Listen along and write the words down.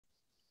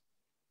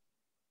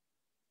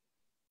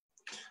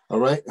All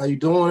right, how you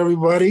doing,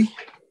 everybody?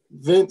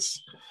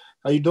 Vince,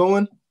 how you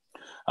doing?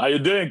 How you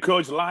doing,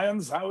 Coach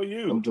Lyons? How are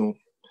you?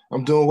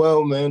 I'm doing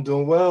well, man.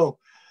 Doing well.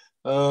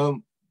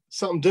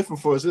 Something different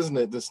for us, isn't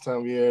it? This time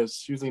of year,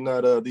 it's usually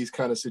not these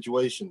kind of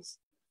situations.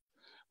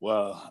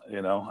 Well,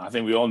 I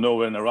think we all know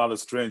we're in a rather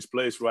strange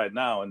place right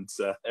now, and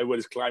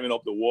everybody's climbing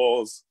up the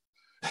walls,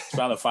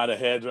 trying to find a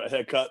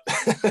haircut.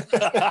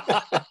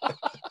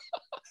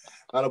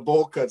 A lot of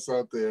bowl cuts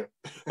out there.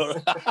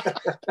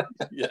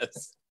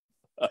 Yes.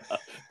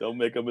 Don't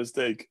make a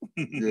mistake.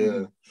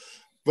 Yeah.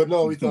 But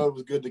no, we thought it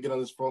was good to get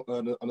on this phone,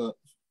 on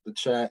the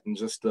chat and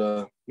just,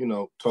 talk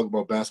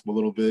about basketball a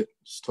little bit.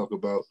 Just talk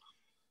about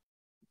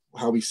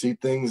how we see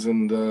things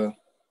and,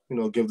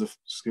 give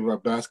our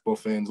basketball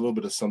fans a little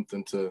bit of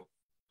something to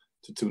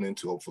tune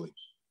into, hopefully.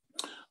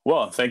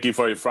 Well, thank you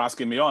for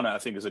asking me on. I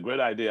think it's a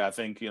great idea. I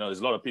think, there's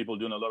a lot of people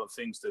doing a lot of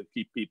things to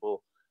keep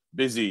people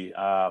busy,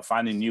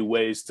 finding new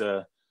ways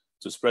to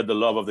spread the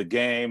love of the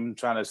game,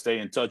 trying to stay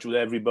in touch with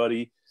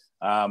everybody.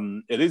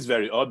 It is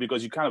very odd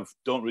because you kind of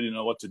don't really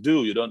know what to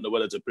do. You don't know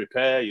whether to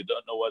prepare. You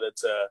don't know whether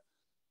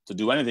to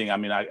do anything. I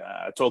mean,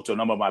 I talked to a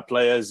number of my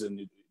players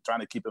and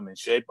trying to keep them in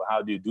shape. But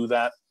how do you do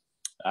that?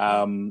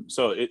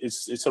 So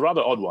it's a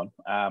rather odd one.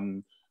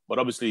 But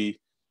obviously,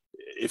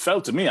 it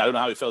felt to me, I don't know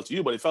how it felt to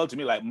you, but it felt to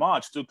me like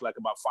March took like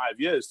about 5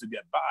 years to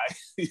get by.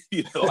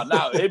 And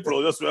now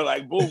April just felt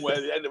like boom, where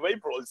the end of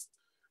April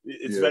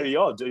it's very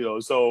odd,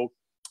 So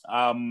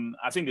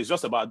I think it's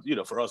just about,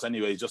 for us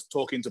anyway, just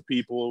talking to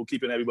people,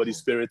 keeping everybody's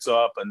spirits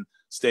up and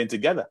staying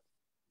together.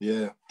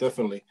 Yeah,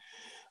 definitely.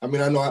 I mean,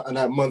 I know in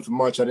that month of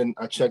March,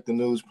 I checked the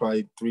news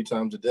probably 3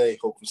 times a day,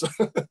 hoping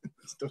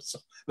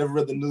never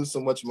read the news so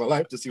much in my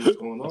life to see what's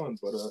going on.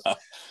 But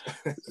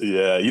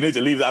yeah, you need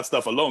to leave that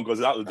stuff alone because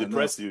that will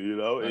depress you. I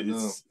know.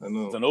 It's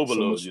an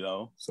overload.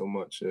 So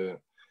much. Yeah.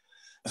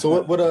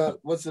 So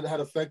what's it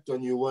had effect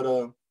on you?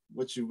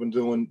 What you've been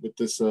doing with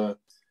this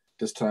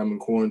time in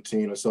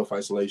quarantine or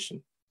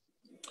self-isolation?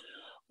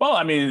 Well,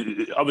 I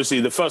mean, obviously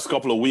the first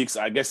couple of weeks,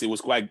 I guess it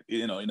was quite,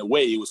 in a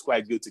way, it was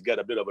quite good to get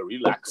a bit of a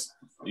relax,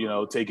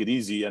 take it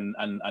easy and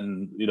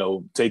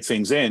take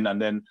things in.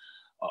 And then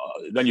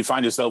you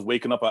find yourself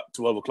waking up at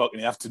 12 o'clock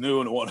in the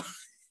afternoon and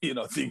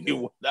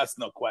thinking that's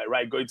not quite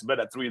right, going to bed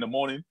at 3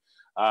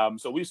 a.m.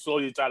 So we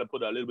slowly try to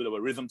put a little bit of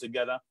a rhythm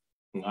together,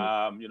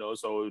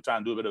 so we try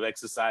and do a bit of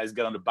exercise,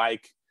 get on the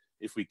bike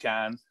if we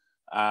can.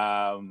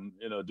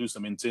 Do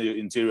some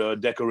interior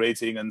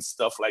decorating and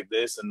stuff like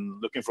this,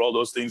 and looking for all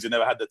those things you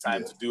never had the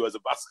time to do as a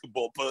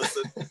basketball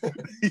person.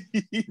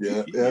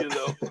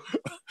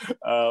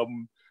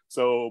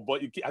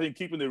 I think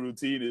keeping the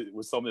routine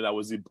was something that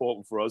was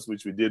important for us,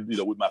 which we did,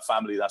 with my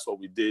family. That's what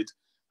we did.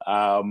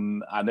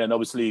 And then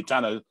obviously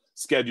trying to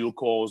schedule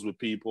calls with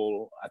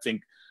people. I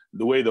think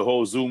the way the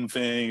whole Zoom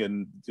thing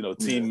and,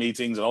 team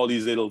meetings and all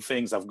these little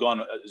things have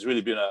gone has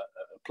really been a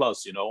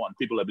plus, and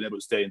people have been able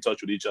to stay in touch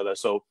with each other.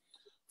 So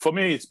for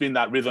me, it's been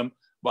that rhythm.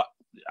 But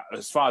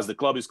as far as the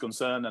club is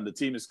concerned and the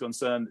team is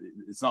concerned,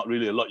 it's not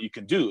really a lot you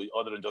can do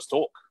other than just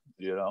talk,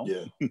 Yeah.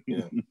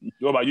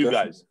 What about you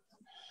guys?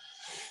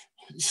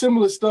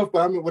 Similar stuff,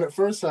 but I mean, when it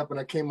first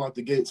happened, I came out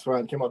the gates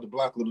fine, came out the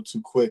block a little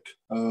too quick.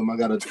 I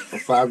got a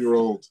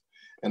 5-year-old,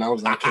 and I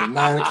was like, okay,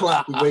 9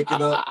 o'clock, we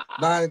waking up,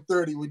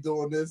 9:30, we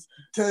doing this,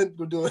 10,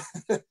 we're doing,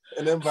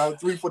 and then by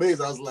 3-4 days,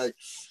 I was like,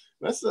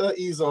 let's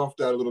ease off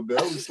that a little bit.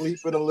 I was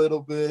sleeping a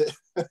little bit.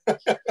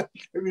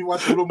 Maybe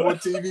watch a little more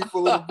TV for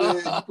a little bit.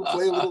 You can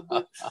play a little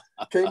bit.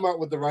 Came out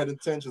with the right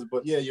intentions,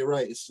 but yeah, you're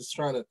right. It's just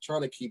trying to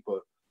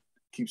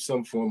keep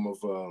some form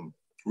of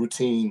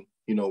routine.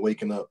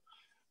 Waking up,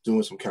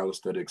 doing some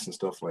calisthenics and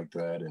stuff like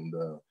that, and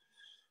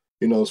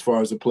as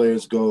far as the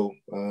players go,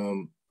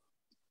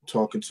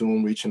 talking to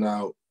them, reaching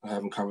out,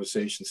 having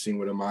conversations, seeing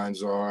where their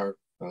minds are.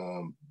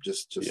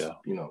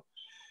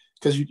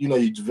 Because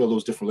you develop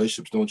those different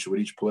relationships, don't you,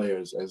 with each player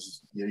as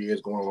your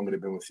years go on, longer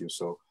they've been with you.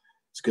 So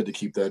it's good to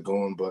keep that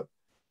going. But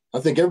I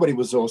think everybody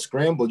was all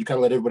scrambled. You kind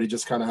of let everybody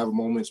just kind of have a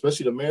moment,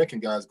 especially the American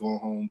guys going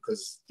home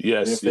because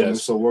their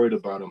family's so worried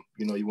about them.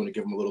 You want to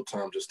give them a little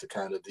time just to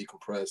kind of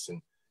decompress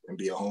and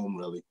be at home,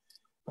 really.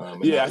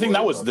 I think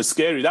that was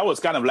that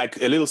was kind of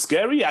like a little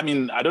scary. I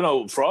mean, I don't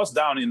know. For us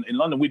down in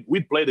London,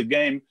 we'd played a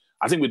game.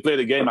 I think we played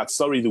a game at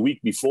Surrey the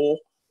week before.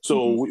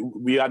 So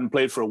we hadn't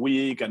played for a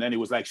week, and then it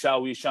was like,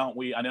 shall we, shan't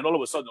we? And then all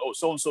of a sudden,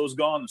 so-and-so's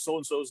gone,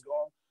 so-and-so's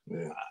gone.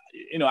 Yeah.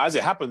 As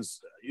it happens,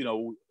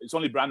 it's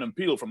only Brandon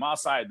Peele from our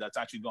side that's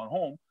actually gone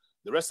home.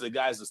 The rest of the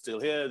guys are still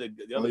here.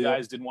 The other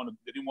guys didn't want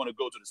to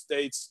go to the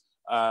States.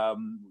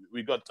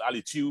 We got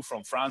Ali Thieu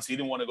from France. He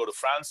didn't want to go to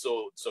France,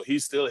 so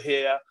he's still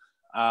here.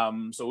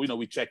 So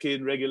we check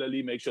in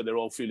regularly, make sure they're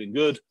all feeling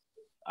good.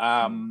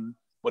 But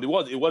it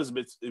was a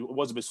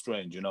bit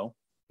strange,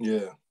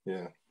 Yeah.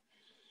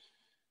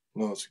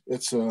 No,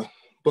 it's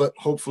but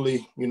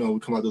hopefully, we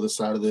come out the other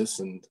side of this,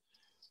 and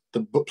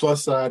the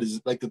plus side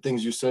is like the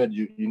things you said.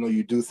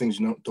 You do things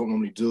you don't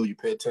normally do. You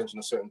pay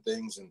attention to certain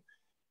things, and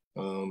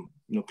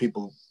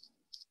people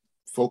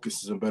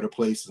focus in better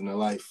places in their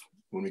life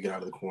when we get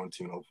out of the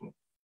quarantine. Hopefully.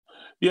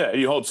 Yeah,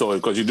 you hope so,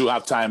 because you do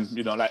have time,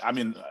 like, I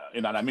mean,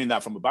 and I mean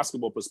that from a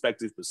basketball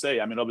perspective per se.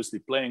 I mean, obviously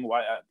playing,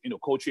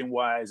 coaching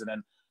wise, and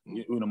then,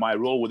 my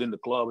role within the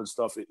club and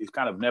stuff, it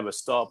kind of never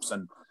stops.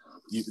 And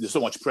there's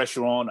so much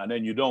pressure on, and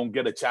then you don't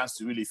get a chance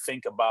to really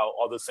think about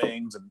other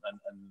things and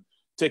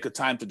take a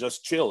time to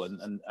just chill.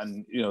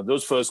 And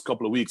those first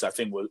couple of weeks, I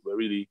think, were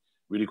really,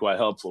 really quite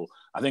helpful.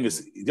 I think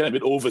it's getting a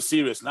bit over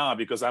serious now,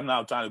 because I'm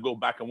now trying to go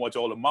back and watch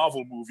all the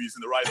Marvel movies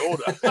in the right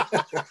order.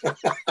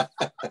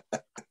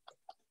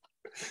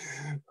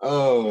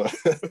 Oh,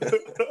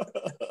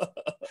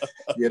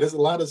 yeah. There's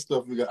a lot of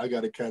stuff I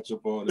got to catch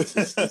up on.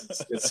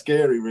 It's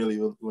scary, really,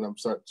 when I'm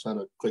trying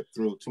to click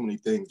through too many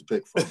things to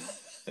pick from.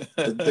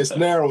 It's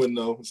narrowing,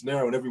 though. It's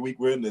narrowing. Every week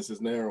we're in this,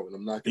 it's narrowing.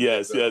 I'm not.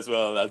 Yes.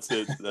 Well, that's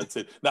it.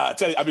 Now, I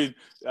tell you, I mean,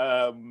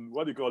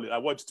 what do you call it? I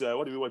watched.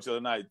 What did we watch the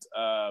other night?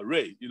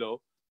 Ray.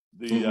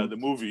 The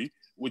movie,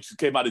 which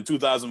came out in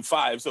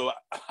 2005. So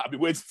I've been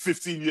waiting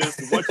 15 years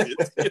to watch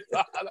it.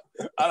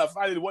 And I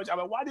finally watched it. I'm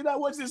like, why did I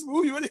watch this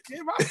movie when it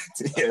came out?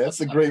 Yeah,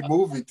 that's a great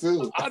movie,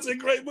 too. That's a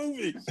great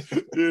movie,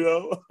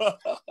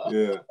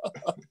 Yeah.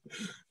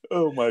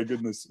 Oh, my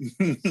goodness.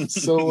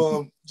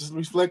 So just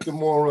reflecting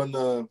more on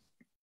the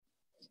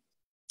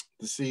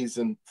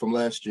season from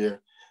last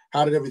year,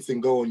 how did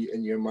everything go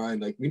in your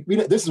mind? Like,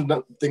 this is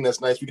another thing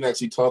that's nice. We can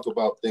actually talk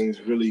about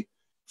things really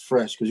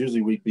fresh, because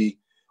usually we'd be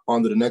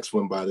on to the next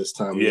one by this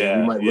time. Yeah,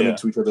 we might run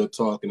into each other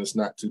talk, and it's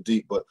not too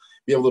deep, but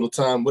we have a little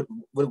time. What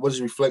was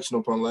your reflection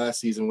upon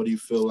last season? What do you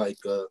feel like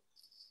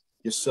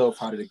yourself?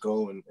 How did it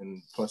go?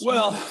 And plus,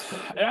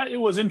 yeah, it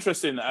was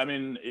interesting. I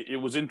mean,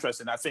 it was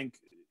interesting. I think,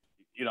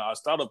 I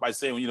started by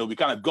saying, we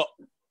kind of got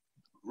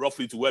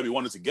roughly to where we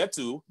wanted to get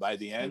to by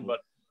the end, but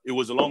it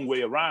was a long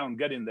way around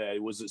getting there.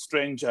 It was a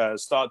strange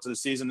start to the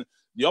season.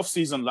 The off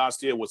season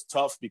last year was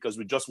tough because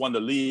we just won the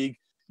league.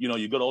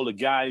 You got all the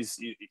guys,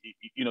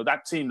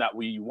 that team that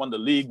we won the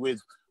league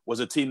with was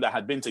a team that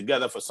had been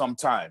together for some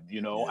time,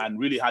 and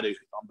really had an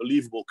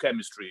unbelievable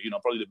chemistry,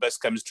 probably the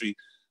best chemistry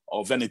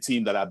of any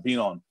team that I've been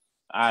on.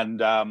 And,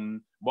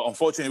 but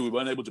unfortunately, we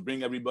weren't able to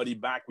bring everybody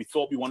back. We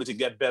thought we wanted to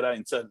get better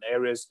in certain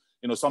areas.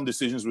 Some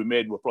decisions we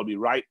made were probably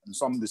right, and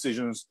some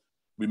decisions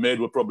we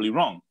made were probably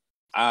wrong.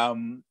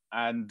 Then,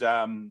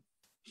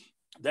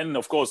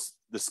 of course,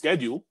 the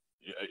schedule.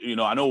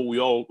 I know we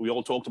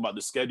all talked about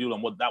the schedule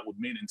and what that would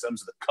mean in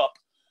terms of the cup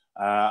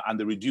and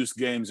the reduced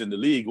games in the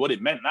league. What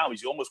it meant now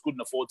is you almost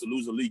couldn't afford to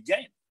lose a league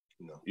game,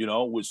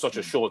 with such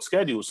a short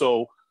schedule.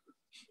 So,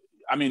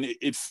 I mean,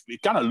 it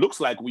kind of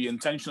looks like we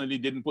intentionally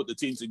didn't put the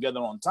team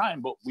together on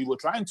time, but we were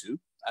trying to.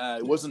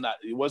 It wasn't that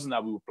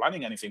we were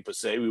planning anything per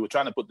se. We were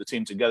trying to put the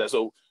team together.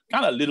 So,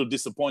 kind of a little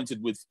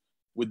disappointed with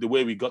the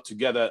way we got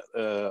together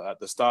at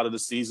the start of the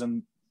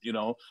season.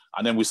 And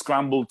then we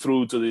scrambled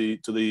through to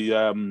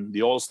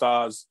the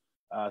All-Stars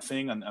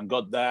thing and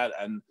got that.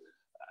 And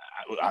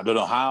I don't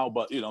know how,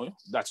 but,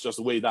 that's just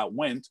the way that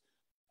went.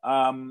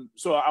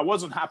 So I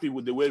wasn't happy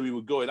with the way we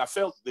were going. I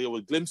felt there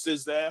were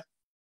glimpses there.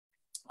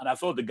 And I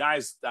thought the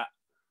guys that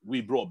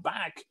we brought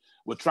back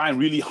were trying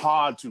really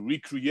hard to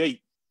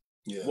recreate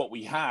what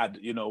we had,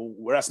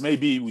 whereas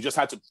maybe we just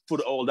had to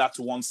put all that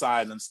to one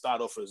side and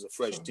start off as a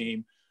fresh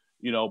team.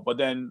 But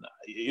then,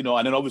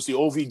 and then obviously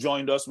Ovi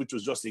joined us, which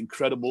was just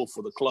incredible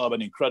for the club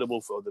and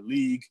incredible for the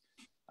league.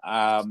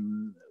 A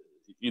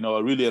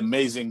really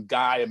amazing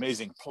guy,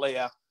 amazing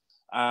player.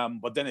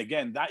 But then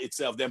again, that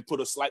itself then put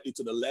us slightly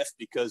to the left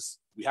because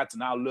we had to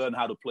now learn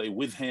how to play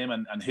with him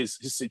and his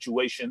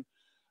situation.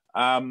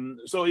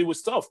 So it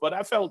was tough, but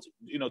I felt,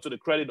 to the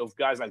credit of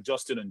guys like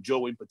Justin and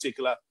Joe in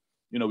particular,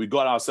 we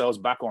got ourselves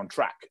back on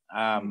track.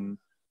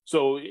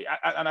 So,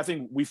 and I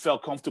think we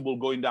felt comfortable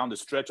going down the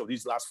stretch of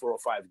these last 4 or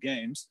 5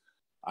 games.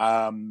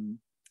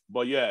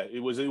 But yeah, it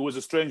was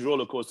a strange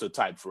roller coaster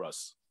type for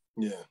us.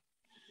 Yeah.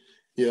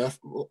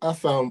 I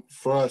found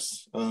for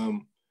us,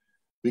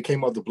 we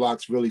came out the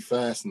blocks really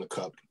fast in the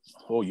cup.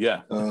 Oh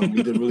yeah.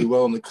 We did really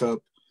well in the cup,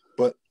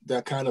 but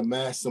that kind of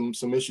masked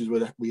some issues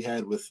we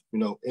had with,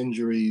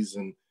 injuries.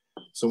 And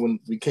so when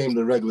we came to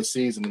the regular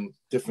season and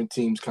different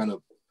teams kind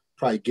of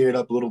probably geared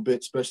up a little bit,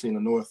 especially in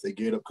the North. They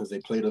geared up because they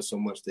played us so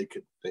much. They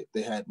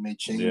had made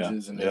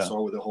changes and they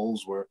saw where the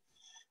holes were.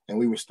 And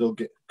we were still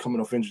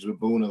coming off injuries with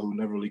Boona, who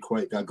never really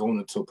quite got going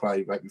until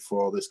probably right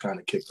before all this kind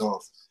of kicked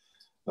off.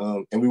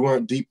 And we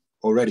weren't deep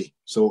already.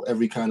 So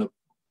every kind of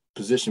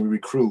position we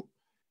recruit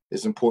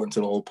is important to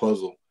the whole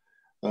puzzle.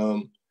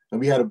 And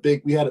we had a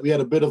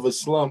bit of a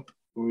slump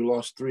where we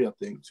lost 2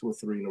 or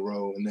 3 in a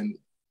row. And then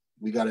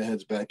we got our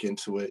heads back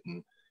into it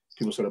and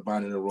people started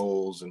binding their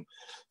roles. And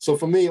so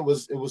for me, it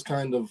was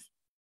kind of,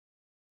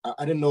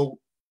 I didn't know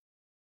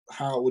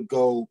how it would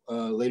go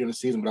later in the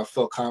season, but I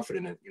felt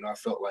confident in it. I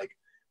felt like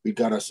we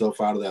got ourselves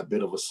out of that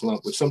bit of a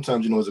slump, which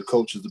sometimes, as a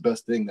coach is the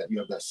best thing, that you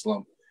have that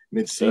slump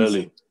mid-season.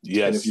 Early.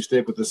 Yes. And if you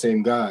stick with the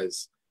same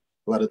guys,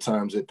 a lot of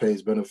times it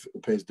pays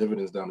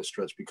dividends down the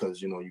stretch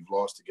because, you've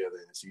lost together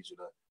and it's easier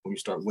when you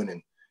start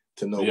winning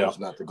to know when it's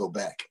not to go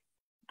back.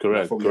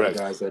 Correct. We had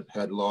guys that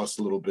had lost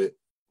a little bit,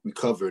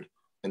 recovered,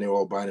 and they were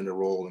all binding the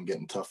role and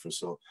getting tougher.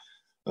 So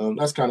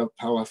that's kind of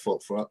how I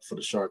felt for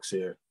the Sharks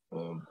here.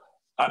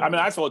 I mean,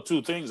 I thought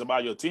two things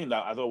about your team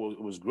that I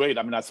thought was great.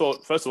 I mean, I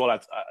thought, first of all,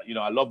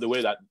 I love the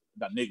way that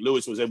Nick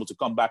Lewis was able to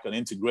come back and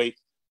integrate,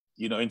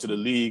 into the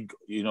league.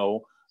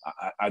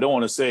 I don't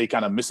want to say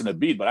kind of missing a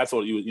beat, but I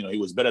thought he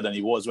was better than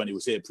he was when he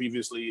was here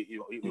previously.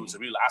 He was a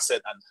real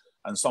asset,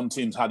 and some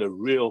teams had a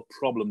real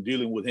problem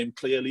dealing with him.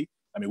 Clearly,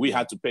 I mean, we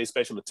had to pay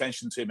special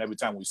attention to him every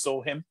time we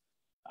saw him.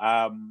 So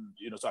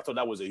I thought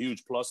that was a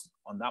huge plus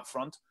on that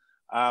front.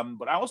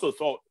 But I also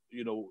thought,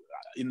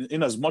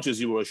 in as much as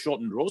you were a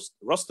shortened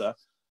roster,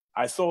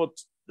 I thought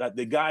that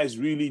the guys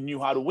really knew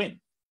how to win.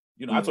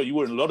 I thought you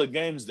were in a lot of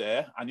games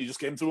there, and you just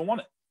came through and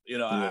won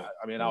it.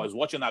 I was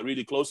watching that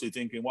really closely,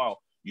 thinking, wow,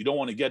 you don't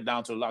want to get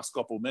down to the last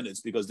couple of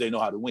minutes because they know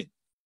how to win.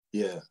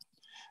 Yeah.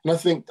 And I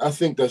think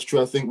that's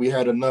true. I think we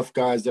had enough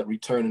guys that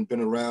returned and been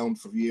around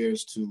for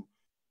years to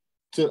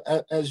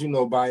as you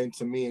know, buy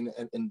into me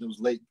and those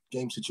late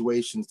game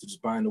situations, to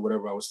just buy into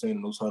whatever I was saying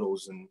in those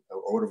huddles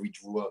or whatever we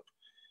drew up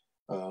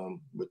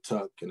with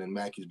Tuck. And then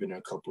Mackey's been there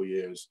a couple of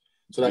years.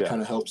 So that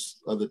kind of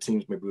helps other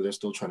teams. Maybe they're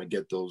still trying to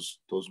get those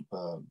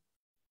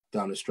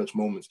down the stretch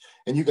moments.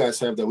 And you guys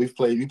have that. We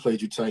played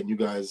you tight, and you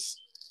guys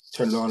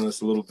turned it on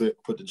us a little bit,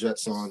 put the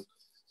Jets on.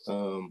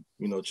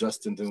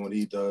 Justin doing what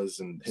he does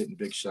and hitting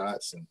big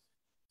shots, and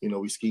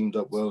we schemed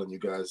up well, and you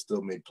guys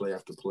still made play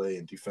after play,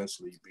 and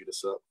defensively you beat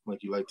us up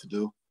like you like to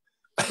do.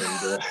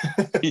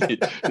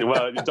 And,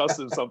 well,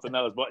 Justin's something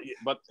else,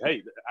 but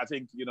hey, I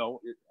think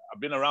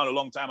I've been around a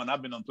long time, and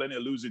I've been on plenty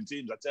of losing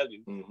teams, I tell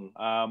you.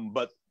 Mm-hmm.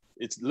 But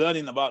it's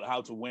learning about how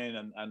to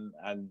win,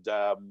 and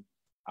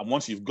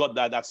once you've got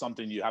that, that's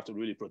something you have to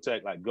really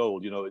protect like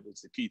gold.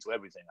 It's the key to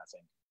everything, I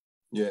think.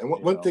 Yeah, and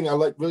one thing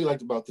I really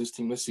liked about this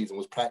team this season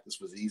was practice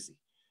was easy,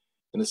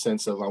 in the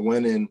sense of I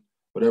went in,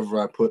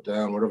 whatever I put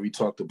down, whatever we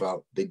talked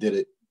about, they did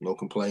it. No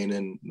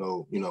complaining,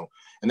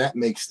 and that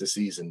makes the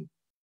season,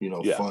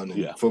 fun.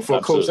 And for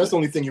a coach, that's the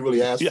only thing you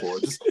really ask for.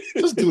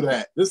 Just do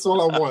that. That's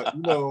all I want. I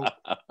know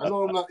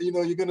I'm not,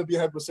 you're going to be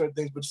happy with certain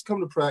things, but just come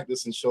to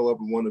practice and show up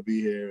and want to be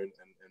here and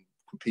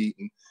compete.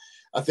 And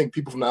I think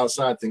people from the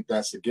outside think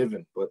that's a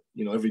given, but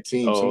every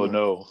team. Oh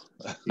no,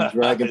 you're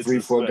dragging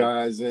 3-4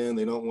 guys in.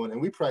 They don't want,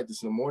 and we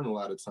practice in the morning a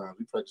lot of times.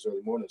 We practice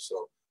early morning,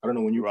 so I don't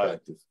know when you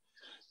practice.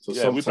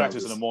 So we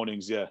practice in the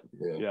mornings. Yeah.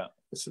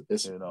 It's a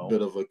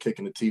bit of a kick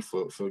in the teeth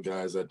for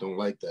guys that don't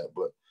like that.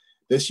 But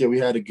this year we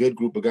had a good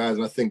group of guys,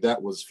 and I think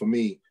that was, for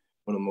me,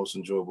 one of the most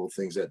enjoyable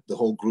things, that the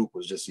whole group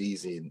was just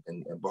easy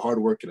and hard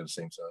working at the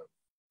same time.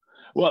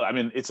 Well, I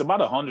mean, it's about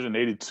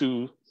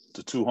 182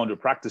 to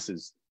 200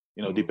 practices,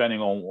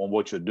 depending on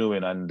what you're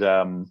doing. And,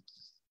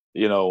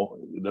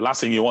 the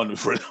last thing you want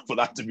for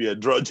that to be a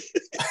drudge.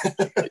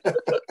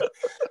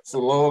 It's a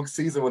long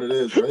season when it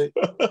is, right?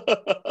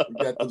 You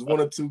got those 1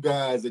 or 2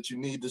 guys that you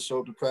need to show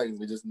up to practice.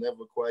 They just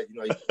never quite, you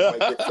might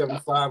get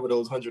 75 of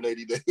those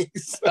 180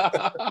 days.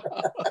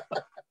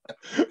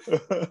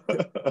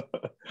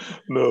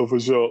 No, for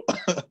sure.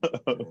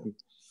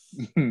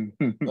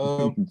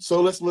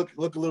 So let's look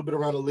a little bit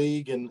around the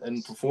league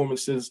and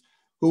performances.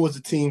 Who was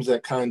the teams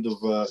that kind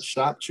of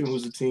shocked you? Who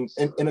was the team,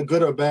 in a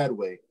good or bad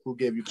way, who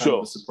gave you kind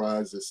of a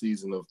surprise this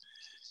season of,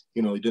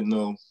 you didn't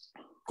know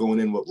going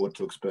in what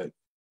to expect?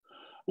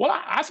 Well,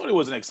 I thought it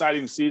was an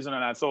exciting season,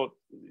 and I thought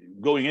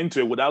going into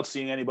it without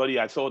seeing anybody,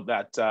 I thought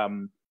that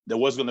there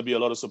was going to be a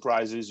lot of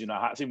surprises.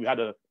 I think we had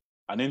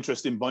an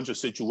interesting bunch of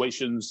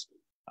situations.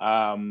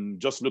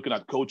 Just looking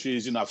at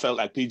coaches, I felt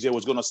like PJ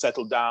was going to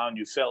settle down.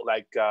 You felt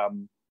like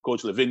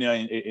Coach Lavinia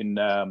in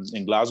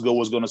Glasgow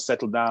was going to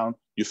settle down.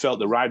 You felt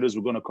the riders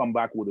were going to come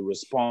back with a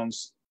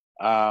response.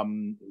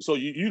 So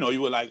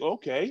you were like,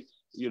 okay,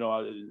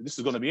 this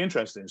is going to be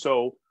interesting.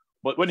 So,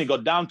 but when it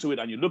got down to it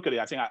and you look at it,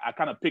 I think I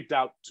kind of picked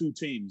out 2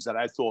 teams that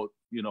I thought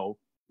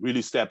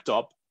really stepped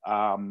up.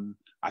 I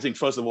think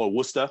first of all,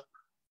 Worcester.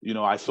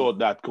 I thought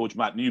that Coach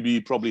Matt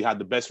Newby probably had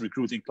the best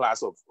recruiting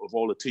class of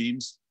all the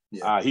teams.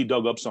 Yeah. He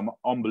dug up some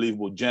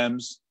unbelievable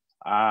gems.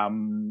 I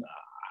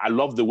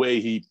love the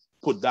way he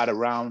put that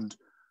around,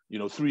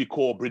 3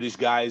 core British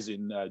guys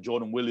in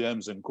Jordan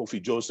Williams and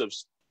Kofi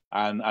Josephs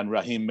and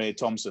Raheem May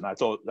Thompson. I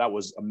thought that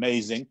was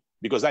amazing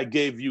because I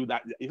gave you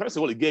that. First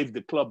of all, I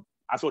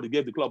thought it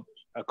gave the club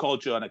a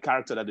culture and a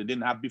character that they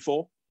didn't have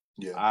before.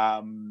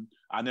 Yeah.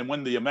 And then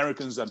when the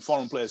Americans and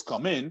foreign players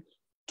come in,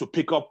 to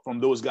pick up from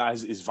those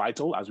guys is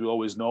vital, as we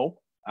always know.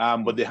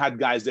 But they had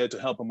guys there to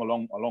help them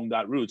along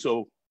that route.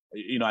 So,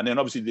 and then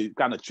obviously the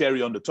kind of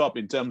cherry on the top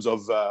in terms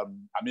of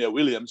Amir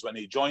Williams when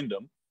he joined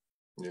them.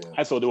 Yeah.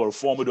 I thought they were a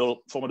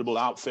formidable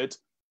outfit,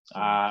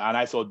 and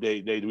I thought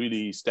they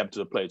really stepped to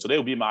the plate. So they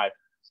would be my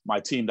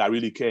team that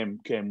really came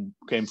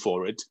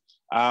for it.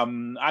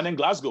 And then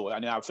Glasgow,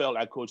 and I felt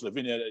like Coach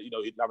Lavinia,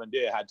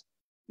 Lavender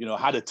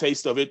had a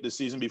taste of it the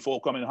season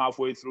before coming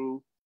halfway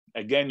through.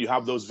 Again, you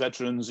have those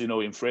veterans,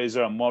 in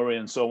Fraser and Murray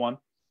and so on.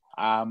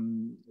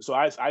 So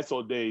I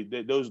thought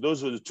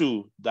those were the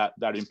 2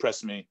 that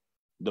impressed me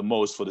the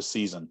most for the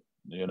season.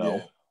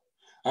 Yeah.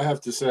 I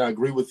have to say I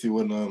agree with you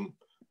on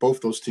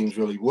both those teams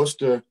really.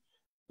 Worcester,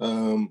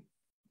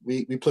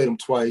 we played them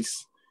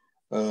twice.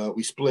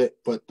 We split,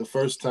 but the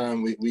first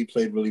time we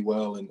played really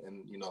well, and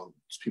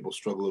people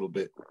struggle a little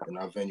bit in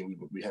our venue.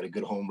 We had a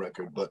good home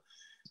record, but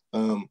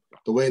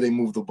the way they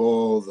moved the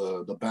ball,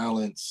 the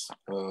balance,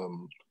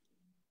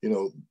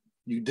 you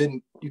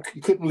couldn't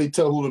really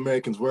tell who the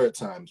Americans were at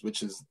times,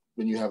 which is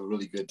when you have a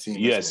really good team.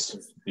 Yes.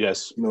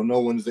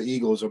 The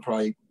Eagles are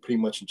probably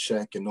pretty much in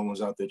check, and no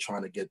one's out there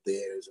trying to get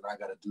theirs, and I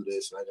got to do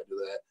this, and I got to do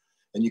that.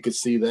 And you could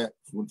see that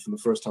from the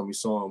first time we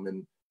saw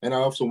them. And I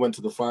also went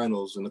to the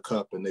finals in the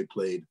Cup, and they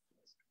played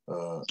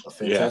a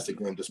fantastic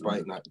game,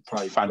 despite not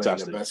probably playing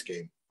their best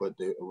game. But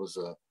they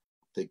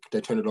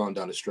turned it on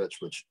down the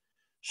stretch, which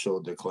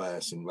showed their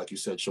class, and like you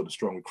said, showed the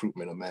strong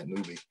recruitment of Matt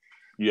Newby.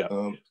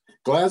 Yeah.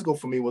 Glasgow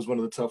for me was one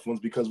of the tough ones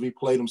because we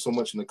played them so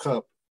much in the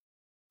Cup,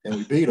 and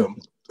we beat them.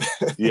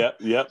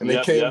 And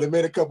they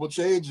made a couple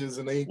changes,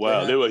 and they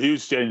were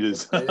huge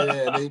changes.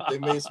 They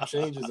made some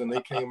changes, and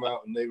they came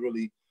out and they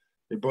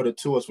brought it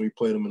to us when we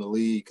played them in the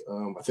league.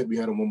 I think we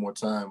had them one more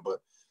time, but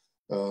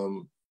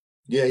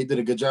he did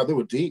a good job. They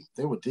were deep,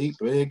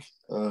 big,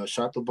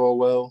 shot the ball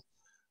well.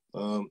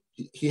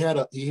 He had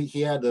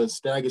a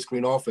stagger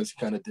screen offense he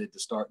kind of did to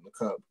start in the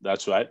Cup.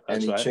 That's right.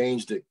 And he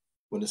changed it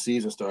when the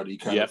season started. He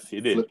kind of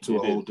flipped to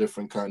a whole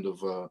different kind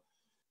of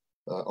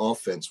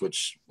offense,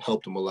 which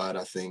helped him a lot,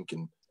 I think.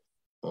 And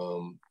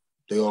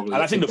they all really.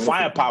 And I think the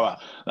firepower.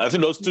 I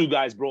think those two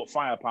guys brought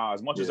firepower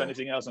as much as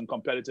anything else on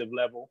competitive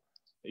level.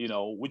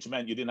 Which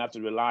meant you didn't have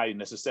to rely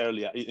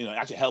necessarily. It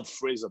actually helped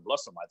Fraser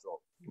Blossom, I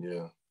thought.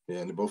 Yeah,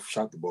 and they both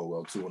shot the ball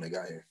well too when they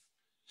got here.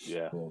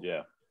 Yeah.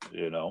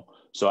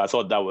 So I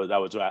thought that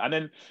was right. And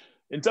then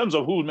in terms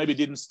of who maybe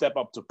didn't step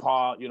up to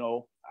par,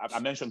 I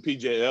mentioned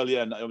PJ earlier,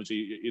 and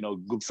obviously,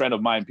 good friend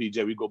of mine,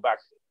 PJ, we go back,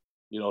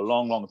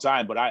 long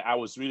time. But I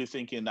was really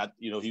thinking that,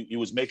 he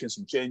was making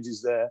some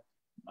changes there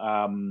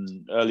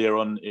earlier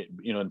on,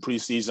 in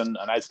preseason,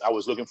 and I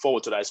was looking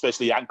forward to that,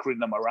 especially anchoring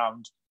them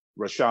around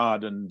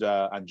Rashad and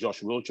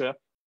Josh Wiltshire.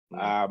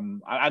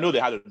 I know they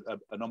had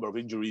a number of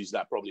injuries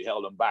that probably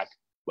held them back,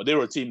 but they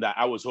were a team that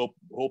I was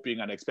hoping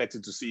and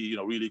expected to see,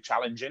 really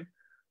challenging.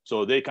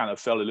 So they kind of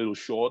fell a little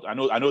short. I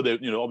know they,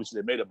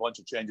 obviously they made a bunch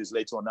of changes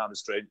later on down the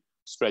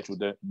stretch with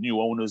the new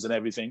owners and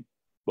everything,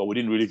 but we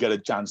didn't really get a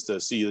chance to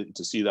see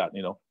that,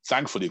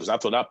 thankfully, because I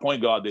thought that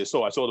point guard I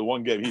saw the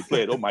one game he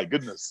played. Oh my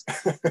goodness,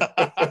 he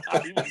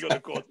was going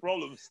to cause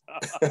problems.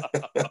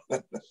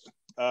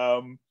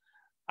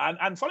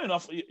 And funny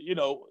enough,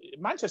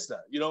 Manchester,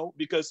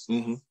 because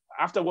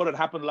after what had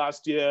happened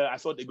last year, I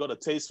thought they got a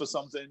taste for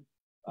something.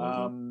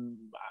 Coach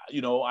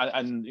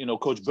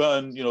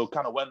Byrne,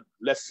 kind of went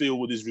left field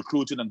with his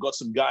recruiting and got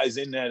some guys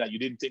in there that you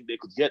didn't think they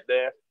could get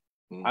there.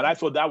 And I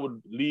thought that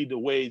would lead the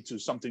way to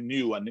something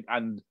new. And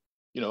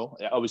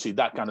obviously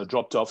that kind of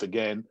dropped off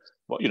again.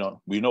 But,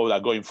 we know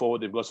that going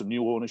forward, they've got some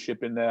new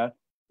ownership in there,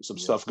 some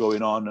stuff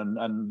going on,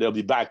 and they'll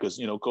be back because,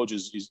 Coach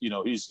is,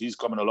 he's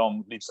coming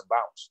along leaps and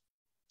bounds.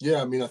 Yeah,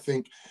 I mean, I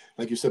think,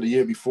 like you said, the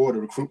year before, the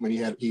recruitment,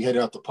 he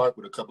headed out the park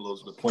with a couple of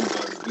those, the point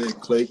guards, big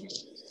Clayton.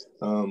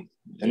 And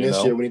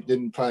this year, when he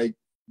didn't probably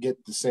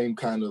get the same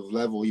kind of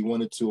level he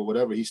wanted to or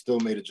whatever, he still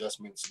made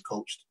adjustments and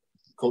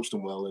coached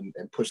them well and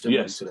pushed them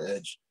to the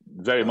edge.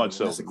 Very much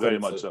so. Very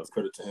much so.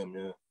 Credit to him,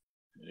 yeah.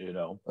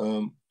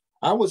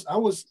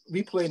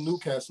 We played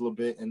Newcastle a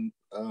bit, and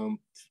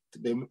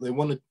they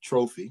won a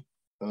trophy,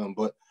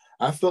 but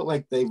I felt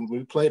like when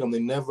we played them,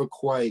 they never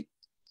quite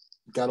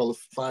got all the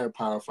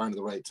firepower, finding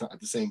the right time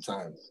at the same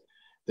time.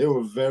 They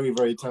were a very,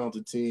 very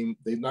talented team.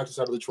 They knocked us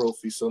out of the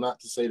trophy, so not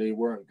to say they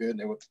weren't good.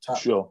 They were the top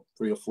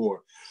 3 or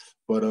 4,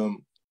 but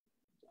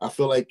I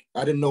feel like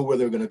I didn't know where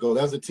they were going to go.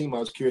 That was a team I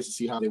was curious to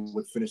see how they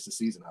would finish the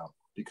season out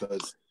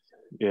because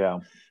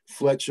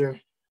Fletcher,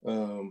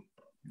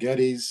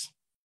 Geddes,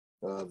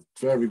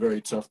 very, very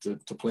tough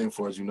to play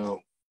for, as you know.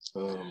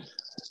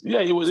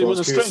 It was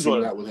a strange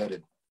one. That was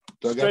headed.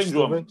 Strange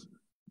one.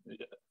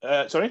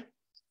 Sorry?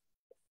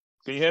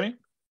 Can you hear me?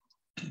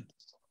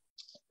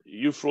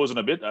 You've frozen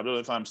a bit. I don't know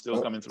if I'm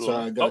still coming through.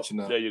 Sorry, I got you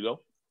now. There you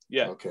go.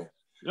 Yeah. Okay.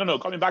 No,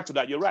 coming back to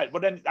that, you're right.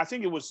 But then I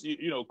think it was,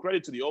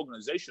 credit to the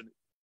organization.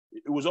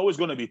 It was always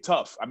going to be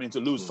tough. I mean, to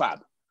lose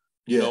Fab,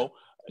 and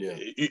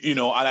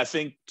I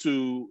think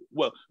to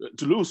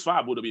lose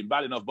Fab would have been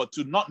bad enough, but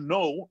to not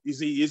know,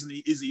 is he, isn't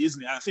he?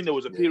 I think there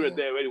was a period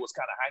there where it was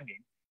kind of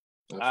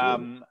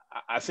hanging.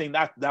 I think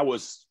that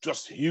was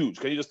just huge.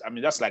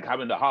 That's like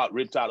having the heart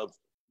ripped out of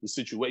the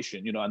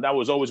situation, and that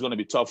was always going to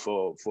be tough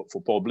for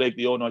Paul Blake,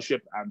 the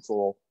ownership, and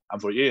for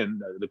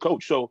Ian, the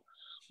coach. So,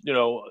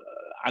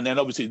 and then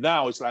obviously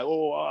now it's like,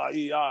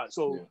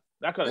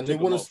 that kind of thing.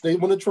 They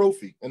won a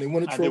trophy, and they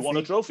won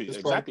a trophy,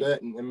 exactly.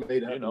 That and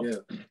made it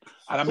happen,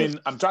 And I mean,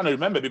 I'm trying to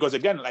remember because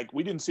again, like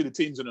we didn't see the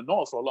teams in the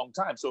North for a long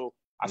time. So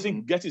I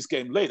think Geddes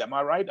came late. Am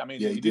I right? I mean,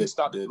 he didn't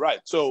start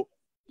right. So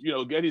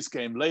Geddes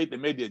came late. They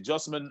made the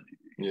adjustment.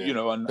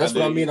 And that's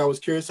what I mean. I was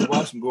curious to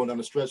watch them going down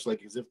the stretch,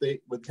 like as if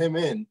they with him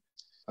in.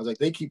 I was like,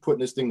 they keep putting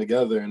this thing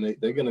together, and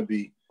they're going to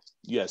be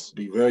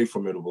very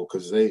formidable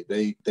because they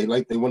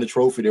won a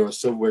trophy. They were a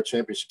silverware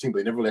championship team, but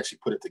they never really actually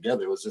put it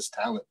together. It was just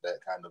talent that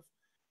kind of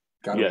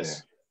got them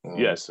there.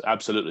 Yes,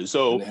 absolutely.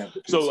 So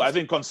I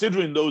think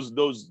considering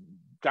those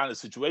kind of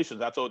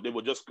situations, I thought they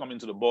would just come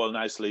into the ball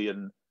nicely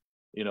and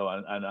and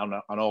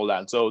all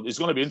that. So it's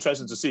going to be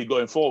interesting to see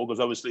going forward, because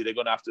obviously they're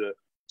going to have to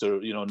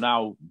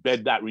now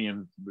bed that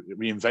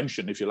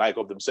reinvention, if you like,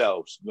 of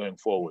themselves going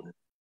forward.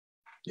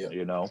 Yeah.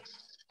 So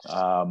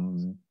I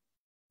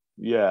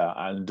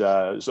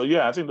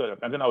think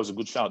that was a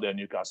good shout there,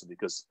 Newcastle,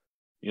 because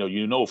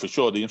for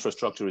sure the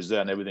infrastructure is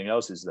there and everything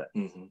else is there.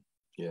 Mm-hmm.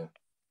 Yeah,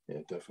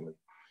 definitely.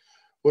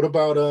 What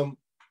about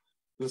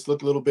let's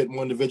look a little bit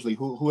more individually.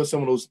 Who are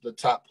some of the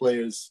top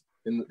players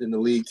in the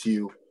league to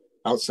you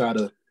outside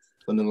of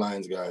London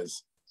Lions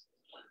guys?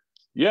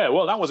 Yeah,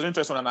 well, that was an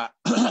interesting one, and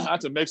I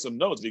had to make some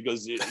notes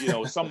because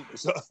some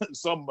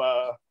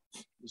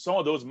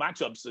of those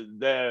matchups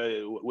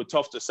there were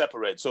tough to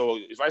separate. So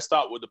if I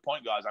start with the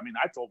point guards, I mean,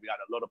 I thought we had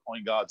a lot of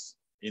point guards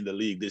in the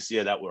league this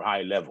year that were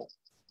high level.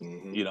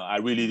 Mm-hmm. I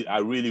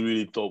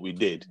really thought we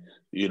did.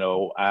 We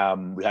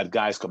had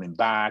guys coming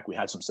back. We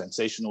had some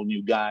sensational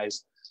new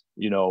guys.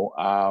 It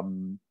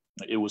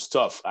was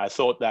tough. I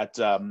thought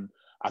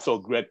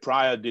Greg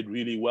Pryor did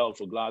really well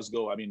for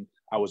Glasgow. I mean,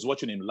 I was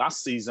watching him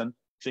last season,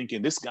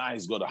 thinking this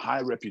guy's got a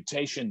high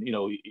reputation.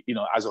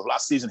 As of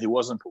last season, he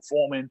wasn't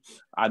performing,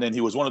 and then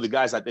he was one of the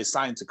guys that they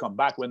signed to come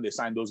back when they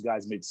signed those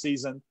guys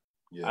mid-season.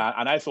 Yeah.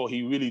 And I thought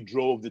he really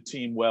drove the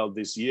team well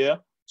this year,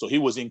 so he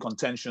was in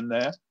contention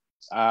there.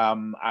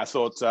 I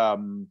thought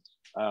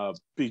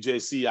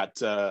PJC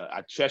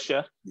at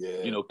Cheshire,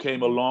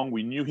 came along.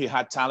 We knew he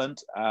had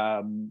talent.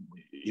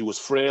 He was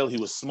frail, he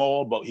was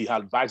small, but he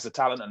had bags of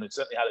talent, and he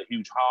certainly had a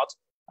huge heart.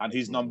 And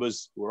his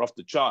numbers were off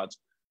the chart.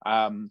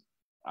 And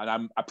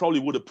I probably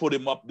would have put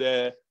him up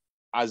there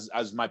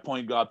as my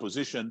point guard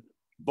position,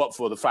 but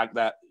for the fact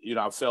that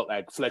I felt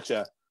like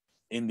Fletcher,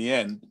 in the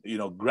end,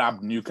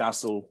 grabbed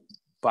Newcastle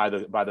by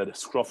the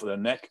scruff of the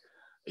neck.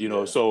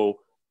 So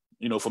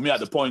for me at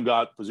the point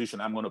guard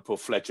position, I'm going to put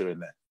Fletcher in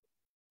there.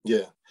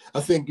 Yeah,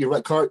 I think you're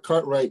right.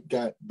 Cartwright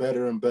got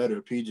better and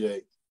better.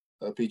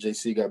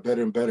 PJC got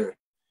better and better.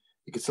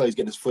 You could tell he's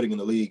getting his footing in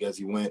the league as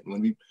he went.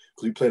 Because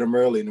we played him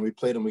early and then we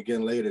played him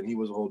again later, and he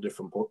was a whole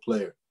different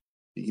player.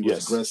 He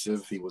was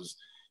aggressive. He was,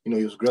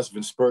 he was aggressive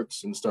in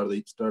spurts in the start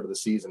of the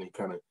season. He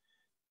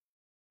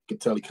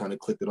could tell he kind of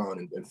clicked it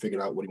on and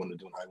figured out what he wanted to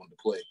do and how he wanted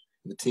to play.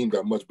 And the team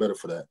got much better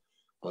for that.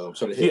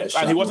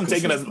 And he wasn't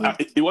taking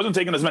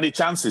as many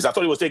chances. I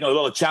thought he was taking a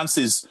lot of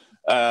chances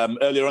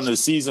earlier on in the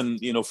season.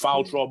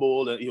 Foul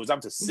trouble, and he was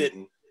having to sit.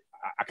 Mm-hmm.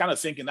 I kind of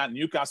think in that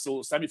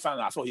Newcastle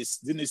semi-final, I thought he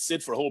didn't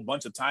sit for a whole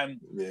bunch of time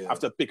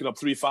after picking up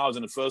 3 fouls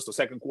in the first or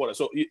second quarter.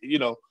 So he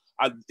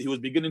was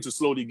beginning to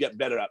slowly get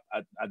better at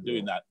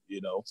doing that.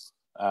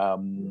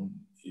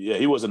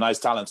 He was a nice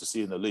talent to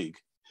see in the league.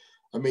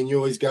 I mean, you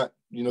always got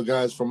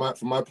guys from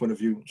my point of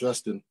view.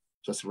 Justin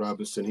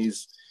Robinson.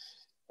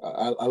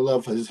 I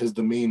love his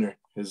demeanor,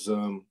 his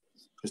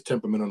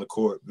temperament on the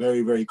court.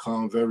 Very, very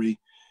calm. Very,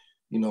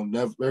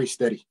 never very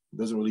steady.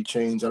 Doesn't really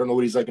change. I don't know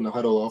what he's like in the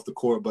huddle off the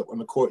court, but on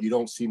the court you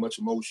don't see much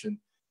emotion.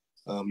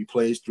 He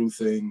plays through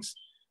things,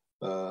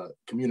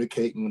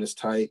 communicating when it's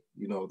tight.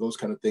 Those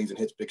kind of things, and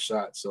hits big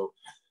shots. So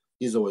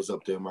he's always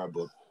up there in my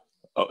book.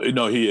 Oh,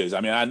 he is.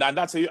 I mean, and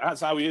that's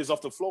how he is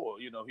off the floor.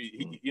 He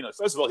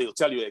first of all, he'll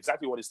tell you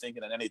exactly what he's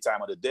thinking at any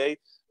time of the day.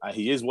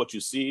 He is what you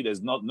see.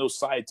 There's no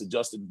side to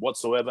Justin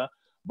whatsoever,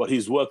 but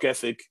his work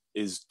ethic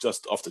is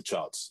just off the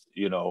charts.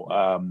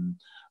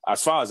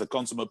 As far as a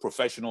consummate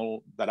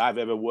professional that I've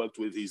ever worked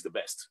with, he's the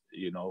best.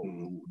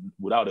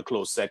 Without a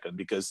close second,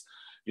 because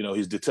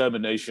his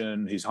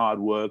determination, his hard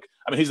work.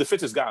 I mean, he's the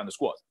fittest guy on the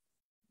squad.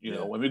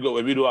 When we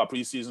do our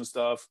preseason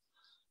stuff,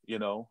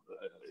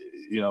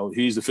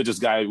 he's the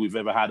fittest guy we've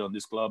ever had on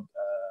this club,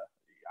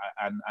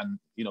 and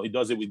he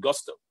does it with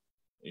gusto.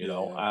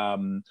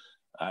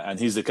 And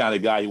he's the kind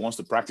of guy who wants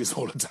to practice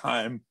all the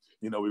time.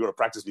 We got to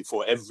practice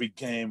before every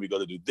game. We got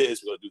to do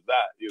this. We got to do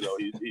that.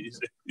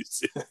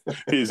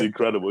 He's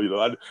incredible.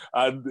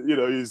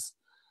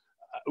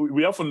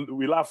 We often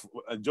laugh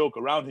and joke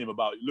around him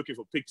about looking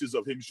for pictures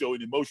of him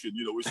showing emotion.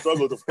 We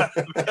struggle to find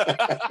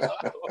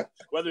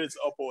whether it's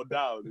up or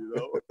down.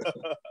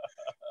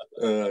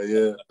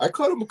 Yeah, I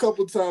caught him a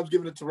couple of times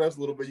giving it to refs a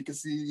little bit. You can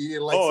see he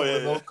didn't like some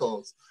of those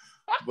calls,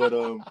 but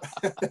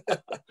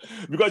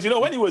because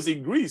when he was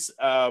in Greece.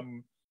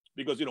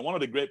 Because one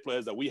of the great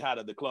players that we had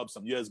at the club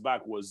some years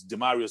back was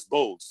Demarius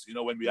Bowles.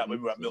 When we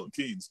were at Milton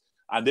Keynes,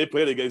 and they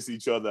played against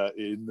each other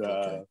in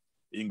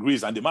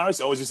Greece. And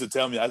Demarius always used to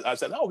tell me, I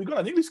said, "Oh, we got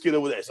an English kid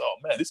over there." So, "Oh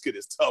man, this kid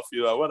is tough."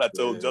 When I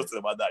told Justin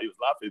about that, he was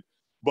laughing.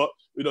 But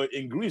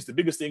in Greece, the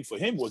biggest thing for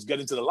him was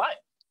getting to the line.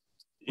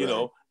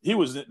 He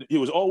was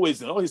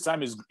always in all his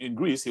time in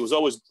Greece, he was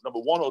always number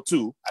 1 or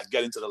 2 at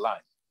getting to the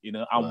line.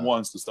 And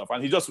ones to stuff,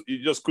 and he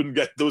just couldn't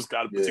get those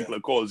kind of particular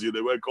calls. They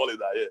weren't calling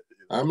that yet.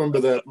 I remember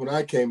that when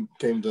I came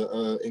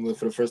to England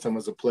for the first time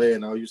as a player,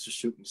 and I used to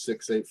shooting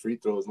 6-8 free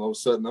throws, and all of a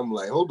sudden I'm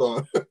like, hold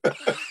on,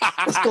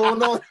 what's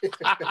going on?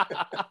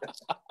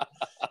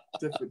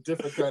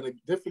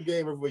 different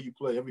game everywhere you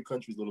play. Every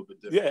country's a little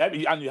bit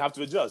different. Yeah, and you have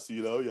to adjust.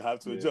 You have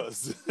to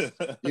adjust.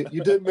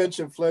 you did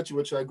mention Fletcher,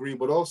 which I agree,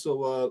 but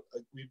also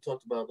we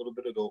talked about a little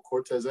bit ago,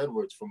 Cortez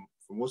Edwards from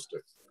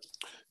Worcester.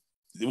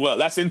 Well,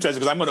 that's interesting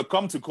because I'm going to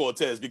come to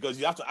Cortez because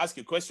you have to ask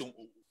a question.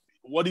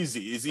 What is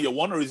he? Is he a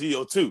 1 or is he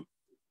a 2?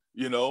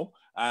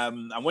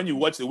 And when you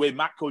watch the way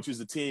Mac coaches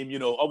the team,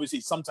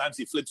 obviously sometimes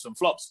he flips and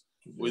flops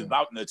with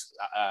Boughton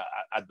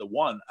at the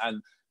 1.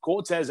 And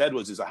Cortez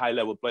Edwards is a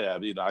high-level player.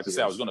 Like I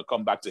said, I was going to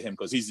come back to him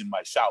because he's in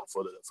my shout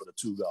for the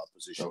 2-guard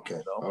position.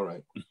 Okay, all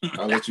right.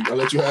 I'll let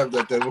you have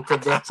that. Then we'll come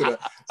back to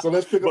that. So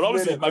let's pick up. But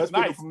obviously,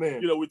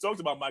 McKnight. We talked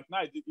about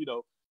McKnight.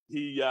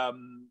 He,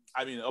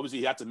 obviously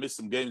he had to miss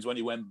some games when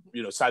he went.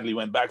 Sadly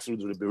went back through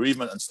the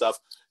bereavement and stuff.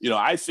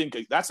 I think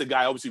that's a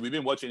guy. Obviously, we've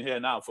been watching here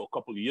now for a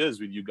couple of years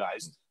with you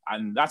guys,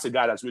 and that's a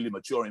guy that's really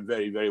maturing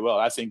very, very well.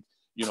 I think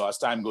as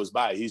time goes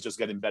by, he's just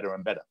getting better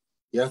and better.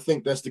 Yeah, I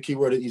think that's the key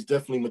word. He's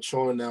definitely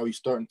maturing now. He's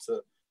starting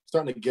to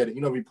get it.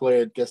 Every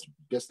player gets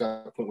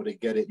that point where they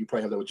get it. You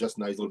probably have that with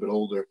Justin now. He's a little bit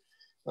older.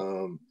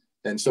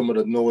 And some of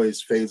the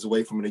noise fades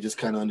away from it. They just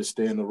kind of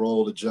understand the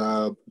role, the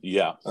job.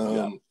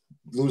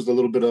 Lose a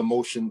little bit of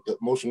emotion, the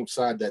emotional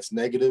side that's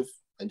negative,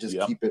 and just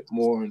keep it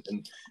more. And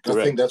I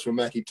think that's where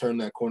Mackey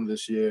turned that corner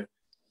this year.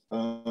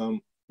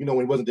 When he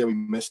wasn't there, we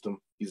missed him.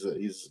 He's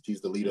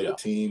the leader of the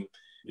team.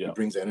 He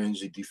brings that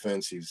energy,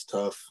 defense. He's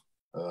tough,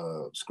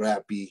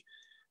 scrappy.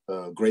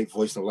 Great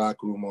voice in the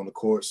locker room, on the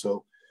court.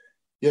 So,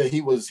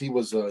 he's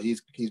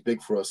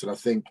big for us. And I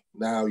think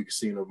now you can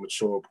see in a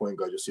mature point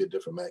guard, you'll see a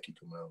different Mackey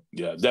come out.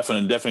 Yeah,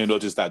 definitely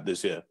noticed that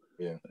this year.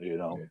 Yeah,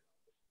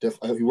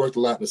 He worked a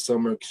lot in the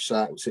summer.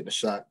 Was hitting the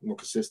shot more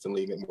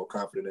consistently, getting more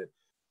confident in it.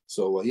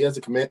 So he has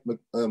the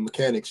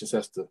mechanics. Just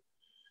have to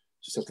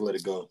let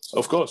it go. So,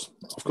 of course.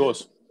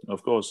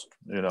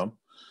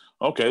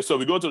 Okay, so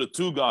we go to the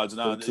 2 guards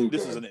now.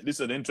 This is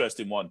an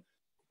interesting one.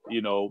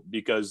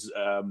 Because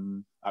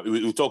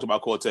we talked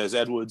about Cortez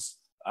Edwards,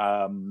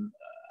 and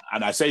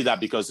I say that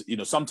because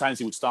sometimes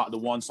he would start at the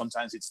 1,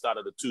 sometimes he'd start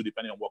at the 2,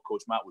 depending on what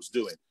Coach Matt was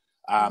doing,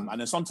 and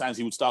then sometimes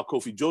he would start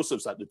Kofi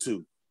Josephs at the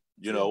 2.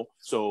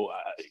 So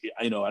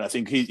and I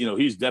think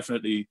he's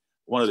definitely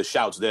one of the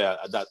shouts there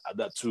at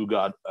that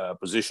 2-guard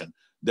position.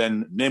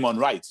 Then Namon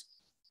Wright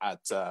at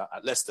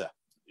Leicester,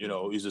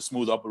 he's a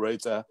smooth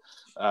operator,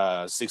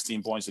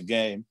 16 points a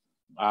game.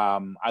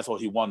 I thought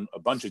he won a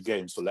bunch of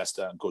games for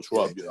Leicester and Coach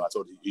Rob. I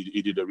thought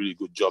he did a really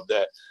good job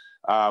there.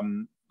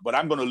 But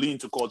I'm going to lean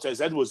to Cortez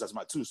Edwards as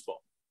my 2 spot.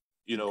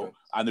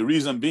 And the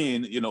reason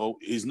being,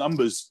 his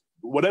numbers,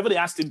 whatever they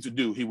asked him to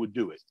do, he would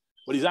do it.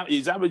 But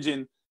he's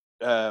averaging,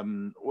 I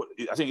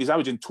think he's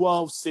averaging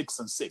 12, 6,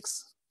 and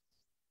 6.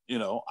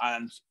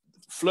 And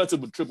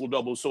flirted with triple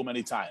double so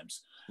many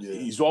times. Yeah.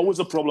 He's always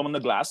a problem on the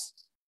glass.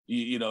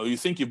 You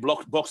think you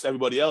boxed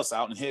everybody else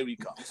out, and here he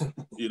comes.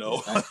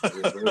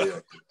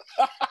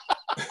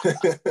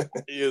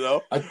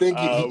 I think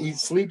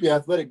he's sleepy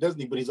athletic,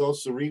 doesn't he? But he's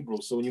also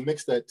cerebral. So when you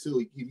mix that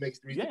too, he makes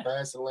 3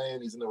 pass and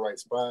land. He's in the right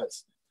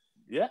spots.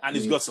 Yeah, and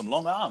he's got some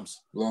long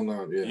arms.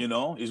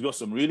 He's got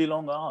some really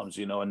long arms.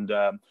 And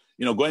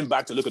going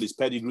back to look at his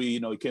pedigree,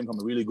 he came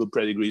from a really good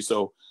pedigree.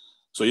 So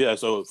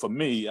for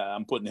me,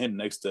 I'm putting him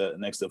next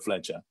to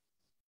Fletcher.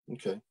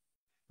 Okay.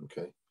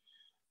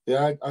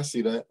 Yeah, I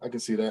see that. I can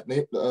see that.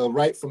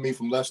 Right for me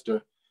from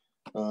Leicester.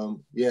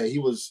 He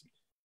was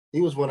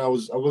when I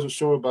wasn't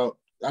sure about.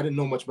 I didn't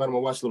know much about him. I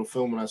watched a little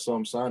film when I saw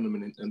him sign him,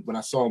 and when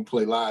I saw him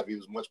play live, he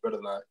was much better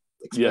than I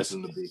expected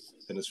him to be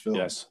in his film.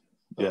 Yes.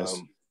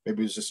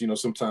 Maybe it's just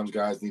sometimes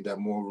guys need that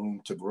more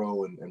room to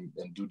grow and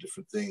do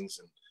different things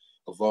and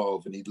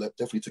evolve, and he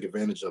definitely took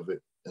advantage of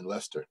it in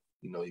Leicester.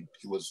 He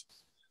was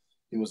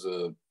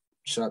a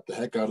shot the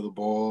heck out of the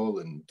ball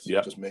and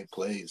just made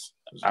plays.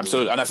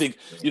 Absolutely. And I think,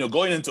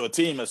 going into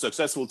a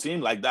successful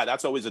team like that,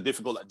 that's always a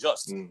difficult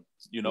adjust.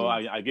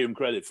 I give him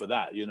credit for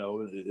that.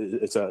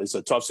 It's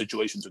a tough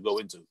situation to go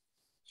into.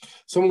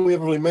 Someone we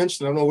haven't really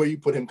mentioned, I don't know where you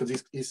put him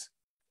because he's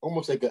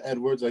almost like an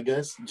Edwards, I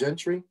guess.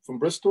 Gentry from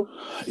Bristol.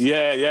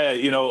 Yeah.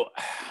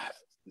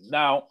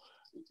 Now,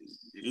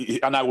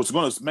 and I was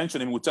going to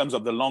mention him in terms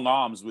of the long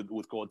arms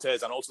with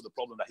Cortez and also the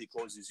problem that he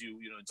causes you,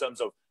 in terms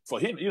of, for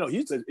him,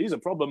 he's a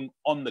problem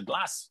on the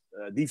glass,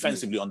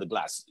 defensively on the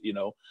glass,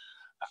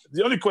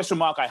 The only question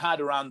mark I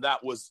had around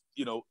that was,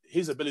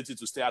 his ability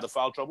to stay out of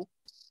foul trouble.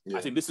 Yeah.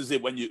 I think this is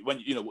it when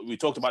we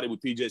talked about it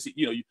with PJC,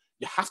 you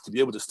have to be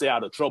able to stay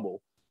out of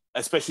trouble,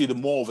 especially the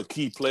more of a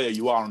key player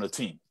you are on a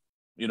team,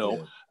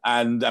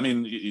 And I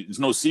mean, it's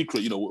no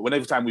secret,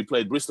 whenever time we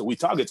played Bristol, we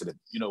targeted him,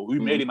 we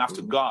made him have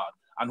to guard.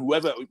 And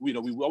whoever, we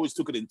always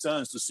took it in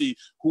turns to see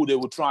who they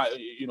would try,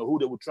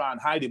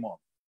 and hide him on,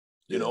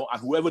 and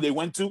whoever they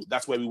went to,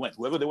 that's where we went.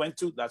 Whoever they went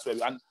to, that's where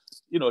we, and,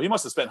 he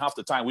must have spent half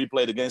the time we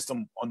played against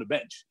him on the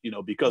bench,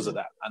 because of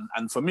that.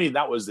 And for me,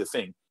 that was the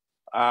thing.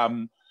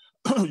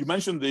 You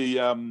mentioned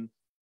the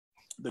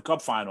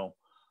cup final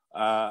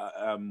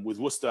with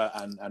Worcester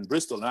and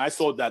Bristol. And I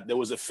thought that there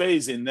was a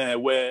phase in there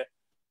where,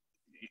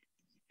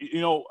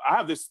 I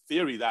have this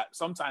theory that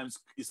sometimes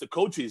it's the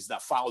coaches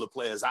that foul the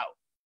players out.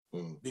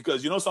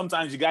 Because,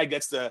 sometimes the guy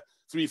gets the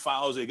 3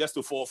 fouls, he gets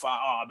to 4 fouls,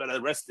 I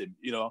better rest him,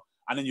 you know.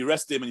 And then you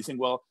rest him and you think,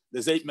 well,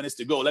 there's 8 minutes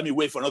to go. Let me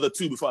wait for another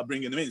 2 before I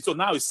bring him in. So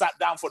now he's sat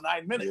down for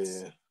 9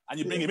 minutes. And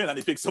you bring him in and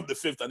he picks up the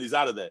 5th and he's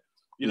out of there.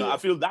 You know, I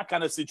feel that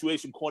kind of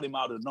situation caught him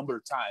out a number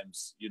of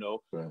times, you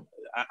know. Right.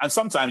 And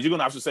sometimes you're going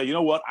to have to say, you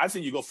know what, I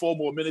think you got 4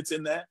 more minutes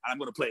in there and I'm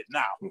going to play it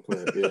now.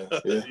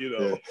 You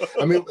know.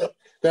 I mean,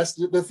 that's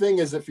the thing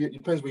is, it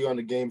depends where you're on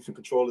the game. If you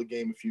control the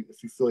game, if you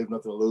feel you have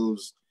nothing to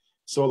lose,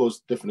 it's all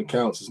those different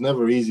accounts. It's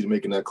never easy to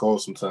making that call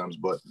sometimes,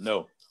 but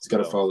it's got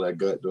to follow that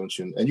gut, don't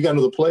you? And you got to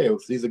know the player.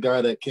 If he's a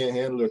guy that can't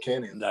handle or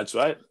can handle. That's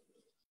right.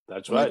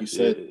 That's right. Like you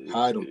said,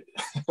 hide him.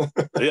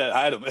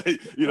 Hide him.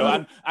 You know,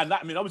 and that,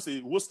 I mean,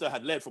 obviously, Worcester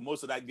had led for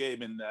most of that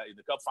game in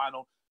the cup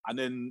final, and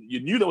then you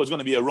knew there was going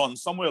to be a run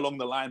somewhere along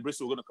the line.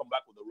 Bristol were going to come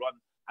back with a run,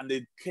 and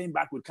they came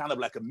back with kind of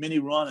like a mini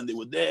run, and they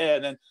were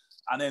there, and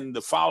then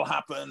the foul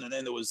happened, and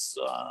then there was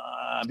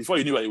before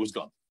you knew it, it was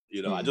gone.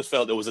 You know, I just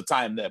felt there was a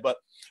time there, but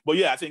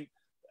yeah, I think.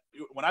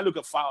 When I look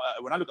at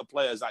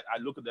players, I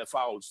look at their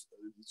fouls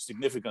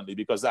significantly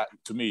because that,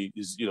 to me,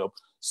 is, you know,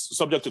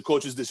 subject to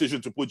coach's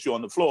decision to put you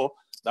on the floor.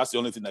 That's the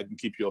only thing that can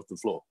keep you off the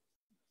floor,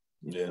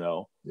 you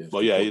know.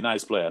 But yeah, a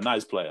nice player.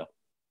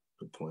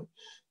 Good point.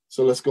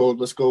 So let's go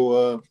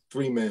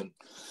 3-man.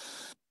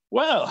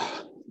 Well,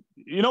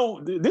 you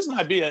know, this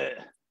might be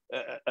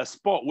a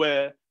spot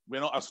where we're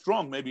not as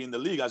strong maybe in the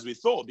league as we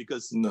thought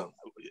because, you know,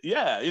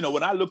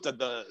 when I looked at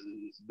the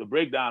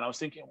breakdown, I was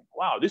thinking,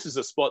 wow, this is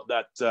a spot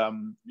that,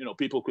 you know,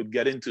 people could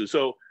get into.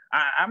 So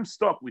I'm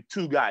stuck with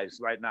 2 guys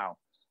right now.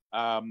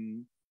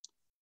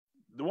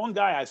 The one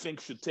guy I think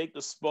should take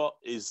the spot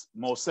is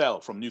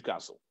Moselle from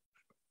Newcastle.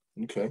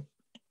 Okay.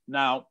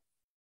 Now,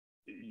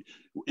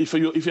 if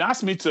you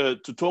ask me to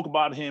talk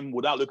about him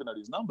without looking at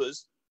his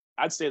numbers,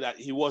 I'd say that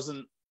he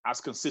wasn't as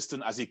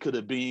consistent as he could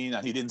have been,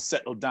 and he didn't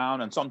settle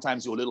down, and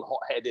sometimes you're a little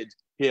hot-headed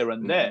here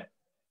and there.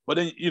 But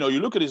then, you know,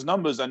 you look at his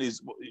numbers, and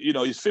he's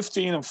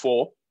 15 and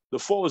 4. The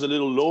 4 is a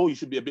little low. He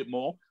should be a bit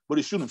more, but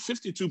he's shooting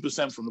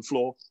 52% from the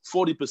floor,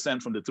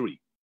 40% from the 3.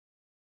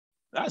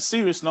 That's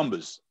serious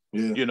numbers,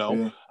 you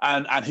know.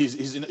 And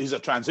he's a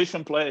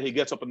transition player. He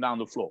gets up and down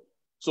the floor.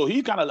 So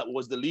he kind of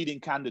was the leading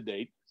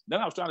candidate.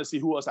 Then I was trying to see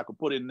who else I could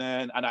put in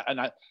there, and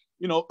I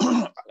you know,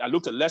 I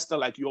looked at Leicester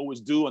like you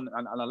always do, and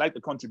I like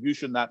the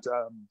contribution that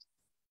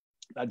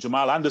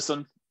Jamal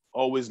Anderson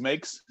always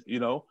makes. You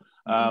know,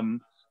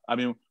 I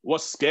mean,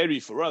 what's scary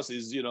for us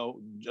is, you know,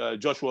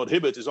 Joshua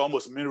Hibbert is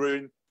almost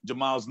mirroring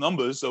Jamal's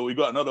numbers, so we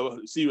got another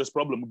serious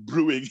problem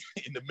brewing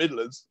in the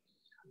Midlands.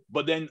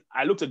 But then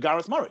I looked at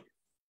Gareth Murray.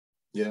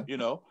 You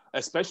know,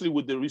 especially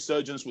with the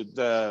resurgence with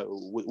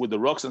the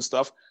Rocks and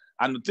stuff,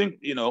 and I think,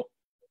 you know,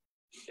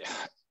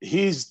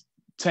 he's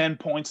 10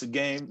 points a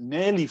game,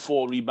 nearly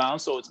 4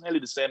 rebounds, so it's nearly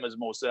the same as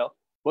Moselle,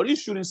 but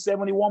he's shooting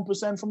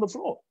 71% from the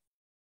floor.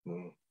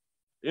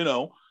 You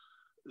know,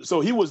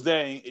 so he was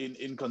there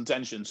in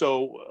contention.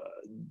 So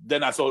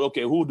then I thought,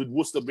 okay, who did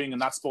Worcester bring in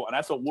that spot? And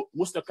I thought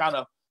Worcester kind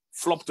of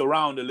flopped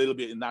around a little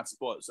bit in that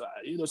spot. So,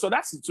 you know, so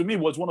that's, to me,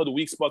 was one of the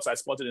weak spots I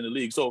spotted in the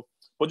league. So,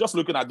 but just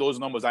looking at those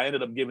numbers, I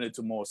ended up giving it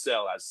to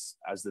Moselle as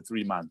the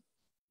 3-man.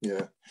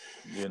 Yeah.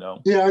 You know?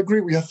 Yeah, I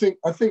agree with you.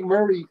 I think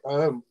Murray,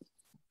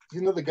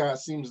 you know, the guy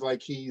seems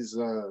like he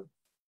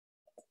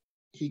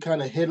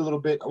kind of hit a little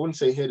bit. I wouldn't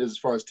say hit as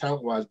far as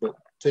talent-wise, but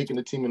taking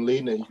the team and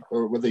leading it,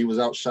 or whether he was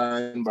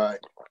outshined by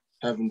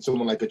having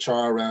someone like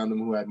Achar around him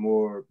who had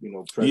more, you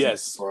know,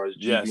 presence as far as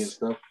GB and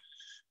stuff.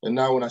 And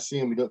now when I see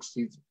him, he looks,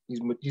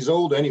 he's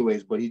old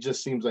anyways, but he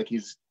just seems like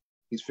he's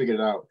figured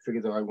it out.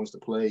 Figured out how he wants to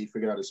play. He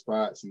figured out his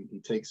spots. He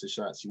takes the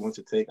shots he wants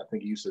to take. I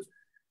think he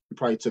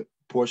probably took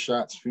poor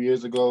shots a few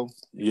years ago.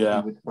 He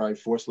would probably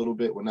force a little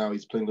bit. Well, now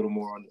he's playing a little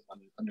more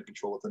under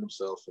control within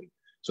himself, and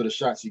so the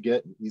shots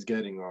he's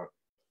getting are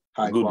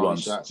high good quality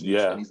ones. shots.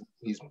 And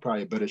he's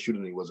probably a better shooter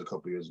than he was a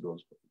couple of years ago.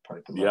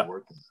 Probably put a lot of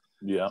work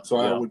in. So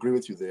I would agree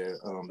with you there.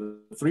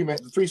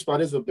 The 3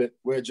 spot is a bit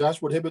where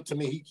Josh Wood-Hibbert, to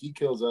me, he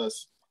kills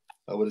us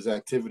with his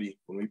activity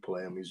when we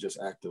play him. He's just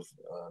active.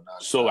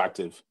 So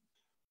active.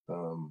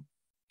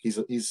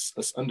 He's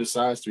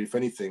undersized, if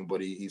anything,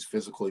 but he's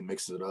physical. He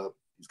mixes it up.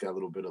 He's got a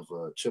little bit of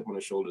a chip on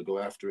his shoulder to go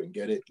after it and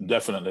get it.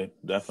 Definitely.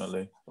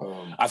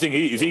 I think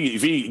if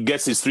he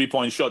gets his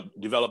 3-point shot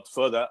developed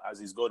further as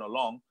he's going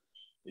along,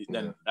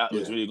 then that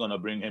was really going to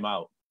bring him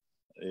out.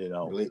 You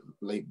know,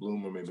 late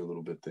bloomer, maybe a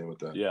little bit there with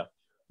that.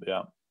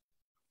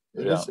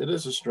 It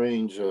is a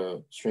strange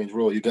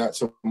role. You got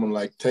someone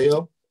like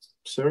Teo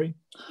Suri.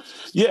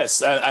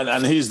 Yes,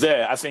 and he's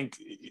there. I think,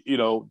 you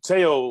know,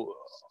 Teo.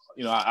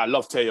 You know, I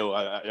love Teo.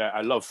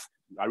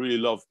 I really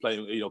love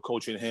playing, you know,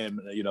 coaching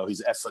him, you know,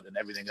 his effort and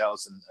everything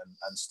else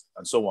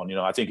and so on. You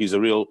know, I think he's a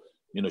real,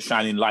 you know,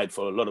 shining light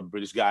for a lot of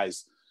British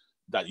guys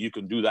that you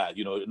can do that.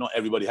 You know, not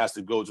everybody has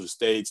to go to the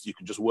States. You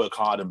can just work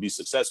hard and be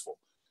successful.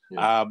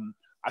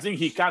 I think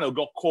he kind of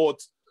got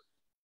caught.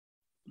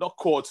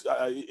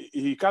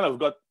 He kind of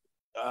got,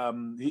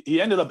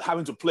 he ended up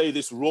having to play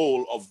this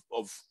role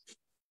of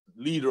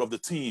leader of the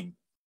team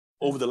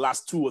over the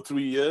last 2 or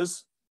 3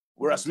 years.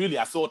 Whereas really,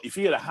 I thought if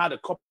he had a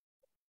couple,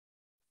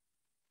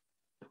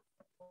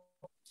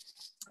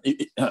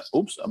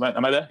 Oops, am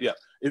I there? Yeah.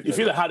 If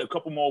he'd have had a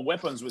couple more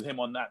weapons with him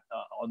on that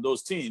on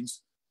those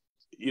teams,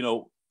 you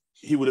know,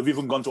 he would have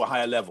even gone to a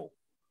higher level.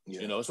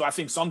 Yeah. You know, so I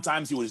think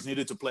sometimes he was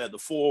needed to play at the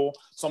 4.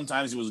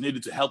 Sometimes he was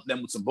needed to help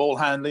them with some ball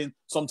handling.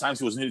 Sometimes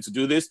he was needed to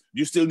do this.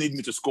 You still need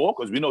me to score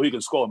because we know he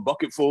can score in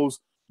bucketfuls.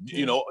 Yeah.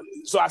 You know,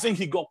 so I think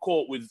he got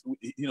caught with,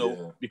 you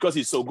know, because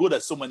he's so good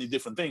at so many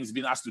different things, he's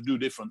been asked to do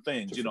different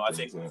things. You know, I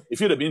think if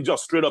he'd have been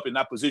just straight up in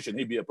that position,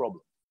 he'd be a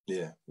problem.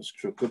 Yeah, that's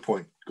true. Good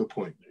point. Good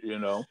point. You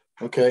know.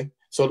 Okay,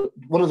 so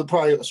one of the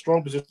probably a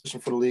strong position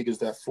for the league is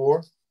that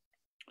 4.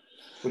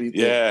 What do you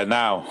think? Yeah,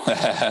 now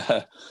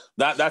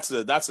that's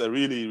a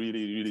really,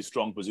 really, really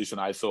strong position.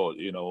 I thought,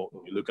 you know,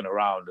 looking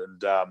around,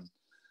 and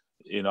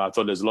you know, I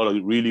thought there's a lot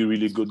of really,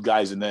 really good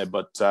guys in there.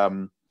 But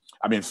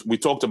I mean, we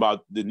talked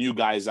about the new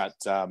guys at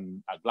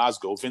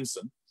Glasgow,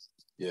 Vincent.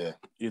 Yeah,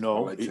 you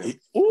know,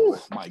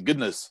 my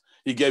goodness,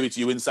 he gave it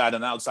to you inside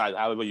and outside,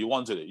 however you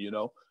wanted it. You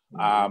know,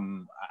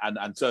 and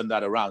turned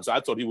that around. So I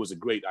thought he was a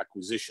great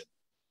acquisition.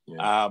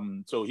 Yeah.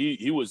 So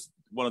he was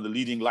one of the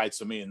leading lights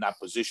for me in that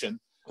position.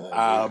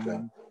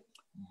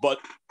 But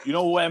you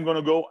know where I'm going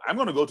to go? I'm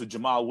going to go to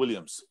Jamal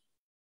Williams.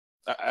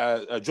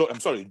 I'm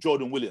sorry,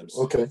 Jordan Williams.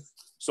 Okay.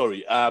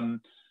 Sorry.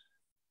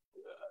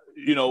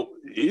 You know,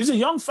 he's a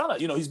young fella.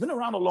 You know, he's been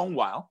around a long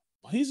while,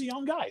 but he's a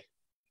young guy.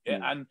 Yeah,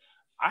 and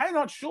I'm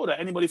not sure that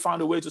anybody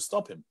found a way to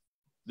stop him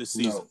this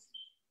season. No.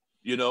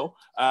 You know,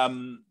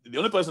 the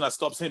only person that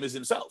stops him is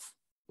himself.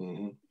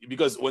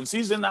 Because when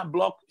he's in that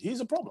block, he's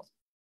a problem.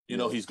 You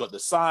know, he's got the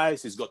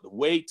size, he's got the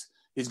weight,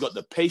 he's got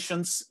the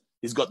patience,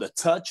 he's got the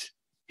touch.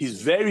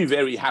 He's very,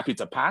 very happy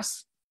to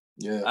pass.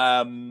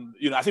 Yeah.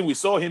 You know, I think we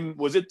saw him,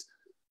 was it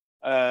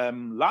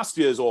last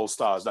year's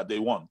All-Stars that they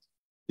won?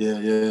 Yeah.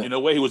 You know,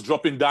 where he was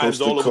dropping dimes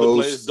all over the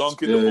place,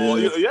 dunking the ball.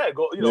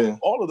 You know,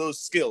 all of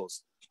those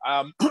skills.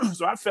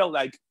 So I felt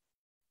like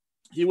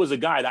he was a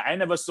guy that I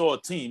never saw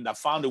a team that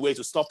found a way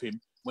to stop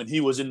him when he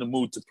was in the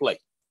mood to play.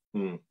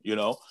 You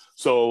know,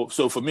 so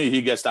for me,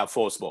 he gets that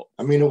 4 spot.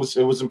 I mean, it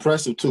was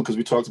impressive too, because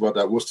we talked about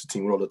that Worcester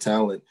team with all the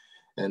talent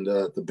and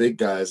the big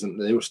guys, and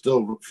they were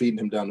still feeding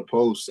him down the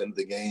post and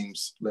the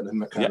games, letting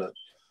him kind of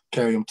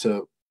carry him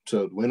to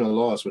win or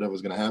loss, whatever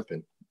was going to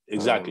happen.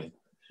 Exactly.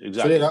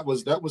 So yeah,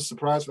 that was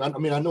surprising. I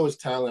mean, I know his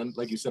talent,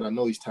 like you said, I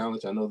know he's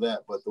talented, I know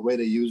that, but the way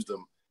they used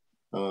him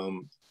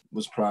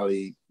was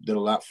probably did a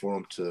lot for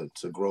him to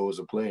grow as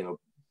a player. You know,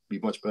 be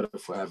much better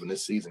for having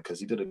this season, because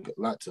he did a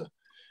lot to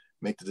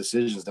make the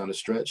decisions down the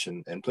stretch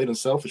and played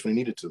unselfish when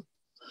he needed to.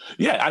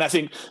 Yeah, and I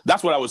think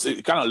that's what I was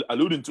kind of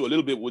alluding to a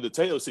little bit with the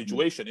Taylor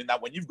situation, in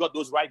that when you've got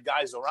those right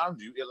guys around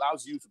you, it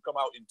allows you to come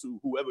out into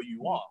whoever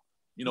you are,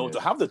 you know,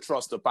 to have the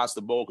trust to pass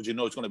the ball because you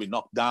know it's going to be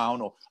knocked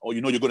down, or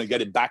you know you're going to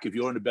get it back if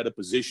you're in a better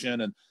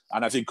position. And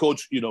I think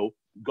Coach, you know,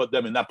 got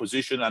them in that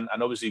position and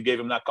obviously gave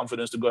him that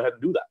confidence to go ahead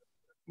and do that.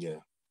 Yeah.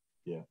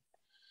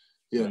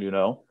 You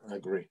know, I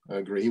agree.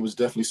 He was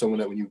definitely someone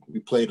that when we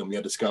played him, we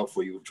had to scout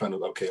for. You were trying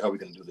to, okay, how are we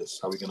going to do this?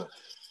 How are we going to?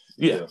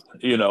 Yeah,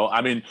 you know,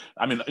 I mean,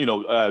 you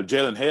know,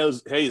 Jalen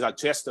Hayes at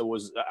Chester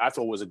I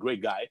thought was a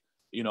great guy.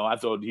 You know, I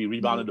thought he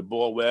rebounded the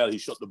ball well. He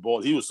shot the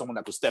ball. He was someone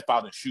that could step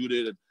out and shoot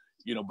it. And,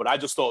 you know, but I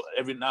just thought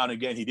every now and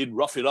again he did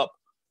rough it up.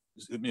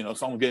 You know,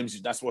 some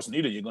games that's what's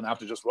needed. You're going to have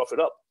to just rough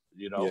it up.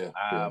 You know,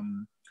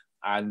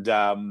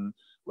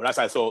 whereas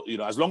I thought, you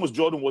know, as long as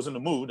Jordan was in the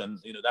mood, and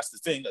you know, that's the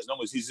thing. As long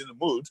as he's in the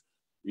mood,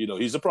 you know,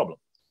 he's a problem.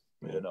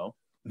 You know.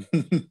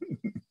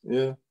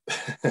 Yeah.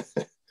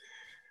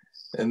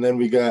 And then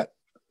we got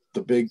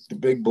the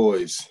big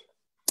boys.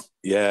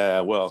 Yeah,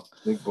 well,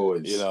 big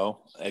boys. You know,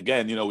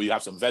 again, you know, we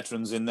have some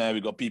veterans in there. We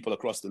got people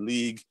across the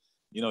league.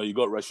 You know, you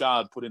got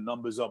Rashad putting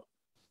numbers up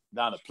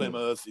down at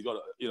Plymouth. You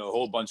got, you know, a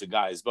whole bunch of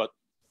guys. But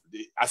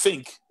I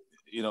think,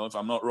 you know, if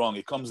I'm not wrong,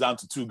 it comes down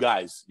to 2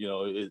 guys. You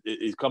know,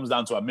 it comes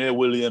down to Amir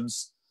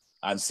Williams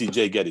and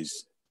CJ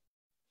Geddes.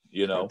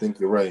 You know, I think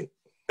you're right.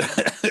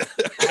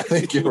 I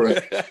think you're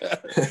right.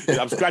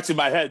 I'm scratching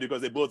my head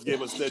because they both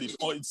gave us 30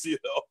 points, you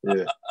know.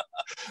 Yeah.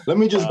 Let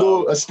me just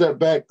go a step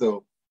back,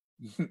 though.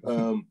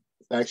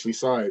 Actually,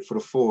 sorry, for the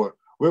 4.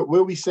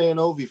 Where we saying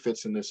Ovi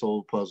fits in this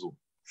whole puzzle?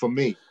 For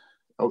me.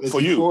 Is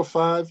for he you. 4 or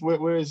 5?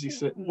 Where is he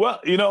sitting? Well,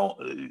 you know,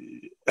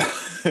 is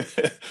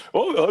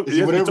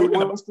he whatever he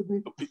wants to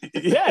be?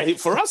 Yeah,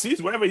 for us,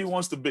 he's wherever he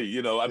wants to be.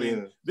 You know, I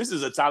mean, this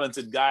is a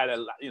talented guy that,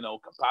 you know,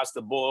 can pass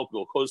the ball,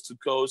 go coast to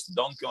coast,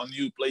 dunk on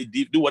you, play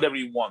deep, do whatever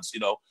he wants. You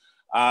know,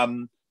 I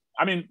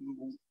mean,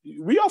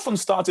 we often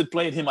started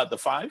playing him at the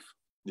 5.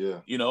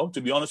 Yeah. You know,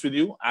 to be honest with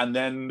you, and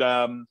then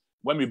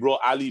when we brought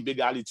Big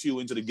Ali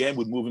Chu into the game,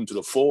 we'd move him to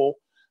the 4,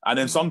 and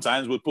then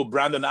sometimes we'd put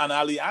Brandon and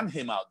Ali and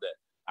him out there.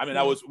 I mean,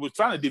 we're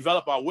trying to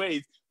develop our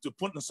way to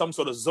put in some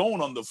sort of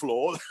zone on the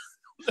floor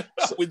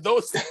with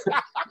those.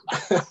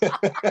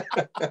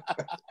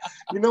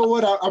 You know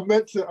what? I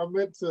meant to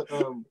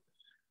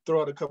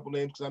throw out a couple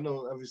names because I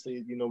know,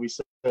 obviously, you know, we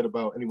said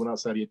about anyone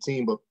outside of your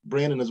team, but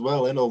Brandon as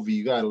well, and OV,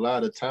 you got a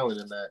lot of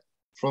talent in that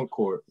front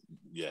court.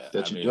 Yeah,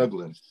 that you're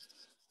juggling.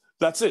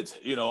 That's it.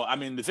 You know, I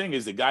mean, the thing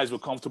is, the guys were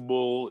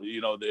comfortable. You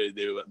know, they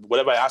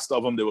whatever I asked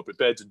of them, they were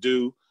prepared to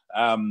do.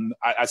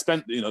 I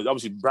spent,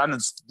 obviously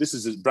this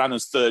is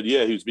Brandon's third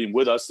year he's been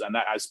with us, and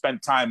I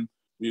spent time,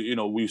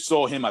 we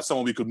saw him as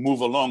someone we could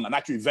move along and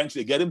actually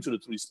eventually get him to the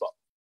 3 spot.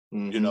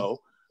 Mm-hmm.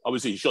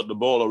 Obviously he shot the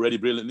ball already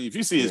brilliantly. If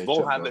you see his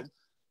ball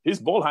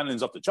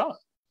handling's up the chart.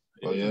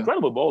 Oh, yeah.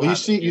 Incredible ball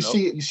handling. You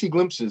see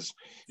glimpses.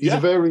 He's a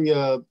very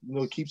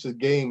keeps his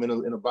game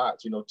in a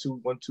box.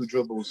 2-1-2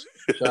 dribbles,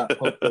 shot,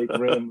 pump fake,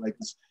 rim. Like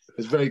it's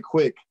very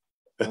quick.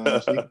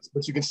 But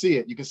you can see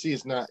it. You can see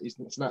it's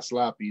not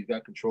sloppy. He's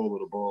got control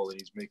of the ball and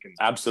he's making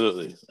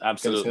absolutely.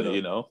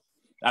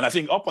 And I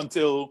think up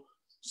until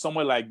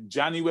somewhere like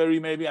January,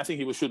 maybe I think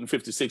he was shooting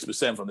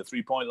 56% from the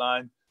 3-point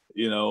line.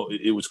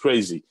 It was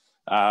crazy.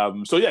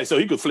 So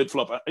he could flip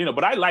flop.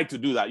 But I like to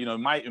do that.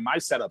 In my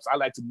setups, I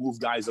like to move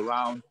guys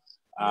around.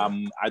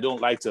 I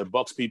don't like to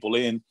box people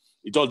in.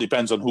 It all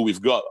depends on who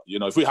we've got.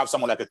 If we have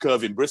someone like a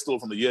Curve in Bristol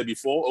from the year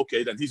before,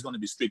 okay, then he's going to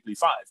be strictly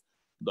 5.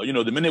 But,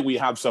 the minute we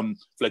have some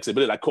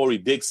flexibility, like Corey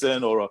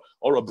Dixon or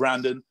a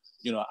Brandon,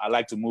 I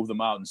like to move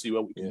them out and see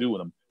what we can do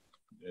with them.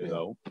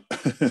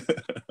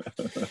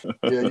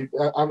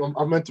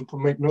 I meant to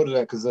make note of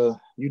that because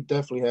you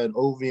definitely had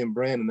Ovi and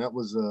Brandon. That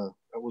was a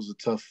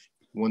tough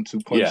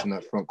 1-2 punch in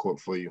that front court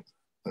for you.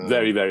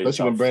 Very, very especially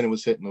tough. When Brandon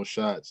was hitting those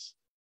shots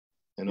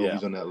and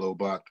Ovi's on that low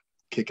block,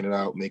 kicking it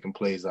out, making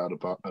plays out of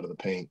the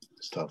paint.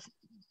 It's tough.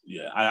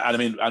 Yeah,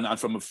 and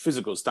from a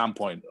physical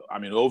standpoint,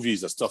 Ovi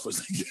is as tough as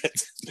they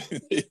get.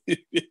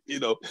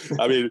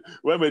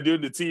 When we're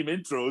doing the team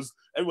intros,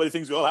 everybody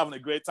thinks we're all having a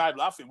great time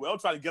laughing. We're all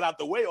trying to get out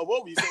the way of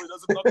Ovi so he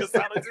doesn't knock us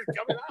out as he's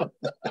coming out.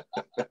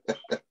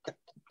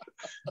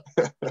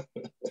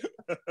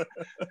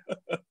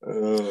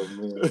 Oh,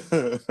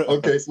 man.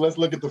 Okay, so let's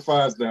look at the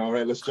 5s now. All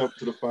right, let's jump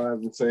to the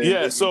 5s and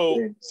say,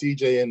 so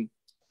CJ and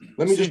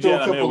let me just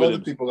throw a couple other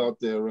people out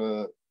there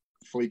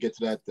before we get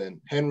to that. Then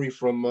Henry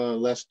from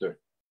Leicester.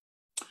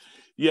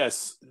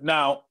 Yes.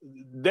 Now,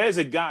 there's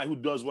a guy who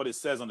does what it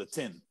says on the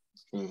tin.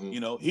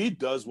 Mm-hmm. He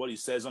does what he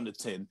says on the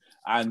tin,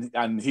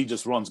 and he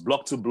just runs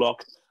block to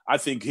block. I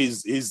think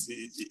he's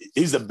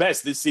the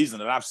best this season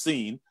that I've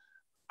seen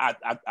at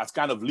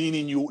kind of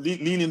leaning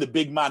the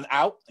big man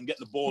out and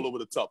getting the ball over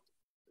the top.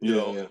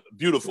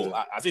 Beautiful.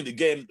 Yeah. I think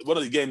one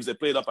of the games they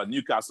played up at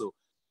Newcastle,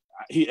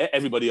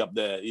 everybody up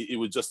there, it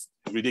was just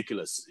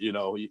ridiculous.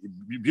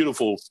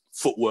 Beautiful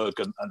footwork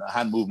and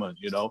hand movement.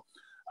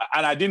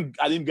 And I didn't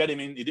get him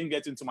in. He didn't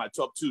get into my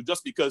top 2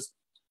 just because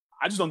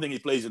I just don't think he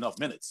plays enough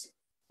minutes.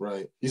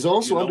 Right. He's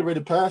also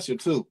underrated passer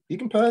too. He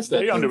can pass that.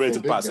 Very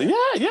underrated passer.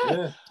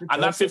 Yeah.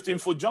 And that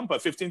 15-foot jumper,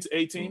 15 to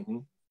 18.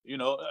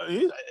 Mm-hmm.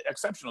 He's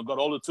exceptional. Got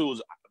all the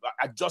tools.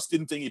 I just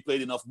didn't think he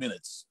played enough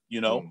minutes.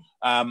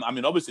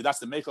 Obviously that's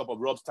the makeup of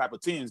Rob's type of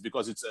teams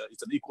because it's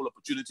an equal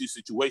opportunity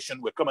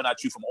situation. We're coming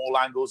at you from all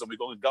angles and we're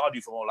going to guard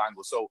you from all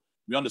angles. So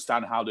we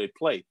understand how they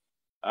play.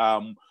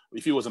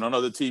 If he was on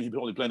another team, he'd be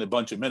only playing a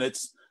bunch of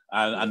minutes,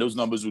 and those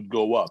numbers would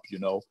go up.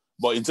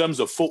 But in terms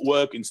of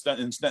footwork, in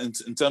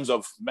terms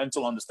of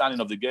mental understanding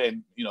of the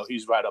game,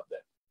 he's right up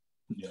there.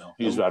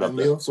 He's right up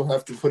there. We also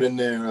have to put in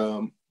there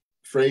Ali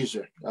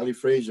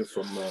Frazier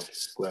from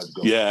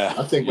Glasgow. Yeah,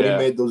 I think when he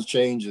made those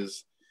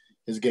changes,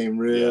 his game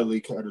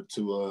really kind of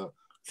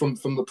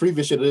from the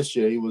previous year to this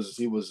year, he was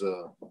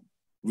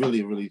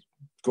really, really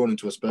going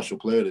into a special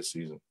player this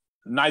season.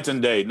 Night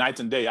and day.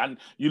 And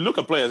you look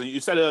at players, and you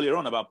said earlier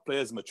on about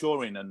players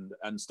maturing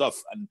and stuff,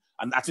 and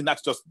I think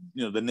that's just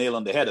the nail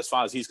on the head as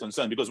far as he's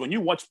concerned. Because when you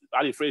watch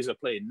Ali Frazier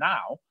play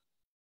now,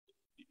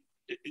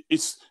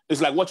 it's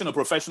like watching a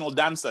professional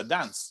dancer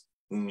dance.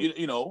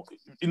 He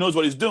knows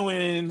what he's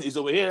doing. He's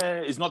over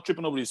here. He's not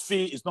tripping over his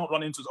feet. He's not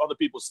running into other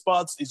people's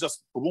spots. He's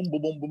just boom, boom,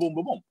 boom, boom, boom,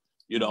 boom,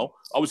 boom.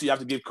 Obviously you have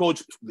to give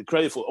coach the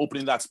credit for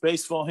opening that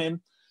space for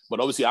him. But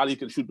obviously Ali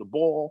can shoot the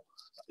ball.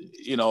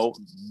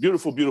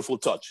 Beautiful, beautiful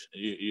touch.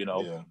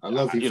 Yeah, I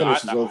love he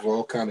finishes over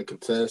all kind of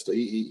contests.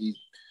 He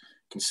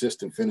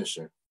consistent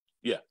finisher.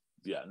 Yeah.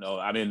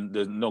 No,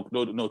 there's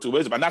no two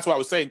ways. And that's why I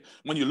was saying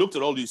when you looked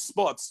at all these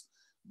spots,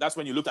 that's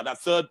when you looked at that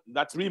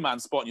 3-man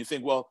spot and you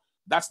think, well,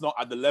 that's not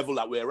at the level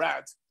that we're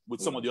at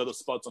with some of the other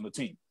spots on the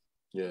team.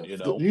 Yeah,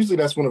 usually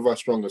that's one of our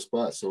stronger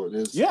spots. So it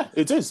is. Yeah,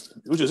 it is,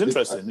 which is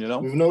interesting.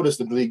 We've noticed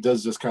the league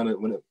does just kind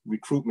of when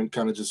recruitment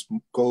kind of just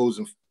goes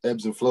and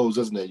ebbs and flows,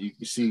 doesn't it?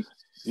 You see.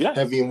 Yeah,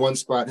 heavy in one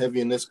spot, heavy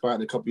in this spot,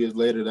 and a couple years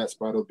later, that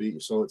spot will be.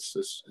 So it's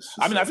just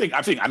I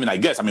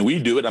guess we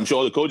do it. I'm sure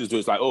all the coaches do.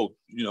 It's like,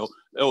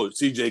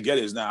 CJ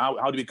Geddes now.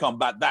 How do we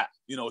combat that?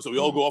 So we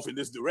all go off in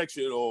this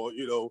direction, or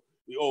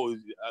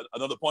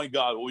another point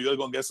guard, or you're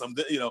gonna get some,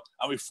 and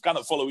we kind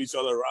of follow each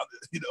other around.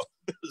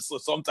 So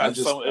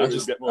sometimes I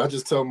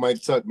just tell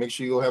Mike Tuck, make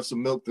sure you go have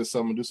some milk this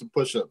summer, do some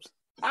push-ups.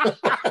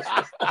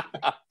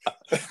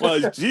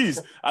 Well,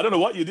 geez, I don't know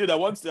what you did. I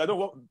don't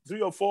know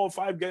 3 or 4 or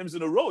 5 games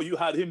in a row. You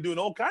had him doing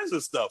all kinds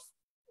of stuff.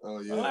 Oh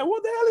yeah. I'm like,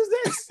 what the hell is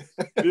this?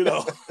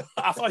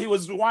 I thought he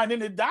was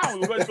winding it down. We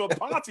were going to a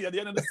party at the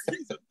end of the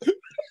season.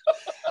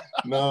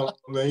 No,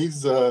 man,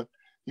 he's the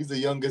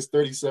youngest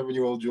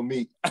 37-year-old you'll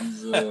meet.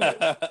 He's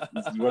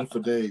run for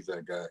days,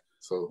 that guy.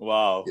 So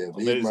wow, yeah,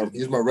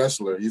 he's my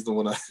wrestler. He's the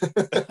one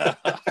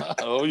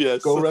Oh,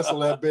 yes. Go wrestle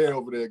that bear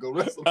over there. Go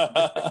wrestle that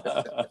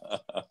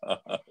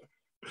bear.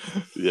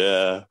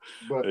 Yeah.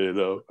 But, you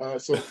know.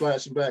 So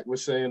flashing back, we're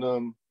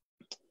saying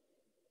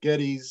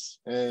Geddes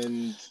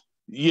and...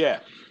 Yeah.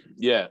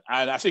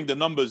 And I think the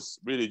numbers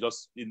really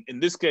just, in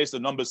this case, the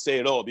numbers say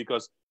it all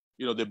because,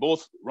 you know, they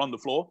both run the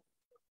floor.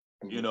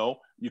 Mm-hmm. You know,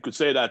 you could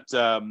say that,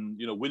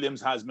 you know,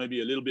 Williams has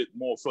maybe a little bit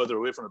more further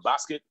away from the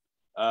basket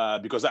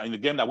because in the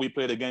game that we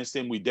played against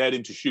him, we dared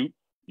him to shoot,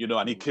 you know,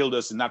 and he killed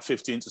us in that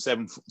 15 to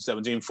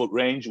 17-foot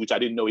range, which I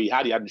didn't know he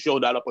had. He hadn't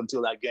shown that up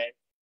until that game.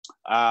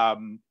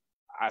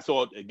 I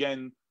thought,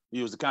 again,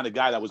 he was the kind of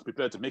guy that was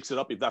prepared to mix it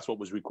up if that's what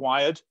was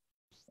required,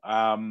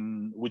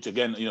 which,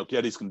 again, you know,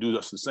 Geddes can do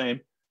just the same.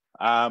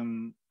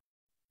 And,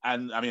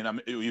 I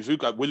mean, if you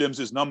look at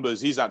Williams' numbers,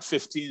 he's at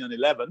 15 and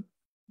 11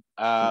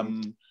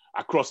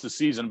 across the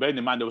season. Bearing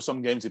in mind, there were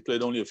some games he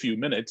played only a few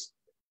minutes,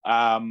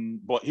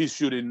 but he's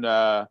shooting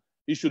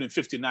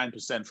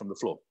 59% from the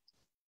floor.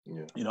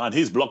 Yeah. You know, and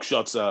his block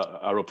shots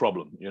are a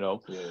problem, you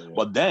know. Yeah.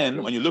 But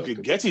then when you look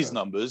at Geddes'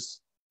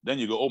 numbers, then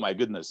you go, oh my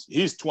goodness,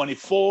 he's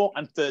 24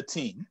 and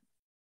 13,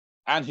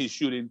 and he's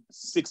shooting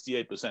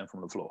 68%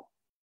 from the floor.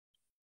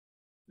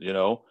 You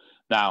know,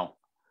 now,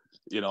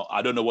 you know,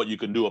 I don't know what you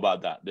can do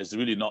about that. There's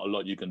really not a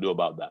lot you can do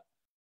about that.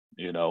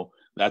 You know,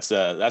 that's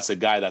a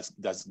guy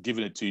that's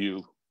giving it to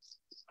you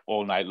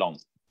all night long.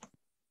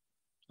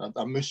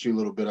 I missed you a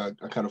little bit. I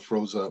kind of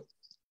froze up.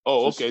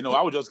 Oh, okay. No,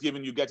 I was just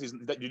giving you Geddes.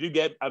 Did you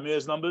get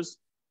Amir's numbers?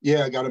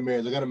 Yeah, I got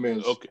Amir's.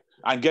 Okay.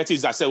 And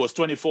Geddes, I said, was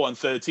 24 and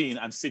 13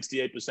 and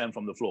 68%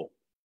 from the floor.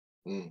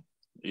 Mm.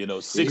 You know,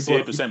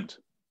 68%.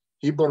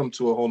 He brought him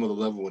to a whole nother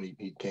level when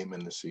he came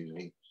in this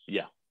season.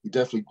 He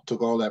definitely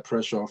took all that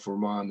pressure off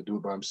Rahman to do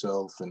it by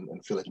himself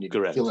and feel like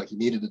he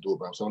needed to do it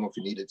by himself. I don't know if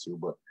he needed to,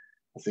 but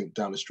I think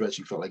down the stretch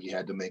he felt like he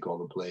had to make all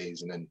the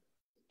plays. And then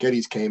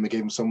Geddes came and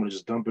gave him someone to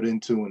just dump it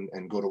into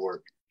and go to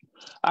work.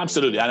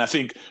 Absolutely. And I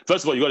think,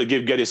 first of all, you got to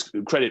give Geddes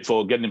credit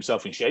for getting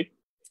himself in shape.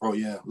 Oh,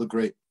 yeah. Look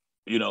great.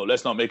 You know,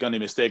 let's not make any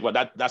mistake,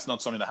 but that's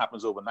not something that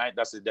happens overnight.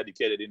 That's a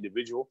dedicated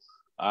individual.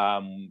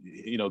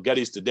 You know,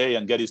 Geddes today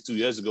and Geddes 2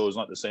 years ago is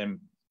not the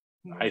same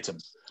item,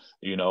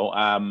 you know.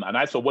 And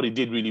I thought what he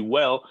did really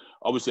well,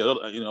 obviously,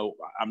 you know,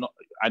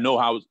 I know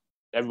how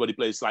everybody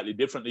plays slightly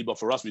differently, but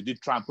for us, we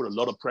did try and put a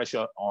lot of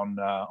pressure on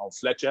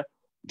Fletcher,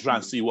 try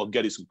and see what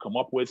Geddes could come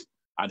up with.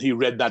 And he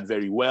read that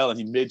very well, and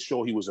he made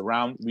sure he was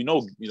around. We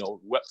know, you know,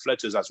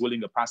 Fletcher's as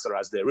willing a passer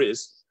as there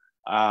is.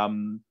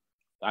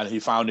 And he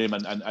found him,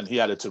 and he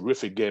had a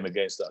terrific game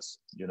against us,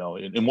 you know,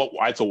 in what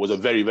I thought was a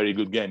very, very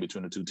good game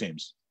between the two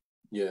teams.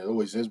 Yeah, it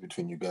always is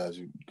between you guys.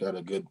 You got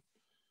a good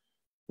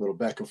little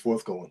back and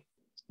forth going.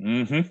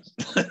 Mm-hmm.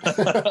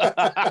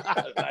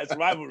 Nice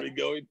rivalry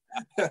going.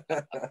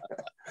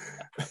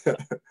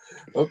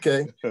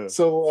 Okay,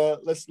 so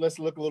let's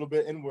look a little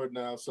bit inward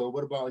now. So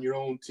what about on your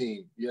own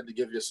team? You had to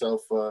give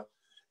yourself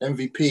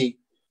MVP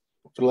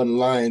for the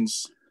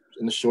Lions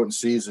in the shortened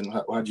season.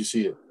 How'd you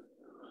see it?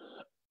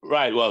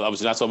 Right. Well,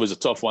 obviously, that's always a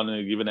tough one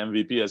to give an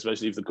MVP,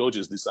 especially if the coach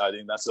is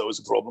deciding. That's always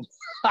a problem.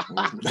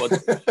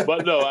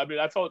 but no, I mean,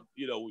 I thought,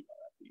 you know,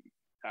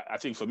 I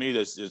think for me,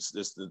 there's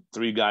the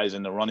three guys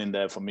in the running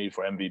there for me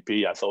for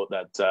MVP. I thought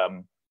that,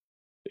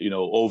 you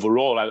know,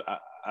 overall,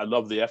 I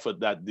love the effort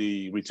that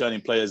the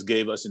returning players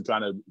gave us in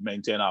trying to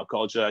maintain our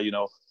culture. You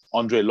know,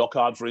 Andre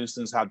Lockhart, for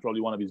instance, had probably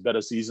one of his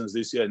better seasons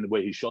this year in the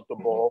way he shot the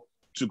ball,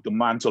 took the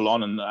mantle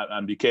on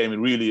and became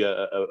really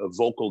a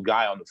vocal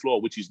guy on the floor,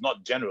 which he's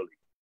not generally.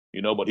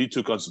 You know, but he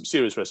took on some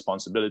serious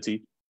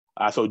responsibility.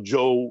 I thought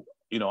Joe,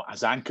 you know,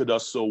 has anchored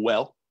us so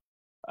well.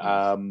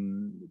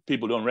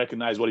 People don't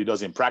recognize what he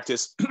does in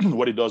practice,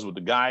 what he does with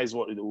the guys,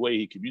 the way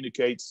he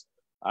communicates.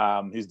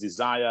 His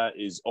desire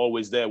is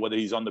always there, whether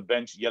he's on the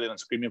bench yelling and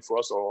screaming for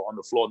us or on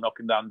the floor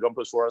knocking down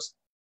jumpers for us.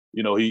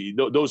 You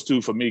know, those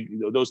two, for me,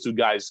 those two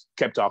guys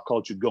kept our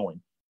culture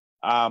going.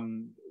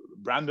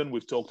 Brandon,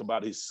 we've talked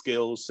about his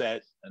skill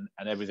set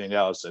and everything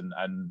else.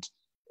 And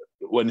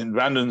when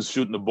Brandon's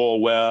shooting the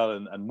ball well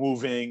and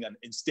moving and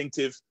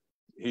instinctive,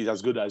 he's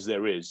as good as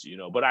there is, you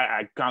know. But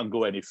I can't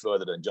go any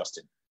further than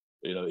Justin.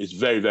 You know, it's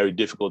very, very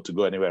difficult to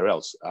go anywhere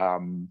else.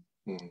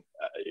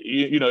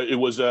 You know, it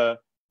was a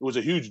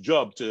huge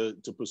job to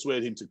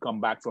persuade him to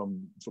come back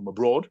from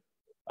abroad.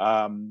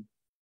 I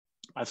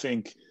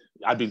think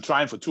I'd been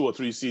trying for 2 or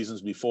 3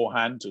 seasons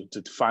beforehand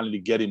to finally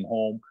get him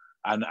home.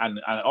 And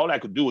all I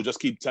could do was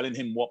just keep telling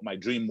him what my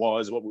dream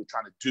was, what we were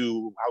trying to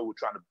do, how we were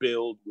trying to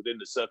build within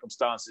the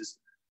circumstances.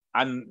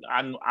 And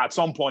at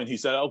some point he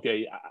said,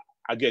 okay,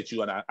 I get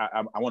you. And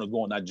I want to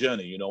go on that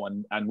journey, you know,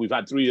 and we've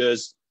had 3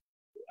 years.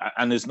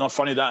 And it's not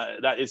funny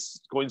that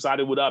it's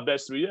coincided with our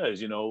best 3 years,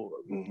 you know,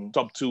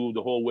 top 2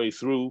 the whole way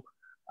through.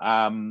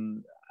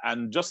 And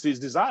just his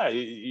desire,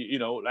 you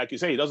know, like you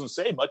say, he doesn't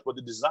say much, but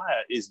the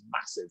desire is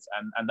massive.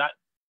 And that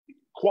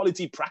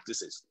quality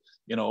practices.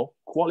 You know,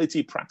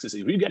 quality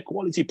practices. If you get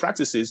quality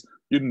practices,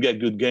 you can get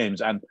good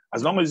games. And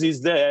as long as he's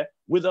there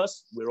with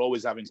us, we're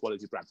always having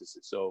quality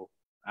practices. So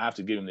I have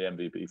to give him the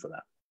MVP for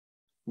that.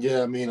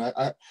 Yeah, I mean,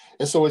 I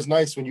it's always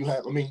nice when you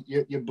have. I mean,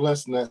 you're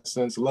blessed in that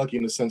sense, lucky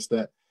in the sense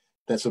that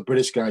that's a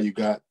British guy you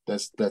got.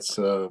 That's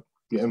your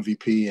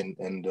MVP,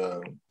 and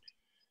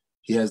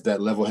he has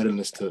that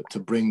level-headedness to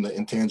bring the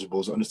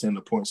intangibles, understand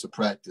the points of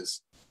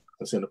practice,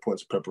 understand the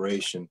points of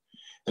preparation,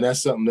 and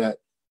that's something that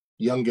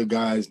younger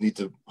guys need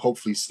to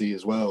hopefully see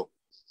as well,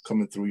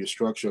 coming through your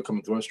structure,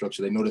 coming through our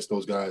structure. They notice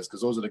those guys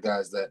because those are the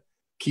guys that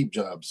keep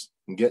jobs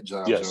and get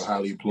jobs and are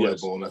highly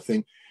employable. And I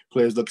think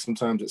players look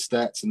sometimes at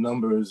stats and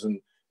numbers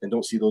and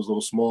don't see those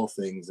little small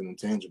things and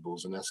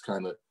intangibles. And that's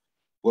kind of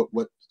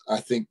what I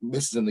think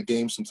misses in the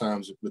game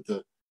sometimes with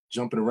the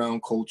jumping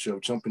around culture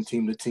of jumping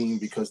team to team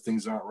because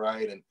things aren't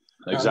right and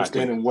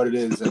understanding what it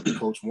is that the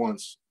coach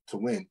wants to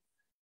win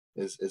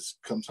is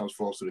sometimes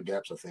falls through the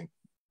gaps, I think.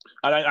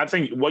 And I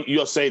think what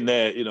you're saying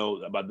there,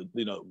 about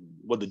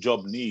what the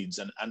job needs,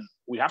 and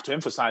we have to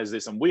emphasize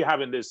this, and we're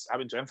having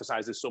to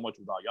emphasize this so much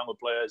with our younger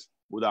players,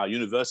 with our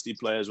university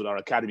players, with our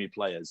academy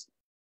players.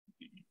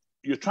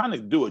 You're trying to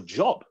do a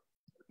job,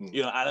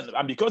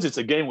 and because it's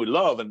a game we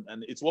love, and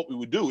it's what we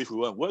would do if we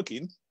weren't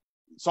working.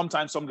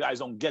 Sometimes some guys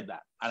don't get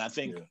that, and I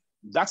think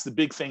that's the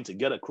big thing to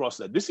get across,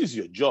 that this is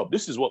your job,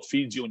 this is what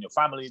feeds you and your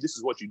family, this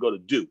is what you got to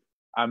do.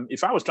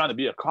 If I was trying to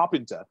be a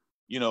carpenter,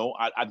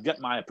 I'd get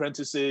my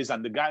apprentices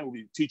and the guy will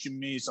be teaching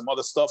me some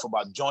other stuff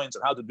about joints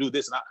and how to do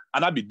this.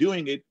 And I'd be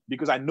doing it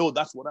because I know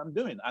that's what I'm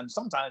doing. And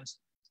sometimes,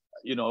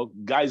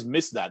 guys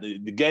miss that.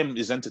 The game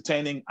is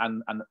entertaining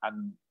and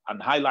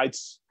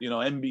highlights,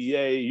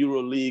 NBA,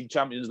 Euro League,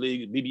 Champions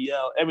League,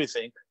 BBL,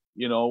 everything,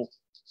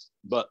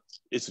 but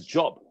it's a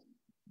job,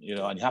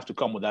 and you have to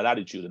come with that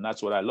attitude. And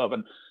that's what I love.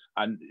 And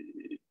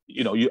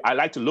I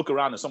like to look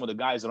around at some of the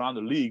guys around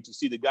the league to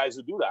see the guys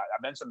who do that.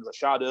 I mentioned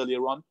Rashad earlier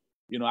on.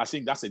 I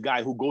think that's a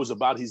guy who goes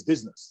about his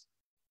business.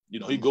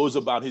 He goes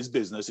about his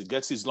business. He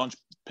gets his lunch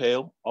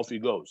pail, off he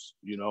goes,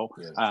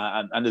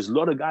 and there's a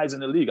lot of guys in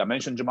the league. I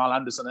mentioned Jamal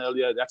Anderson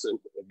earlier. That's a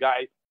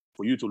guy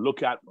for you to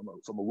look at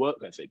from a work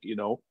ethic,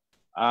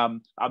 I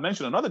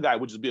mentioned another guy,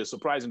 which would be a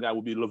surprising guy,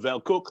 would be Lavelle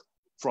Cook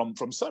from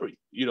Surrey.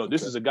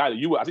 This is a guy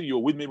that I think you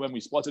were with me when we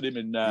spotted him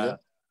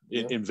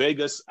in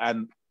Vegas.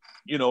 And,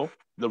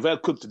 Lavelle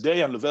Cook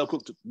today and Lavelle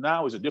Cook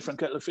now is a different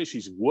kettle of fish.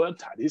 He's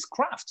worked at his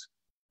craft,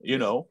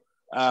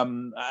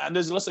 and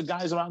there's lots of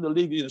guys around the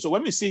league. So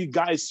when we see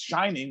guys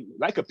shining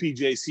like a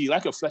PJC,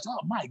 like a Fletcher,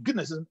 oh my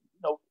goodness,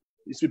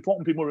 it's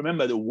important people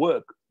remember the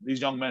work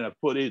these young men have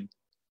put in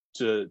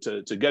to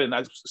get in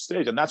that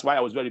stage. And that's why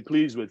I was very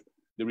pleased with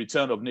the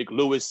return of Nick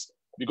Lewis,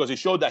 because he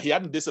showed that he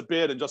hadn't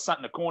disappeared and just sat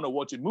in the corner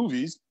watching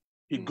movies.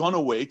 He'd gone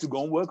away to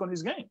go and work on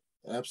his game.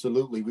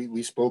 Absolutely.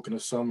 We spoke in the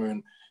summer,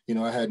 and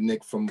I had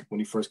Nick from when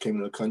he first came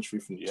into the country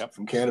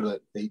from Canada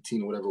at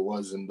 18 or whatever it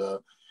was, and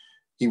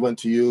he went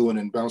to you and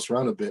then bounced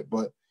around a bit,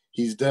 but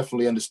he's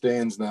definitely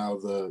understands now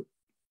the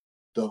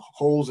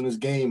holes in his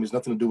game is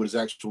nothing to do with his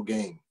actual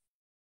game.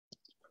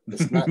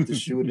 It's not the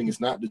shooting,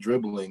 it's not the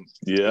dribbling.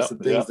 It's the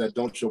things that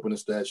don't show up in the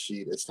stat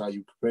sheet. It's how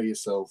you prepare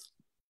yourself.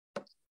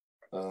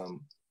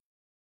 So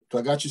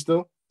I got you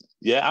still?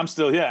 Yeah, I'm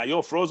still here.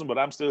 You're frozen, but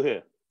I'm still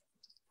here.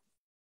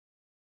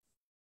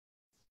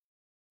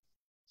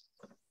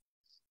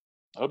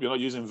 I hope you're not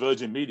using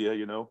Virgin Media,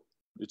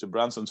 Mr.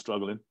 Branson's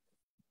struggling.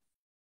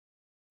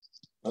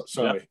 Oh,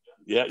 sorry.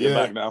 Yeah, you're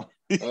back now.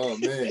 Oh,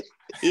 man.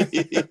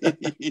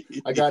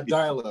 I got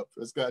dial-up.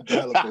 It's got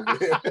dial-up over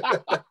here.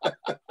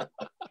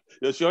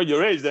 You're showing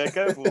your age there.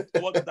 Careful.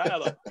 What's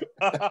dial-up?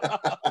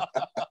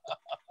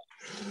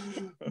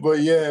 But,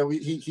 yeah,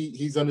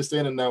 he's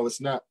understanding now it's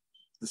not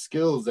the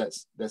skills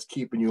that's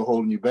keeping you,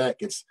 holding you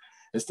back. It's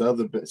the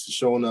other bits,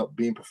 showing up,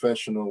 being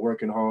professional,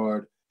 working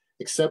hard,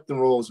 accepting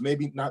roles,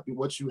 maybe not be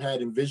what you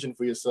had envisioned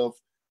for yourself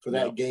for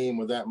that game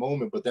or that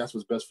moment, but that's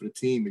what's best for the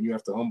team, and you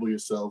have to humble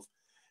yourself.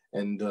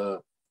 And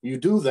you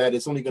do that,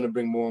 it's only going to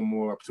bring more and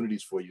more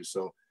opportunities for you.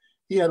 So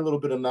he had a little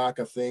bit of knock,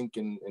 I think,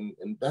 and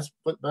that's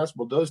what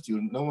basketball does to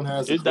you. No one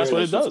has a that's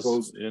what it does.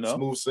 Goes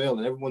smooth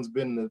sailing. Everyone's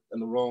been in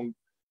the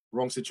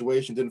wrong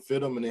situation, didn't fit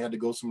them, and they had to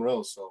go somewhere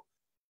else. So,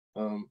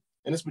 and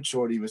it's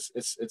maturity.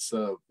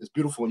 It's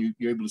beautiful when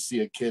you're able to see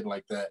a kid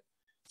like that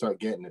start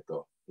getting it,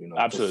 though.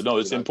 Absolutely. No,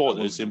 it's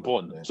important. It's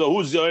important. Yeah. So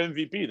who's your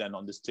MVP then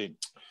on this team?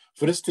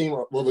 For this team,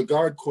 well, the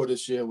guard core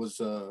this year was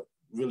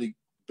really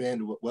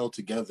banded well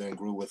together and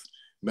grew with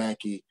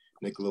Mackey,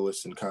 Nick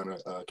Lewis, and Connor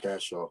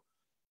Cashaw.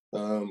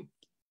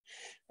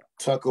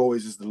 Tuck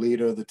always is the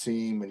leader of the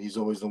team, and he's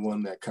always the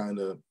one that kind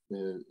of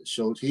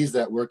shows. He's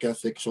that work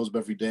ethic, shows up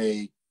every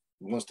day,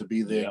 wants to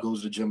be there,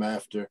 goes to the gym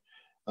after.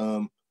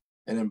 And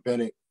then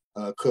Bennett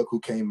Cook, who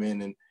came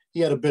in, and he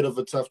had a bit of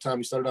a tough time.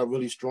 He started out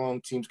really strong.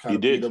 Teams kind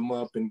of beat him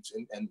up and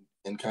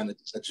kind of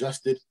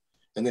adjusted.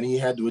 And then he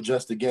had to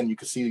adjust again. You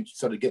could see he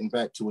started getting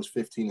back to his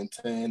 15 and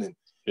 10 and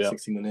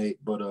 16 and 8.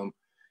 But,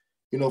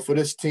 for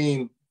this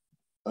team,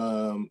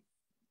 my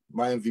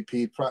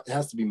MVP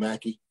has to be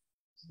Mackey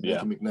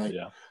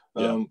McKnight.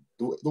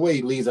 The way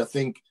he leads, I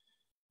think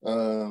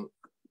I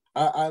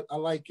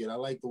like it. I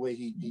like the way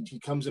he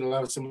comes in. A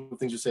lot of similar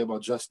things you say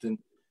about Justin.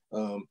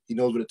 He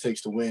knows what it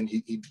takes to win.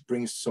 He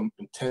brings some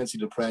intensity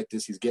to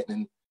practice. He's getting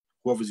in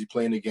whoever's he's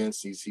playing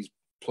against. He's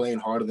playing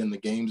harder than the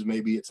games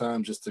maybe at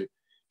times just to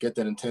get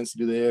that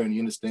intensity there, and he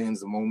understands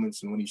the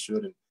moments and when he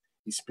should, and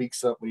he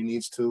speaks up when he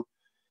needs to.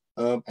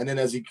 And then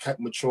as he kept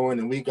maturing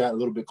and we got a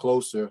little bit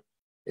closer,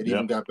 it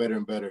even got better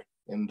and better.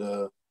 And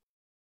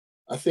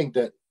I think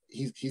that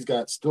he's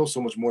got still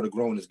so much more to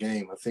grow in his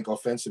game. I think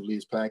offensively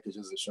his package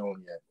isn't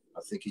shown yet.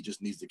 I think he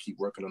just needs to keep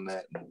working on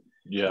that and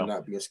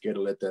not being scared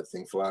to let that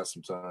thing fly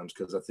sometimes,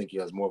 because I think he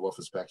has more of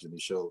offense package than he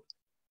showed.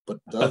 But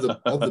the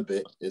other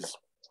bit is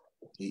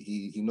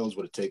he knows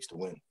what it takes to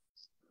win.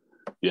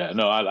 Yeah,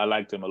 no, I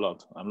liked him a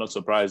lot. I'm not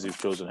surprised you've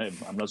chosen him.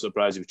 I'm not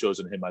surprised you've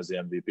chosen him as the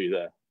MVP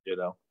there, you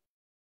know.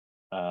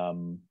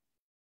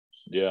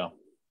 Yeah,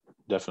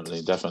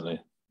 definitely.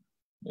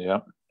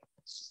 Yeah.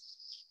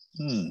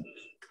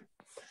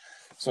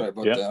 Sorry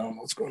about that. I don't know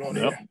what's going on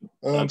here.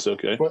 That's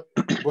okay. But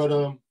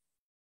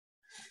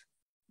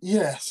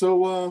yeah,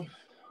 so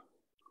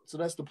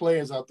that's the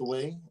players out the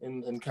way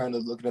and kind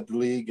of looking at the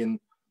league and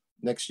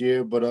next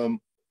year. But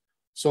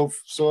so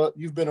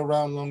you've been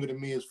around longer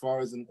than me as far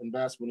as in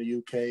basketball in the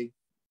UK.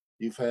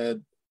 You've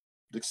had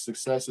the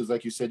successes,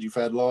 like you said, you've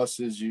had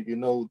losses, you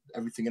know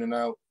everything in and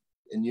out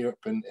in Europe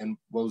and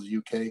well as the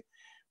UK.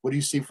 What do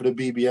you see for the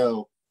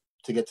BBL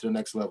to get to the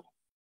next level?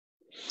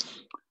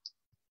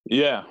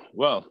 Yeah,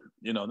 well,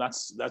 you know,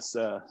 that's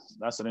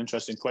an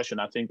interesting question.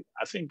 I think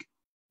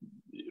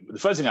the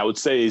first thing I would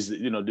say is,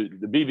 you know,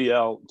 the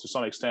BBL to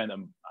some extent,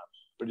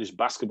 British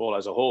basketball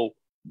as a whole,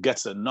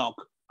 gets a knock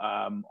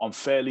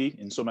unfairly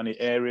in so many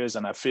areas,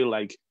 and I feel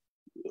like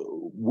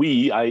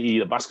we, i.e.,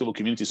 the basketball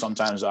community,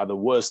 sometimes are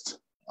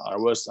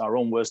our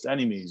own worst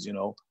enemies. You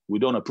know, we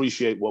don't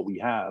appreciate what we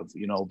have,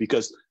 you know,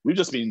 because we've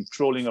just been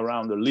trolling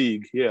around the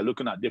league here,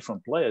 looking at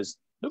different players.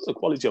 Look at the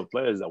quality of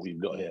players that we've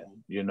got here,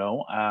 you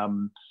know.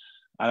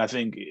 And I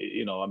think,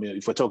 you know, I mean,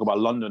 if we talk about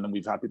London, and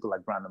we've had people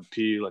like Brandon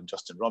Peele and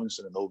Justin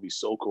Robinson and Obi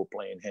Soko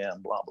playing here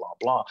and blah, blah,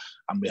 blah.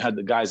 And we had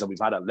the guys that we've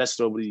had at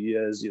Leicester over the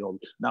years, you know,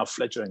 now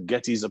Fletcher and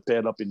Getty's are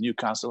paired up in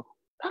Newcastle.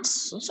 That's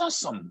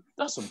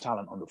some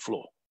talent on the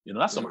floor. You know,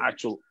 that's some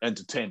actual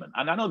entertainment.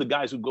 And I know the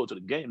guys who go to the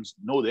games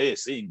know they're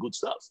seeing good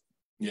stuff,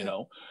 you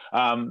know.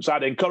 So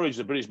I'd encourage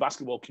the British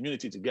basketball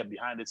community to get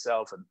behind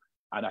itself and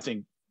I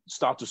think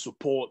start to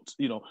support,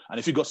 you know, and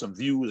if you got some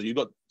views or you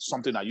got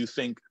something that you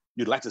think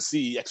you'd like to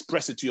see,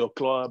 express it to your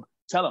club,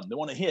 tell them. They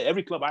want to hear.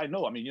 Every club I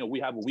know, I mean, you know, we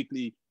have a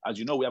weekly, as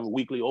you know, we have a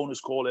weekly owners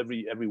call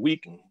every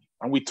week,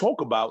 and we talk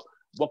about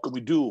what can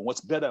we do,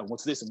 what's better, and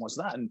what's this and what's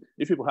that. And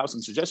if people have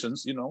some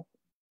suggestions, you know,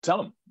 tell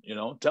them, you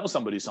know, tell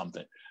somebody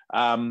something.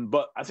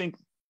 But I think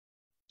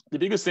the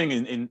biggest thing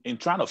in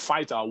trying to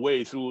fight our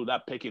way through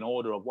that pecking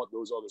order of what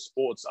those other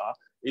sports are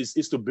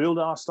is to build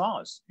our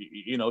stars,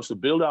 you know, to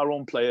build our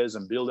own players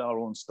and build our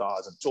own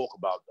stars and talk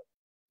about them.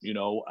 You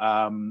know,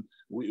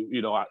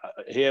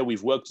 here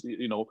we've worked,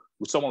 you know,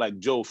 with someone like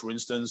Joe, for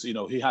instance. You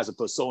know, he has a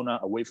persona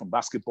away from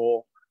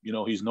basketball. You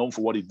know, he's known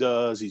for what he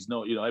does. He's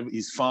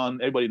fun.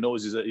 Everybody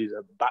knows he's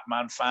a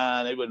Batman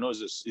fan. Everybody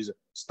knows he's a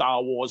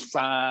Star Wars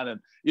fan.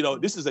 And, you know,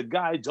 this is a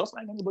guy just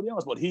like anybody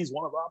else, but he's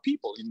one of our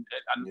people. And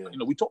you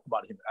know, we talk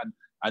about him.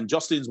 And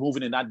Justin's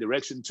moving in that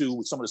direction too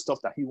with some of the stuff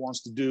that he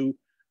wants to do.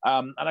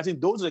 And I think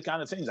those are the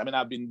kind of things. I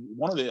mean,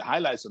 one of the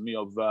highlights of me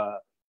of the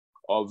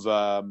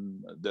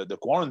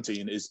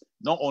quarantine is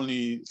not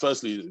only,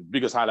 firstly, the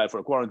biggest highlight for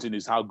a quarantine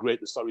is how great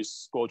the Surrey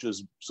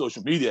Scorchers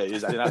social media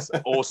is. I think that's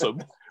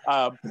awesome.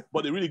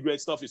 But the really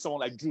great stuff is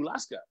someone like Drew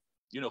Lasker,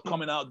 you know,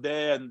 coming out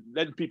there and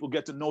letting people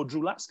get to know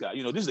Drew Lasker.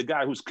 You know, this is a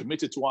guy who's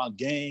committed to our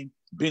game,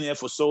 been here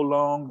for so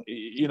long,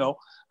 you know,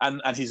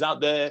 and he's out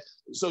there.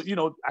 So, you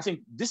know, I think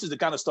this is the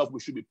kind of stuff we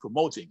should be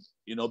promoting,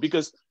 you know,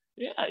 because,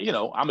 yeah, you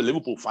know, I'm a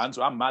Liverpool fan,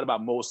 so I'm mad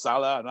about Mo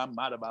Salah and I'm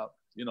mad about,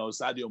 you know,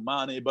 Sadio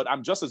Mane, but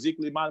I'm just as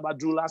equally mad about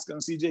Drew Lasker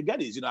and CJ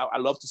Geddes. You know, I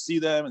love to see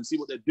them and see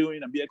what they're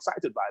doing and be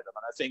excited by them.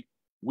 And I think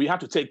we have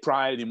to take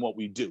pride in what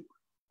we do.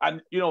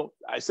 And, you know,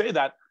 I say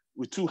that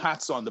with two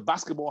hats on, the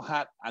basketball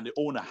hat and the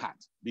owner hat,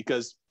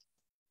 because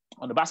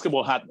on the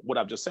basketball hat, what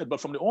I've just said,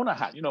 but from the owner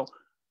hat, you know,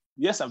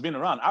 yes, I've been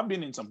around. I've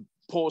been in some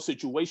poor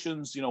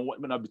situations, you know,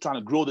 when I've been trying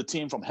to grow the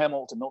team from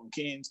Hemel to Milton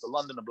Keynes to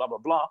London and blah, blah,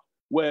 blah,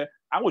 where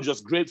I was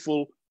just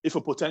grateful if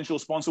a potential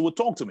sponsor would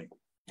talk to me.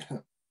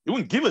 He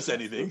wouldn't give us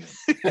anything.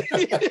 He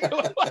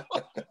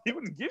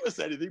wouldn't give us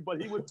anything, but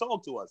he would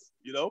talk to us,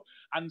 you know?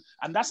 And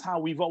that's how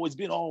we've always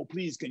been. Oh,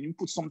 please, can you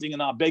put something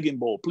in our begging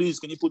bowl? Please,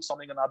 can you put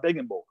something in our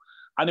begging bowl?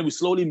 And then we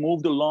slowly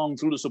moved along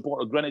through the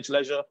support of Greenwich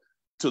Leisure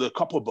to the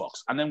Copper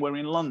Box. And then we're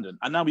in London.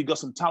 And now we got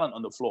some talent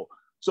on the floor.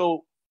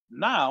 So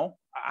now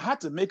I had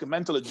to make a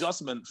mental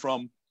adjustment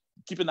from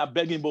keeping that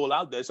begging bowl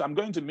out there. So I'm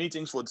going to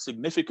meetings for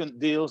significant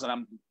deals.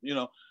 And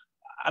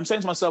I'm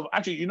saying to myself,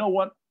 actually, you know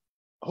what?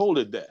 Hold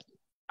it there.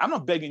 I'm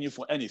not begging you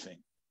for anything.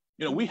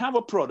 You know, we have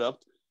a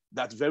product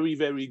that's very,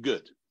 very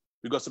good.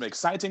 We got some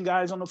exciting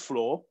guys on the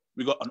floor.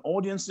 We got an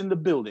audience in the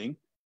building.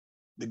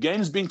 The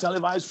game's being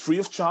televised free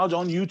of charge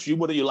on YouTube,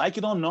 whether you like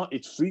it or not.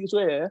 It's free to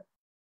air.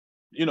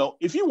 You know,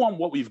 if you want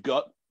what we've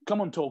got, come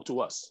and talk to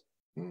us.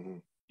 Mm-hmm.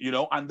 You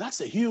know, and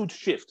that's a huge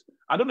shift.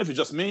 I don't know if it's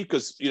just me,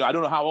 because, you know, I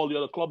don't know how all the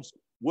other clubs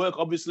work,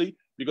 obviously,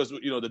 because,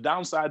 you know, the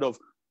downside of,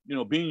 you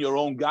know, being your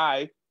own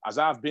guy as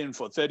I've been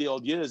for 30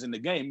 odd years in the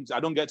games, I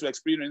don't get to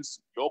experience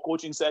your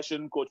coaching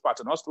session, Coach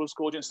Paternoster's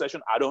coaching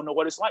session. I don't know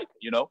what it's like,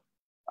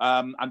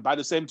 and by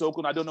the same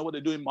token, I don't know what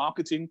they do in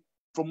marketing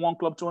from one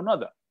club to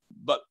another.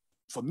 But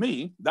for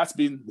me, that's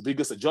been the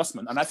biggest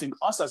adjustment. And I think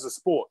us as a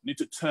sport need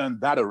to turn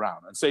that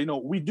around and say,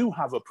 we do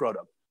have a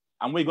product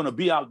and we're going to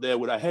be out there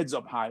with our heads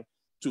up high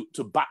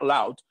to battle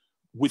out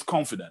with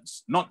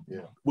confidence, not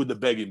with the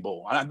begging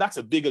ball. And that's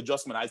a big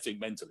adjustment, I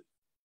think, mentally.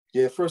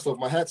 Yeah, first off,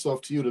 my hat's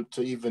off to you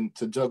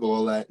to juggle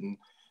all that and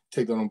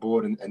take that on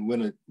board and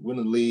win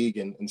a league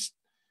and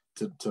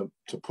to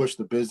push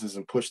the business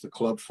and push the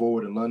club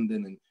forward in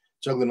London and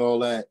juggling all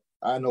that.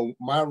 I know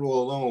my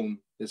role alone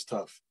is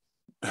tough.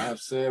 I have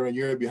Sarah and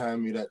Yuri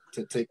behind me to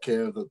take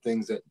care of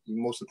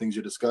most of the things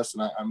you're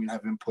discussing. I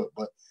have input,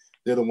 but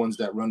they're the ones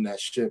that run that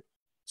ship.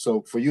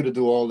 So for you to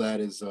do all that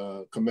is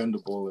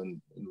commendable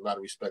and a lot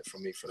of respect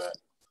from me for that.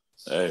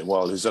 Hey,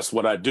 well, it's just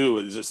what I do.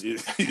 It's what you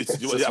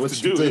have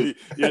to do.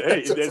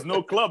 Hey, if there's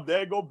no club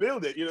there, go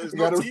build it. There's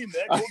no team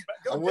there.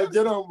 I want to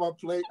get on my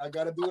plate. I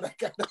got to do what I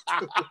got to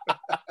do.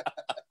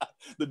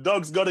 The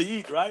dog's got to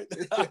eat, right?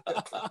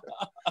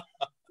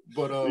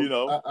 But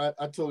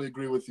I totally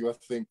agree with you. I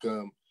think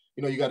you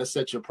got to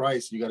set your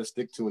price. You got to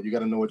stick to it. You got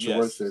to know what your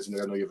worth is, and you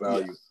got to know your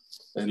value. Yeah.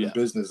 And in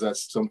business,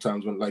 that's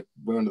sometimes when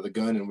we're under the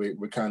gun and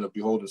we're kind of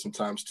beholden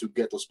sometimes to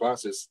get those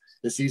sponsors.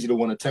 It's easy to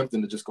want to tempt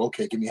them to just go,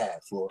 okay, give me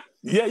half.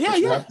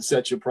 You have to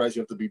set your price.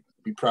 You have to be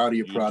proud of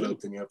your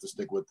product, and you have to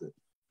stick with it.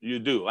 You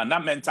do. And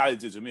that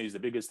mentality to me is the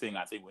biggest thing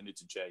I think we need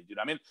to change.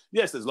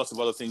 Yes, there's lots of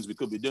other things we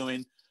could be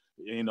doing,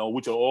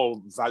 which are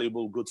all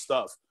valuable, good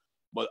stuff.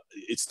 But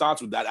it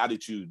starts with that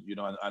attitude,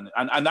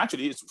 and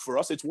actually for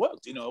us, it's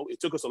worked. It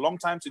took us a long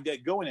time to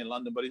get going in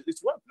London, but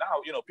it's worked now.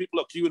 People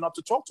are queuing up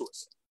to talk to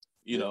us,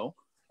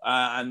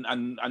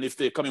 and if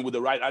they're coming with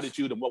the right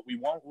attitude and what we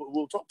want,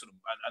 we'll talk to them.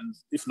 And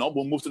if not,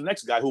 we'll move to the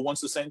next guy who wants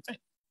the same thing,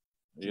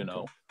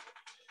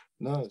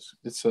 No,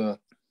 it's I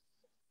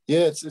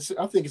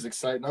think it's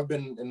exciting. I've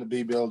been in the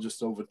BBL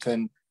just over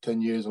 10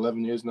 years,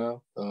 11 years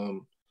now.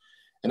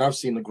 And I've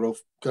seen the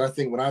growth, because I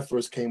think when I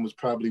first came was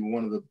probably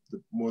one of the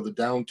more the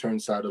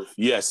downturn side of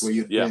where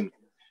you've been.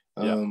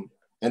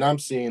 And I'm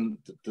seeing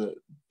the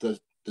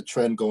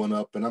trend going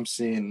up, and I'm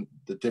seeing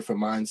the different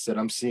mindset.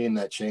 I'm seeing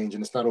that change,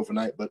 and it's not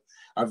overnight, but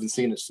I've been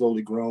seeing it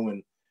slowly grow.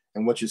 And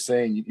what you're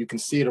saying, you can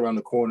see it around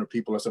the corner.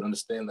 People are starting to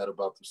understand that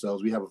about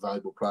themselves. We have a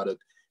valuable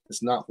product.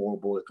 It's not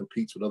horrible. It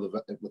competes with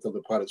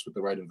other products with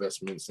the right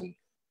investments and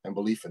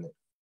belief in it.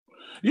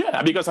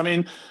 Yeah, because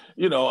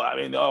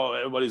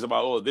everybody's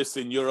about this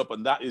in Europe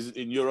and that is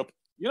in Europe.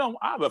 I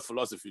have a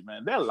philosophy,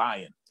 man. They're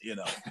lying.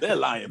 They're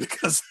lying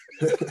because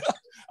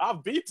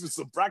I've been to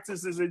some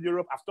practices in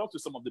Europe. I've talked to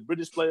some of the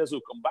British players who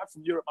come back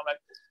from Europe. I'm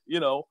like,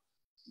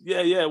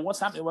 what's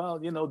happening? Well,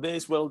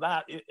 this, well,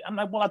 that. I'm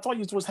like, well, I thought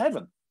it was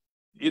heaven.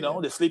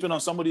 They're sleeping on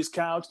somebody's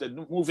couch. They're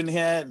moving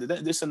here,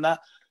 this and that.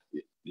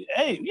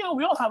 Hey, we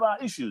all have our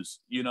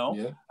issues.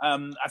 I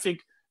think.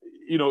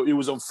 It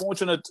was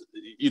unfortunate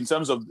in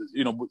terms of,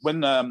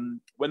 when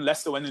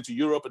Leicester went into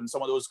Europe and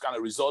some of those kind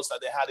of results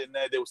that they had in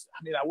there.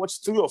 I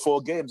watched 3 or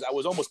 4 games. I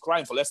was almost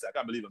crying for Leicester. I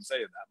can't believe I'm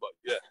saying that. But,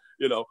 yeah,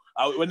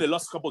 when they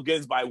lost a couple of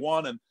games by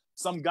 1 and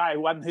some guy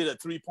who hadn't hit a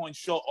 3-point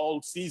shot all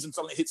season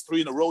suddenly hits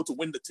 3 in a row to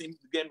win the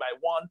game by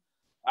 1.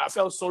 I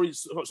felt sorry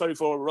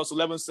for Russell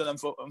Levinson and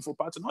for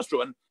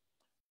Paternoster. And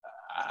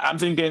I'm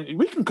thinking,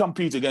 we can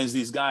compete against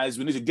these guys.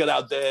 We need to get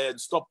out there and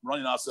stop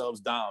running ourselves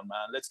down,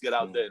 man. Let's get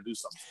out there and do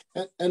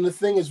something. And the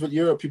thing is with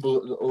Europe,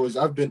 people always,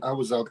 I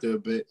was out there a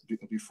bit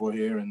before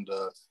here, and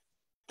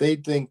they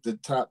think the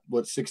top,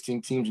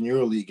 16 teams in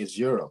EuroLeague is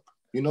Europe.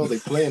 They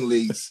play in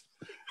leagues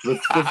with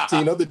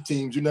 15 other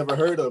teams you never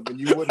heard of, and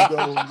you wouldn't go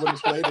and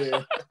wouldn't play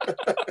there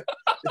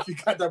if you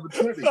got the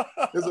opportunity.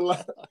 There's a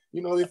lot,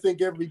 they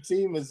think every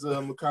team is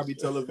Maccabi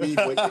Tel Aviv,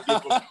 where you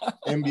give them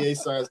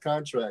NBA-sized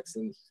contracts.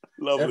 And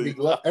every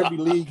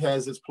league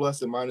has its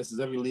plus and minuses.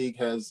 Every league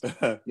has,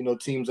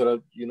 teams that are,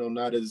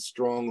 not as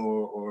strong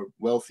or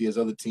wealthy as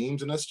other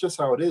teams. And that's just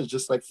how it is.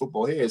 Just like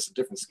football here, it's a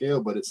different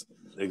scale, but it's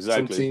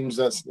some teams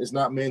it's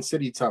not Man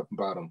City top and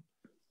bottom.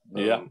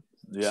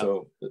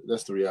 So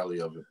that's the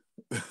reality of it.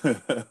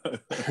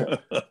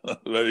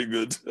 Very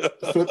good.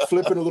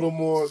 Flipping a little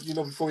more,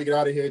 before we get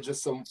out of here,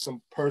 just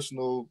some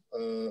personal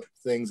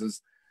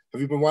things.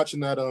 Have you been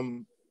watching that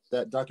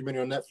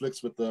documentary on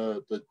Netflix with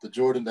the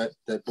Jordan,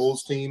 that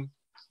Bulls team?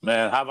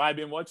 Man, have I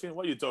been watching?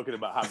 What are you talking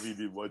about? Have you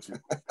been watching?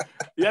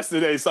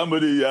 Yesterday,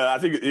 somebody, I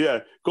think,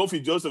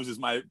 Kofi Josephs is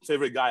my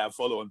favorite guy I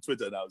follow on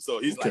Twitter now. So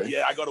he's like,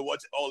 I got to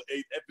watch all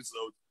 8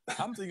 episodes.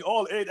 I'm thinking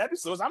all 8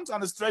 episodes, I'm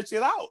trying to stretch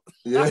it out.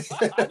 Yeah.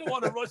 I don't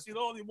want to rush it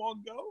all in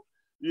one go,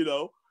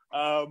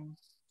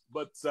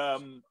 But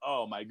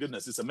oh my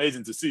goodness, it's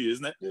amazing to see,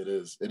 isn't it? It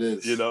is. It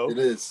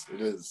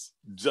is.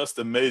 Just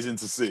amazing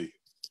to see.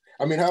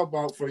 I mean, how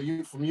about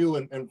from you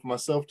and for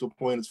myself to a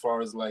point as far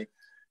as like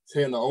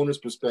hearing the owner's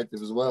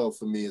perspective as well,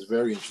 for me is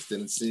very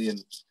interesting, and seeing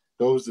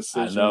those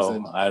decisions.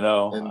 I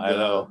know.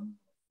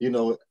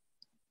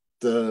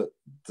 The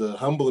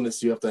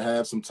humbleness you have to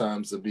have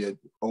sometimes to be an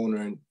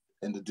owner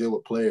and to deal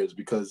with players,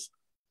 because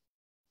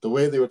the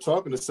way they were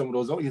talking to some of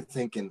those, you're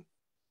thinking,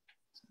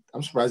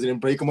 I'm surprised they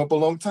didn't break them up a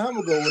long time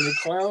ago when they're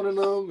clowning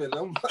them. And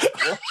I'm like,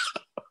 what?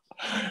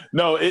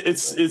 No,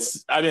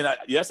 it's. I mean,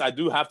 yes, I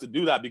do have to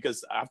do that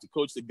because I have to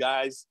coach the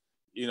guys.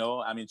 You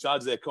know, I mean,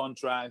 charge their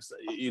contracts.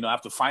 You know, I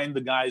have to find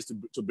the guys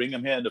to bring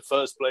them here in the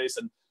first place,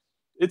 and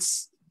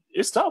it's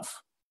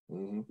tough.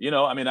 Mm-hmm. You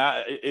know, I mean,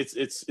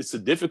 it's a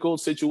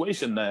difficult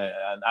situation,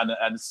 and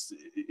it's,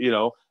 you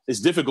know, it's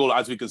difficult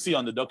as we can see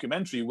on the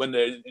documentary when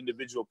they're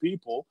individual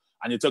people,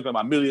 and you're talking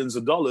about millions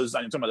of dollars,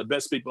 and you're talking about the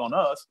best people on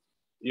earth.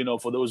 You know,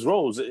 for those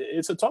roles,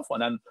 it's a tough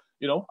one, and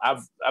you know,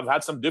 I've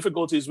had some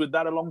difficulties with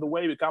that along the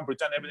way. We can't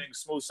pretend everything's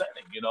smooth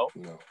sailing. You know,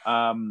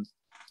 no.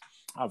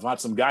 I've had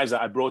some guys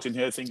that I brought in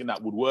here thinking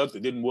that would work. They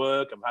didn't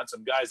work. I've had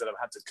some guys that I've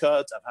had to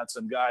cut. I've had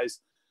some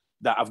guys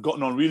that I've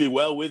gotten on really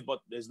well with,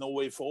 but there's no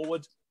way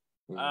forward.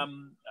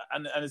 And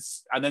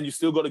then you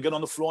still got to get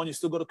on the floor and you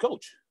still got to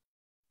coach.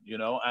 You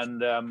know,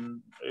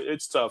 and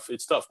it's tough.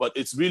 It's tough, but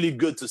it's really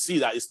good to see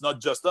that it's not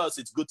just us.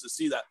 It's good to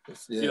see that,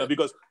 you know,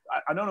 because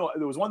I don't know.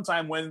 There was one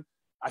time when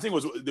I think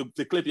it was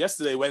the clip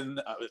yesterday when,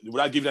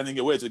 without giving anything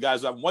away to the guys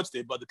who haven't watched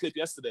it, but the clip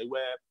yesterday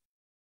where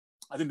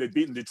I think they'd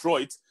beaten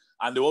Detroit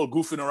and they were all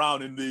goofing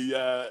around in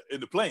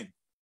the plane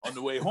on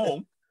the way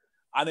home.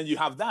 And then you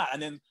have that.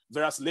 And then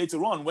whereas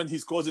later on when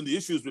he's causing the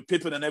issues with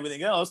Pippen and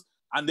everything else,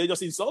 and they're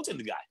just insulting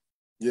the guy.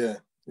 Yeah.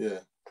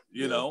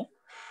 You know?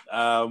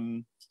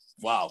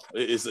 Wow.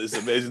 It's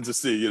amazing to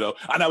see, you know.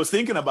 And I was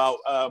thinking about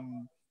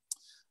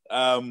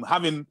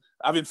having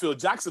Phil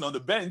Jackson on the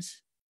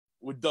bench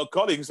with Doug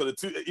Collins for the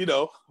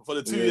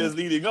 2 years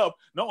leading up.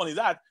 Not only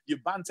that, you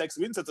ban Tex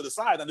Winter to the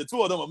side, and the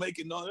two of them are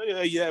making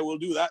noise. Yeah, we'll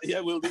do that.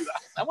 Yeah, we'll do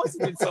that. That must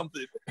have been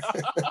something.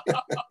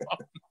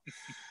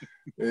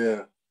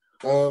 Yeah.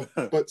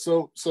 But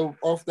so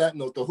off that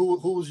note, though,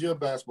 who was your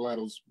basketball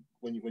idols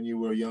when you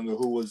were younger?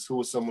 Who was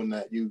someone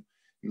that you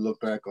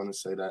look back on and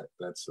say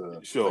that's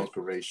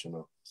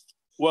inspirational?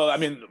 Well, I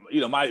mean,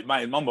 you know,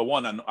 my number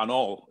one and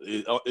all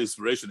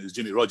inspiration is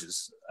Jimmy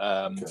Rogers.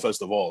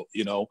 First of all,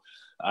 you know,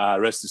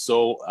 rest his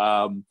soul,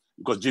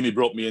 because Jimmy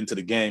brought me into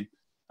the game.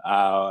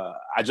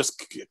 I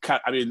just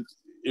can't. I mean,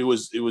 it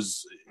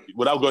was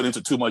without going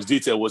into too much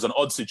detail, it was an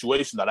odd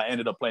situation that I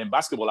ended up playing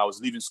basketball. I was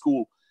leaving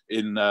school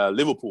in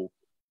Liverpool,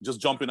 just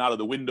jumping out of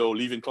the window,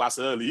 leaving class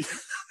early,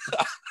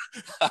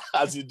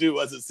 as you do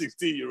as a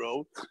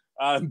 16-year-old,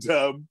 and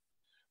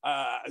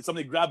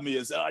somebody grabbed me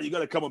and said, "Oh, you got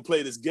to come and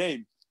play this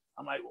game."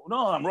 I'm like,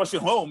 "No, I'm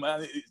rushing home,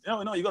 man.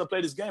 No, you got to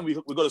play this game. We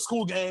got a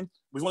school game.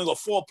 We've only got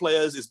 4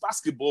 players. It's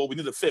basketball. We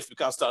need a 5th. We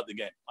can't start the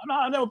game." "No,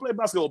 I never played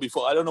basketball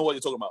before. I don't know what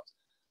you're talking about."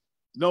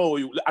 "No,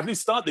 you at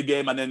least start the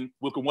game and then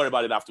we can worry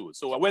about it afterwards."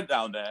 So I went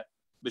down there.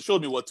 They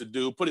showed me what to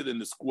do, put it in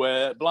the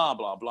square, blah,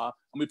 blah, blah.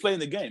 And we played in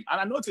the game. And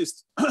I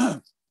noticed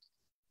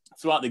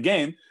throughout the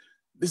game,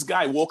 this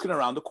guy walking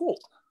around the court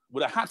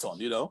with a hat on,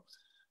 you know.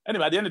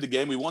 Anyway, at the end of the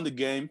game, we won the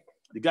game.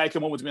 The guy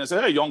came over to me and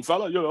said, "Hey, young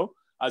fella," you know,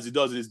 as he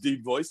does in his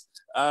deep voice.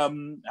 "I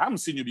haven't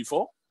seen you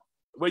before.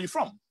 Where are you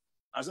from?"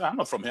 I said, "I'm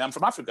not from here. I'm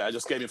from Africa. I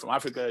just came in from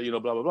Africa, you know,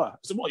 blah, blah, blah." I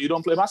said, "What, you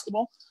don't play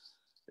basketball?"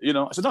 You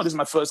know, I said, "No, this is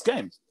my first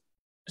game."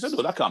 I said,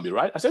 "No, that can't be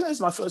right." I said, "This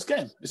is my first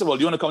game." He said, "Well,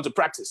 do you want to come to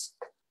practice?"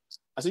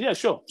 I said, "Yeah,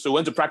 sure." So we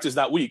went to practice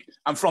that week.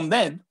 And from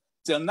then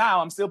till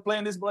now, I'm still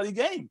playing this bloody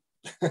game.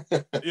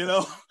 You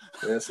know?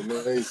 That's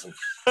amazing.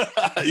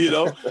 You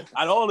know,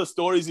 and all the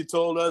stories he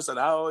told us and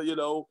how, you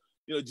know,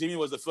 Jimmy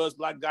was the first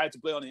black guy to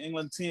play on the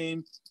England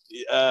team.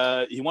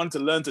 He wanted to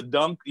learn to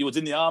dunk. He was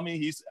in the army.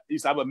 He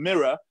used to have a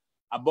mirror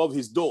above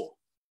his door.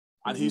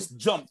 And he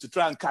jumped to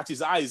try and catch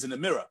his eyes in the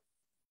mirror.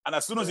 And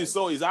as soon as he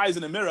saw his eyes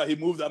in the mirror, he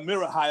moved that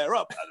mirror higher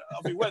up.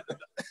 And he went.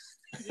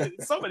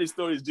 So many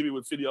stories Jimmy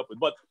would fill you up with.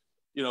 But,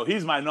 you know,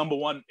 he's my number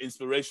one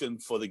inspiration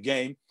for the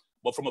game.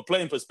 But from a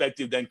playing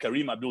perspective, then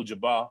Kareem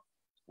Abdul-Jabbar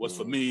was,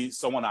 for me,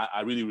 someone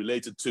I really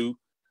related to.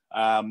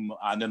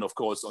 And then, of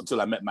course,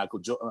 until I met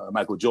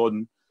Michael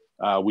Jordan,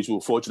 which we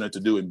were fortunate to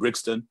do in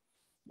Brixton.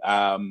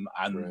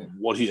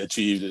 What he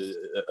achieved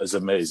is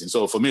amazing.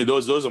 So for me,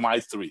 those are my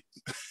 3.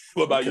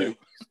 What about you?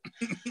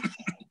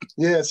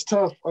 Yeah, it's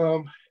tough.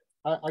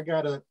 I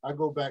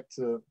go back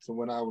to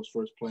when I was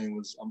first playing.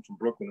 I'm from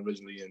Brooklyn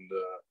originally, and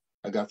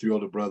I got 3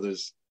 older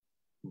brothers.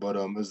 But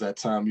it was that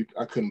time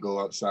I couldn't go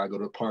outside, go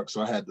to the park,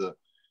 so I had to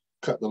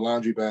cut the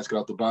laundry basket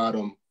out the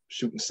bottom,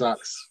 shooting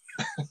socks.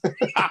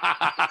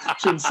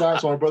 Shooting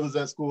socks while my brother's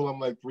at school. I'm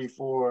like 3,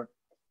 4,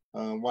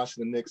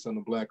 watching the Knicks on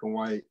the black and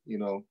white, you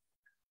know.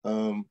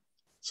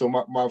 So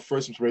my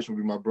first inspiration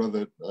would be my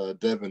brother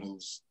Devin,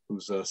 who's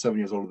 7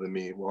 years older than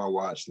me. Who I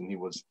watched, and he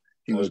was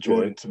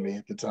Jordan to me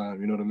at the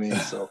time. You know what I mean?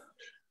 So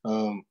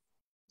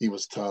he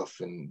was tough,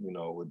 and you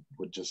know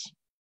would just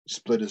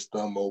split his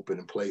thumb open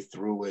and play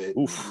through it.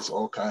 Just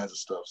all kinds of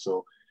stuff.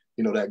 So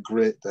you know that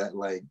grit, that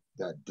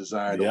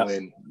desire to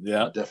win.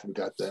 Yeah, I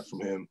definitely got that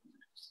from him.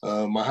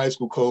 My high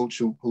school coach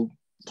who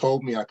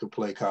told me I could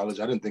play college.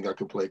 I didn't think I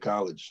could play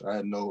college. I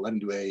didn't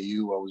do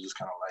AAU. I was just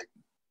kind of like,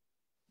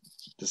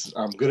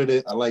 I'm good at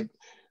it.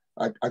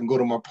 I can go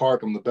to my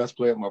park. I'm the best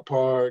player at my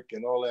park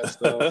and all that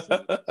stuff.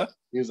 And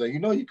he was like, you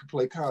know, you could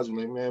play college. I'm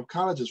like, man,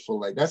 college is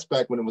for that's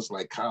back when it was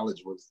like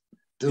college was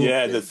Duke.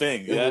 Yeah, the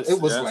thing.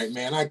 It was like,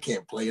 man, I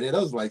can't play that.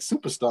 Those like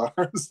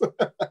superstars.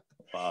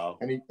 Wow.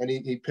 And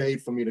he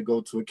paid for me to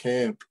go to a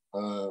camp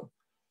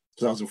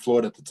because I was in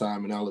Florida at the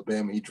time, in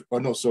Alabama.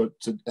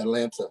 To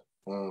Atlanta.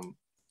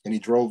 And he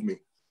drove me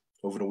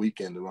over the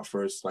weekend in my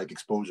first like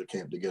exposure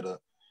camp to get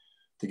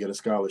a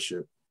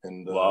scholarship.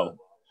 And wow.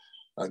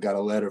 I got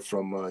a letter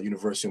from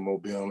University of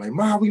Mobile. I'm like,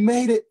 Ma, we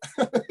made it.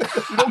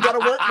 You don't got to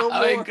work no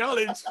more. In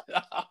college.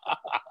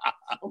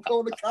 I'm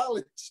going to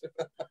college.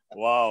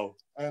 Wow.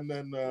 And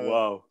then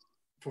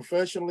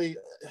professionally,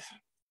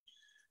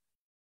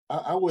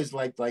 I always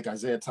liked like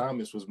Isaiah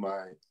Thomas was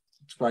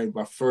probably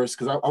my first,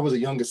 because I was the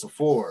youngest of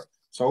four.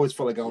 So I always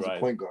felt like I was a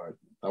point guard.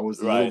 I was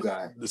the little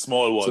guy. The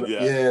small one,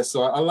 Yeah,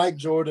 so I like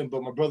Jordan,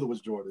 but my brother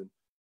was Jordan.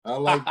 I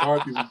like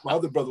Barkley. My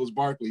other brother was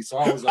Barkley, so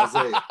I was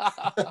Isaiah.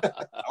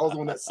 I was the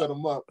one that set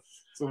him up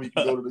so we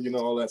could go to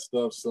all that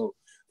stuff. So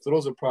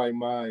those are probably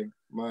my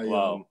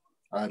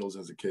idols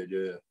as a kid.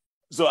 Yeah.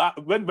 So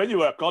when you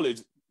were at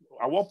college,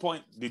 at what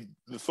point did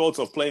the thoughts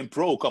of playing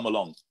pro come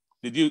along?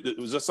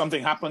 Was there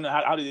something happen?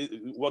 How did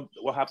what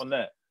happened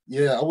there?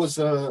 Yeah, I was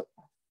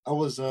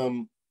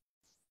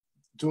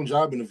doing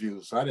job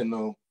interviews. So I didn't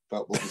know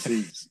about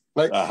overseas.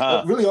 Like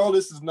really, all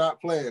this is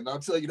not playing. I'll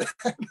tell you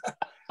that.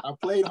 I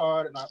played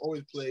hard, and I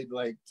always played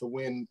like to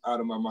win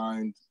out of my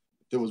mind.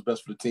 It was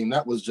best for the team.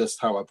 That was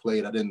just how I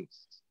played. I didn't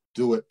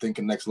do it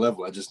thinking next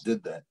level. I just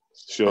did that.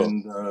 Sure.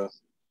 And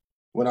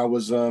when I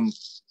was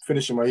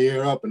finishing my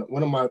year up, and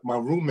one of my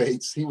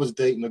roommates, he was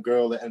dating a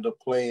girl that ended up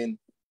playing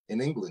in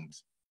England.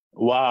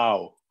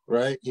 Wow.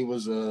 Right? He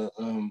was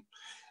and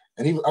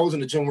I was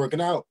in the gym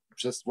working out.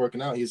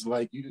 He's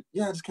like, I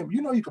just came.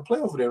 You can play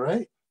over there,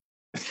 right?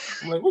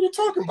 I'm like, what are you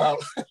talking about?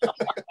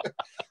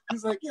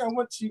 He's like, yeah,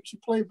 she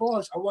played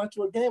ball. I went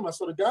to a game. I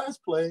saw the guys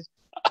play.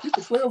 You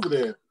can play over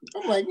there.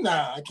 I'm like,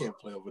 nah, I can't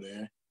play over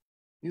there.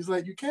 He's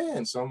like, you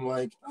can. So I'm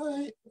like, all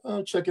right,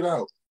 I'll check it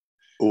out.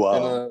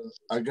 Wow.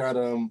 And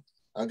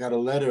I got a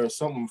letter or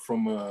something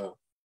from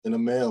in the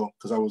mail,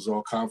 because I was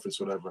all conference,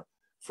 whatever,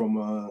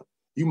 from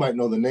you might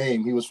know the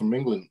name. He was from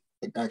England,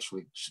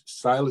 actually.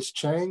 Silas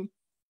Chang.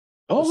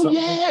 Oh,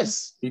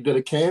 yes. He did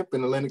a camp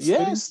in Atlantic City.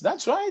 Yes,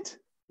 that's right.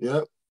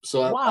 Yep.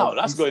 So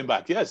that's going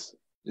back. Yes.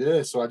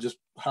 Yeah. So I just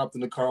hopped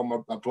in the car.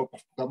 I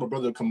got my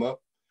brother to come up.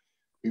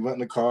 We went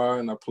in the car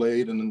and I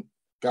played, and then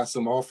got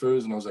some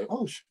offers, and I was like,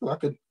 oh, sure, I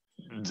could.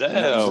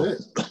 Damn.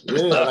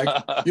 Yeah.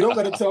 Like, you don't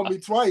got to tell me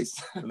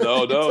twice.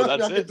 No,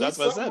 that's it. That's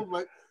what I said.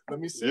 Like, let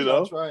me see.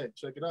 I'll try it.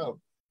 Check it out.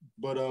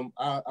 But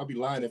I'll be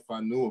lying if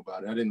I knew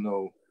about it. I didn't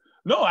know.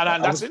 No,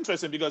 and that's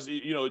interesting, because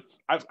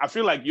I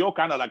feel like you're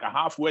kind of like a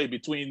halfway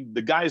between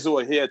the guys who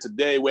are here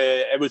today,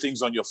 where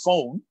everything's on your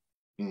phone.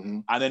 Mm-hmm.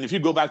 And then if you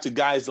go back to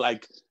guys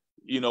like,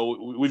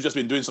 we've just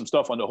been doing some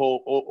stuff on the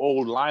whole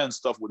old Lions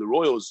stuff with the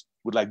Royals,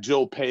 with like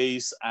Joe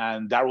Pace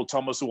and Darryl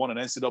Thomas, who won an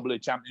NCAA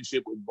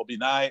championship with Bobby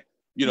Knight.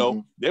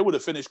 They would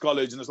have finished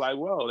college, and it's like,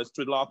 well, let's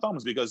twiddle our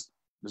thumbs, because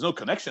there's no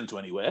connection to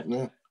anywhere.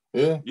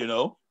 Yeah.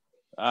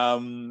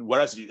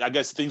 Whereas I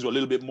guess things were a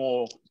little bit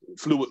more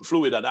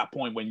fluid at that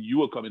point when you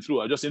were coming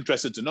through. I'm just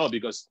interested to know,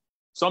 because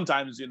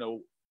sometimes,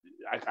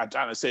 I'm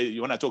trying to say,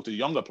 when I talk to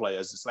younger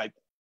players, it's like,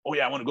 oh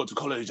yeah, I want to go to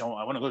college. I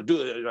want to go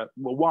do it.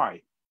 Well,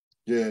 why?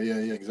 Yeah,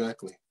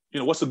 exactly.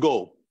 What's the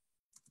goal?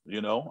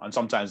 And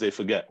sometimes they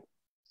forget.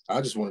 I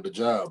just wanted a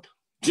job.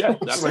 Yeah,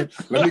 that's like,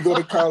 let me go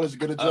to college and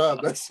get a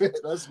job. That's it.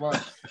 That's my,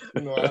 I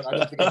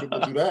didn't think I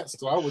could do that.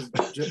 So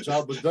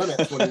job was done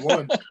at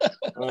 21.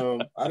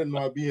 I didn't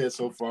know I'd be here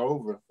so far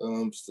over.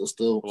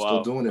 Still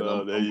doing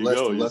it. There you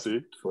go. You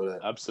see, for that.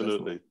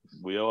 Absolutely,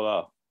 we all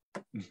are.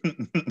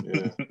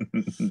 Yeah.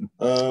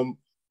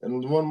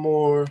 And one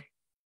more.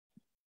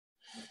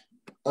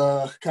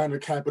 Kind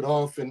of cap it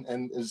off,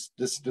 and is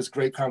this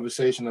great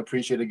conversation. I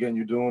appreciate again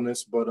you doing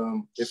this. But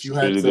if you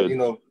had really to,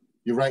 good.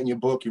 You're writing your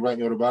book, you're writing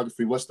your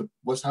autobiography. How's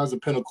the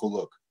pinnacle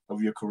look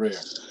of your career?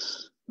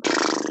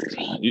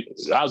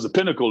 How's the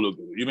pinnacle look?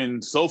 You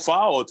mean so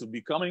far, or to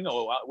becoming,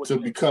 or what? To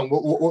become,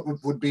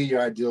 what would be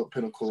your ideal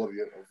pinnacle of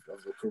your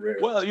career?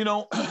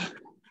 Well,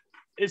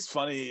 it's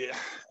funny.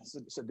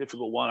 It's a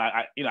difficult one.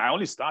 I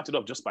only started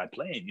off just by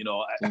playing.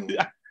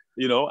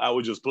 I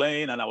was just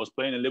playing, and I was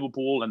playing in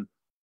Liverpool, and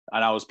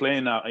I was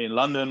playing in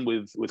London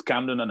with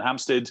Camden and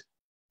Hampstead.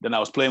 Then I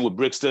was playing with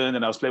Brixton,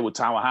 and I was playing with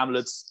Tower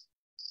Hamlets.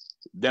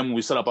 Then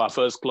we set up our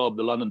first club,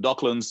 the London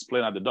Docklands,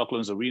 playing at the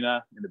Docklands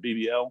Arena in the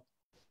BBL.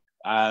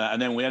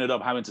 And then we ended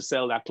up having to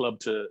sell that club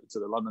to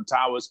the London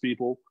Towers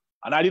people.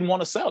 And I didn't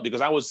want to sell,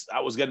 because I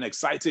was getting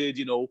excited.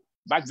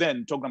 Back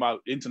then, talking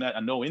about internet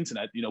and no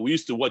internet, we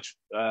used to watch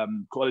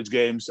college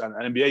games and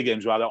NBA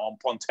games rather on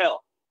Pontel.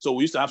 So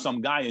we used to have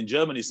some guy in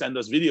Germany send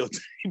us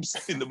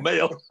videotapes in the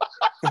mail.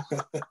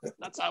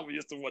 That's how we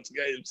used to watch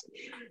games,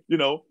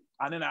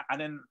 And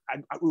then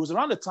it was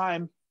around the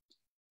time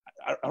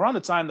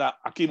that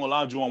Akeem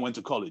Olajuwon went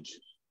to college.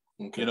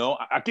 Okay.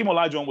 Akeem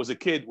Olajuwon was a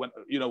kid when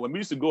we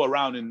used to go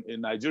around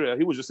in Nigeria.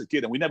 He was just a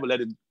kid, and we never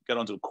let him get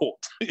onto the court,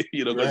 because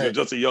he was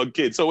just a young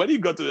kid. So when he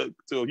got to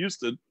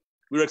Houston,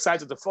 we were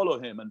excited to follow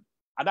him, and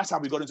that's how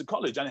we got into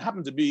college. And it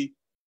happened to be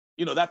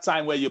that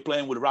time where you're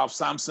playing with Ralph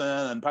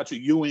Sampson and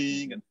Patrick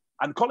Ewing,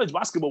 and college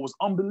basketball was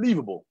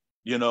unbelievable,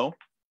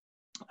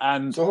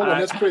 And so hold on,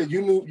 that's crazy.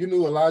 You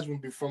knew Elijah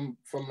from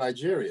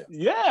Nigeria.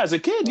 Yeah, as a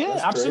kid, yeah,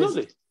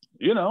 absolutely. Crazy.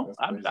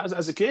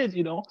 As a kid,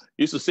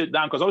 used to sit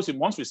down, because obviously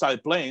once we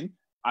started playing,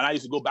 and I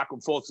used to go back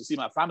and forth to see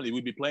my family,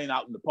 we'd be playing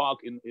out in the park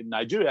in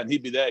Nigeria, and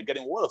he'd be there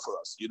getting water for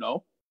us,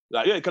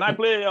 Like, yeah, can I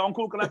play,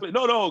 Uncle? Can I play?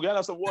 No, get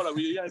us some water.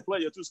 We can't play,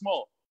 you're too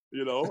small,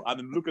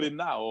 And look at him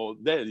now, or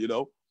there,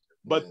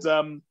 But,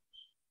 so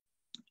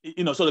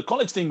the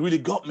college thing really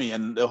got me,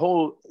 and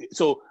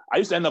so I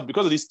used to end up,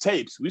 because of these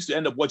tapes, we used to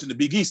end up watching the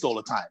Big East all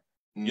the time.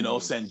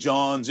 St.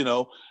 John's, That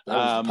was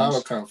the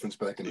power conference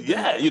back in the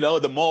day. Yeah,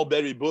 the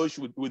Mulberry Bush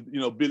with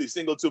Billy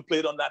Singleton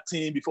played on that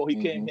team before he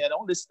came here and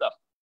all this stuff.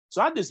 So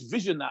I had this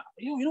vision that,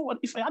 you know what,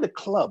 if I had a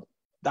club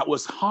that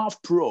was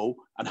half pro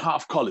and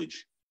half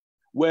college,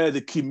 where the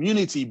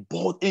community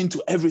bought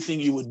into everything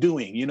you were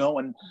doing,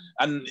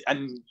 and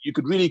you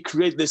could really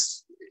create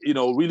this,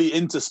 really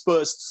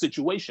interspersed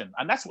situation.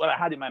 And that's what I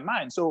had in my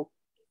mind. So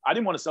I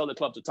didn't want to sell the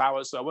club to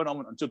Towers, so I went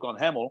on and took on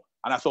Hemel,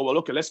 and I thought, well,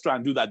 okay, let's try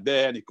and do that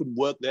there, and it couldn't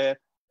work there.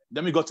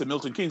 Then we got to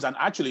Milton Keynes, and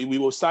actually we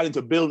were starting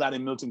to build that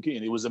in Milton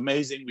Keynes. It was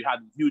amazing. We had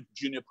a huge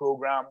junior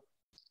program.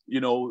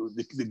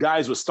 The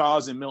guys were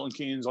stars in Milton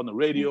Keynes, on the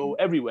radio,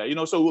 everywhere,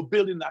 so we're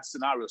building that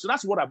scenario. So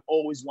that's what I've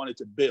always wanted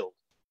to build,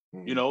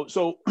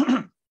 So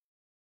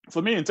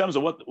for me, in terms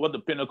of what the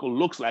pinnacle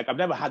looks like, I've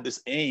never had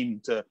this aim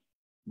to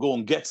go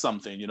and get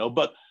something,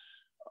 but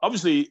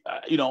obviously,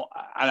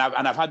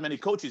 and I've had many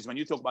coaches. When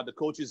you talk about the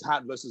coach's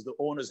hat versus the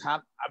owner's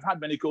hat, I've had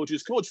many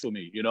coaches coach for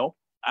me,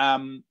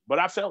 but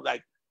I felt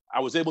like I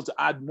was able to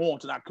add more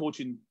to that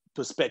coaching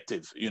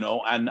perspective,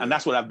 and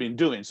that's what I've been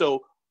doing.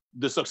 So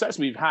the success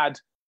we've had,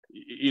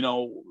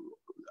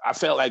 I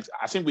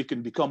think we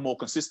can become more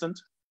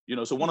consistent,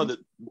 so one of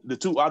the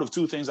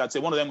two things I'd say,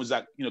 one of them was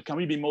that, can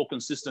we be more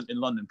consistent in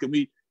London?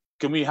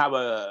 Can we have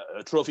a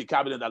trophy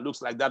cabinet that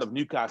looks like that of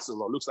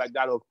Newcastle or looks like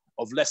that of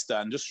Leicester,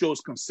 and just shows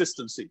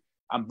consistency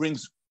and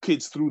brings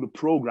kids through the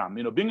program?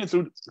 Bringing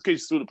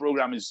kids through the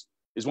program is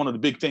one of the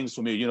big things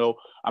for me.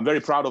 I'm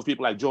very proud of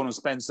people like Jordan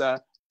Spencer,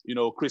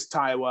 Chris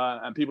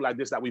Tywa, and people like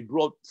this that we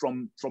brought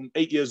from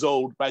 8 years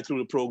old right through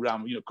the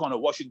program, Connor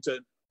Washington,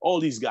 all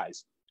these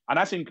guys. And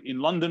I think in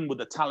London with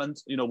the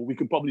talent, we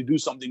can probably do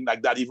something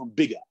like that even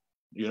bigger,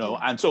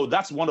 And so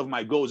that's one of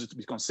my goals, is to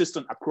be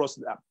consistent across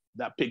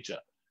that picture.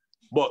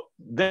 But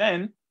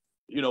then,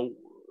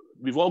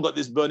 we've all got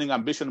this burning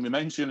ambition. We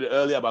mentioned it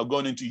earlier about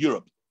going into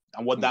Europe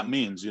and what that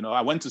means.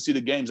 I went to see the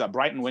games at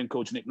Brighton when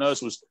Coach Nick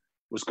Nurse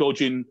was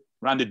coaching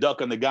Randy Duck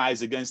and the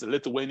guys against the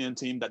Lithuanian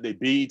team that they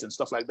beat and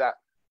stuff like that.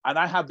 And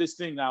I have this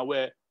thing now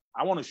where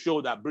I want to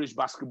show that British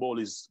basketball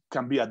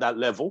can be at that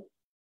level.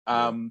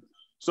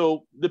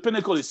 So the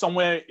pinnacle is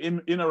somewhere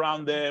in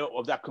around there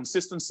of that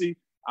consistency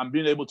and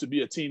being able to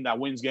be a team that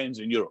wins games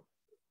in Europe.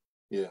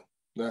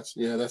 That's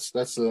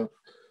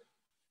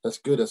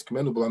good. That's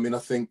commendable. I mean, I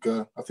think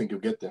you'll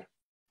get there.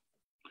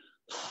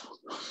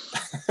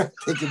 I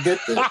think you'll get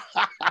there.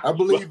 I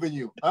believe in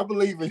you.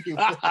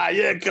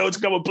 Yeah,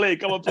 coach, come and play.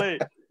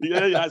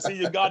 Yeah, I see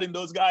you guarding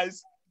those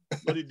guys.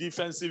 But the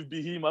defensive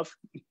behemoth.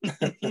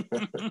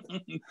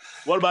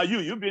 What about you?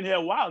 You've been here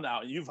a while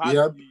now. You've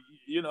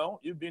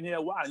been here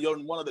a while. You're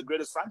in one of the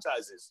greatest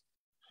franchises.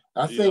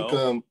 I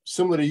think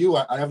similar to you,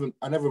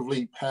 I never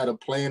really had a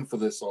plan for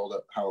this,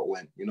 how it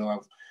went.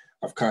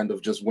 I've kind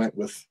of just went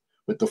with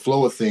the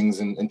flow of things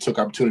and took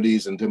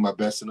opportunities and did my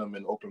best in them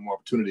and opened more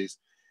opportunities.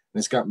 And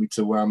it's got me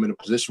to where I'm in a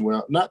position where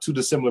I'm not too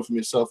dissimilar from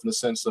yourself, in the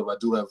sense of I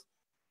do have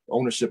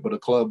ownership of the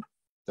club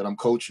that I'm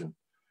coaching.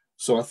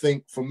 So I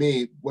think for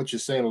me, what you're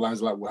saying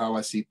aligns a lot with how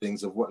I see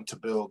things, of wanting to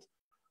build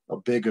a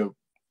bigger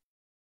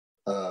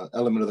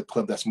element of the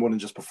club that's more than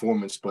just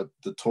performance, but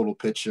the total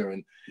picture.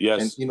 And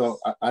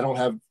I don't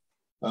have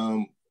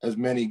as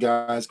many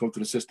guys going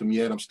through the system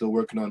yet. I'm still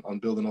working on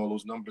building all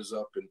those numbers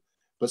up.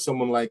 But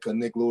someone like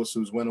Nick Lewis,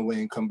 who's went away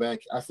and come back,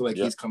 I feel like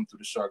he's come through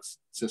the Sharks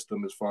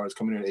system as far as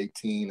coming in at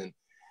 18. And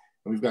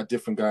we've got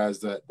different guys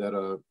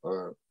that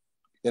are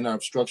in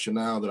our structure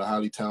now that are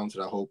highly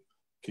talented, I hope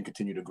can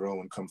continue to grow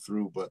and come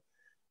through. But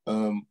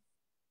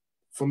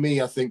for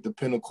me, I think the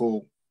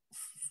pinnacle,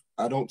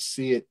 I don't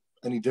see it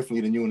any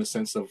differently than you in the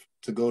sense of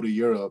to go to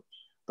Europe,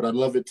 but I'd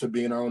love it to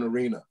be in our own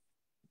arena.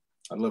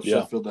 I'd love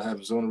Sheffield to have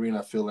his own arena.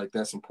 I feel like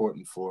that's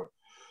important for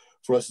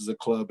us as a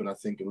club, and I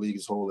think the league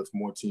as a whole, if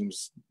more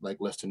teams like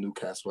Leicester,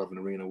 Newcastle have an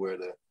arena where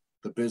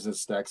the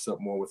business stacks up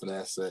more with an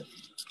asset.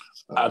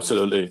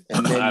 Absolutely.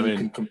 And then you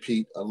can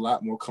compete a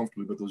lot more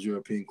comfortably with those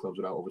European clubs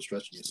without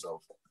overstretching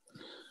yourself.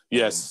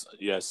 Yes.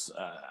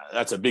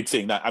 That's a big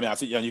thing. I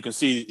think you can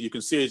see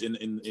it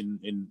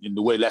in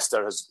the way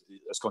Leicester has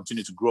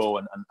continued to grow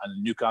and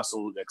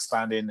Newcastle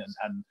expanding,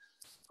 and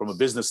from a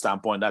business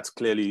standpoint, that's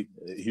clearly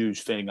a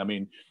huge thing. I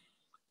mean,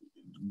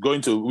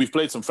 we've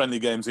played some friendly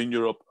games in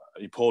Europe,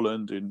 in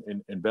Poland,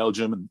 in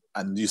Belgium,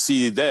 and you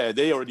see there,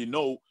 they already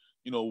know,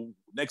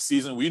 next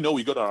season, we know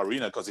we got our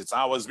arena because it's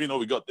ours. We know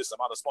we got this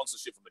amount of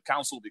sponsorship from the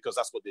council because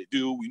that's what they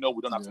do. We know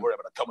we don't have to worry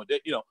about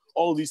accommodate,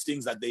 all these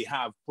things that they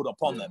have put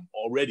upon them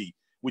already.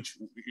 which,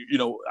 you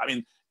know, I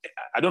mean,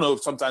 I don't know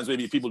if sometimes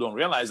maybe people don't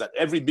realize that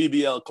every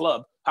BBL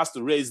club has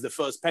to raise the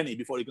first penny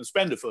before you can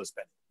spend the first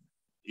penny,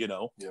 you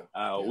know,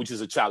 which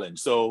is a challenge.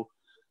 So,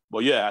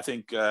 but yeah, I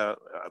think,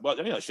 but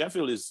you know,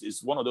 Sheffield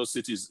is one of those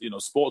cities, you know,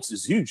 sports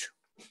is huge.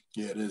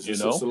 Yeah, it is.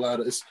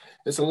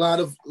 It's a lot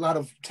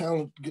of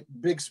talent,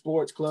 big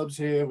sports clubs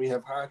here. We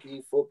have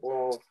hockey,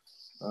 football,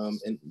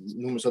 and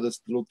numerous other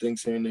little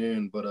things here and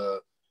there.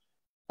 But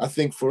I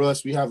think for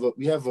us, we have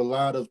a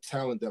lot of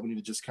talent that we need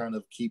to just kind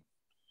of keep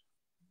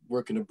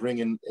working to bring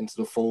into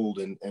the fold.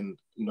 And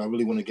you know, I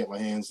really want to get my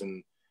hands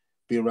and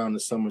be around the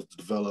summers to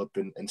develop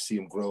and see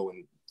them grow.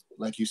 And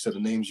like you said, the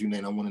names you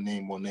named, I want to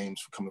name more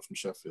names coming from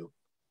Sheffield.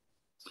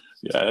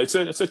 Yeah, it's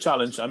a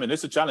challenge. I mean,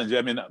 it's a challenge.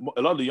 I mean,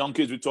 a lot of the young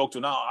kids we talk to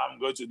now, I'm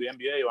going to the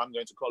NBA or I'm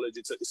going to college.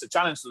 It's a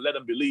challenge to let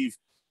them believe.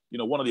 You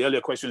know, one of the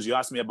earlier questions you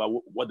asked me about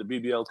what the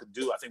BBL could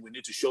do, I think we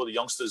need to show the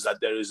youngsters that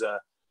there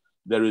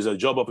is a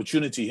job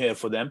opportunity here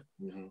for them.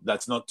 Mm-hmm.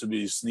 That's not to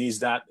be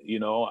sneezed at. You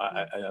know,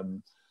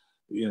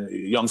 you know,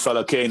 young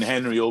fella Kane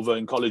Henry over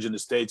in college in the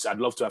States, I'd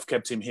love to have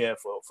kept him here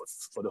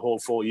for the whole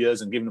 4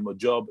 years and given him a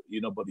job,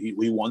 you know, but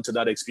he wanted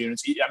that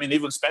experience. I mean,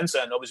 even Spencer,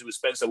 and obviously with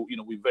Spencer, you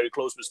know, we're very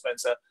close with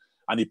Spencer,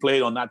 and he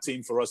played on that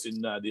team for us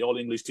in the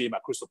All-English team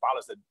at Crystal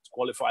Palace that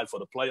qualified for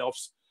the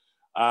playoffs.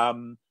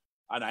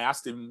 And I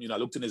asked him, you know, I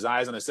looked in his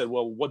eyes and I said,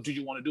 well, what do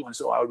you want to do? And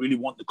so I really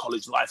want the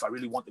college life. I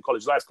really want the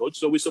college life, coach.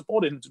 So we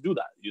supported him to do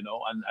that, you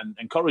know, and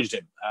encouraged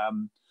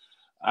him.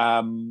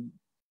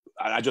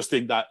 I just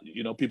think that,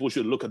 you know, people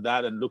should look at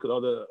that and look at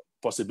other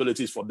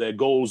possibilities for their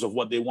goals of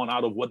what they want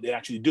out of what they're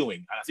actually doing.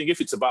 And I think if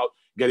it's about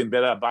getting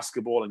better at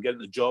basketball and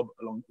getting a job,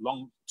 a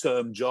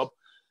long-term job,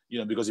 you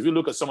know, because if you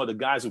look at some of the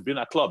guys who've been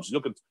at clubs,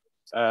 look at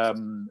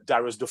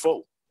Darius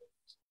Defoe,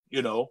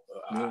 you know,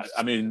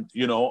 I mean,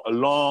 you know, a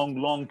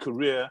long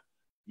career,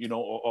 you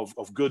know,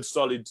 of good,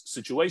 solid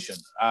situation.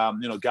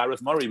 You know,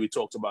 Gareth Murray, we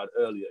talked about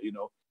earlier, you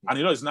know, and,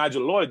 you know, it's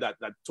Nigel Lloyd that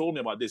told me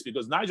about this,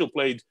 because Nigel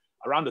played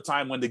around the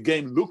time when the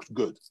game looked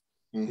good,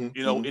 you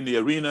know, in the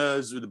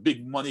arenas with the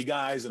big money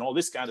guys and all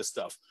this kind of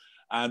stuff.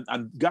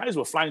 And guys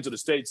were flying to the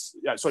States,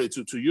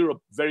 to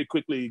Europe very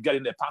quickly,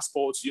 getting their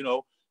passports, you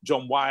know,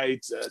 John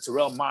White,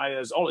 Terrell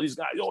Myers, all of these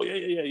guys. Oh,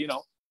 yeah, you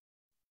know.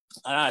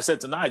 And I said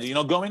to Nigel, you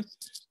know, going?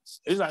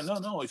 He's like,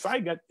 no, if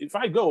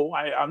I go,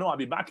 I know I'll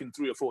be back in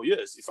 3 or 4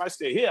 years. If I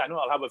stay here, I know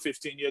I'll have a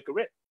 15-year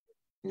career.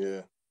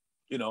 Yeah.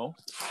 You know?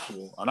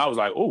 Yeah. And I was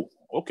like, oh,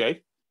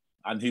 okay.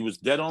 And he was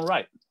dead on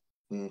right.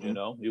 Mm-hmm. You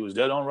know, he was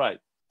dead on right.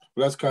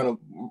 Well, that's kind of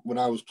when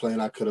I was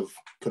playing. I could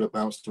have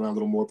bounced around a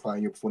little more probably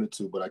in year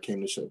 22, but I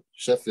came to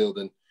Sheffield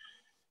and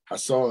I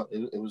saw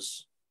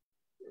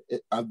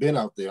I've been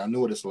out there. I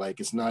know what it's like.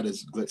 It's not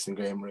as glitz and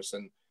glamorous.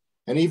 And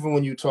even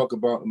when you talk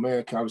about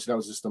America, obviously that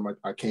was just something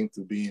I came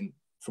through being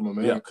from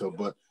America. Yeah.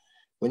 But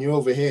when you're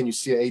over here and you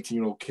see an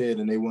 18-year-old kid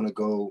and they want to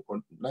go,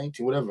 or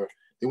 19, whatever,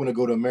 they want to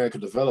go to America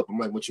to develop. I'm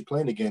like, what you're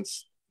playing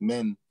against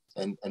men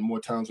and more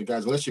talented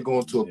guys. Unless you're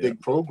going to a big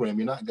program,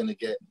 you're not going to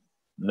get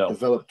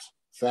developed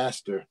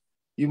faster.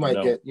 You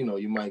might get, you know,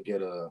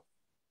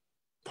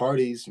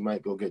 parties. You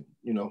might go get,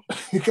 you know,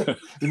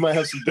 you might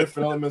have some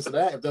different elements of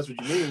that if that's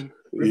what you mean.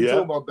 If you're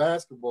talking about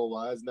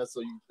basketball-wise, and that's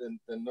so you then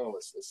no,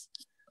 it's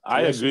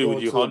I agree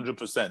with you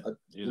 100%.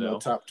 You know,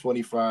 top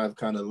 25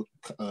 kind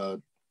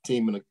of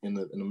team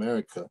in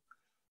America.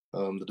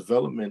 The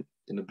development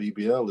in the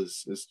BBL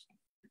is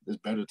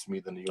better to me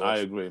than the US.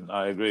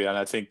 I agree, and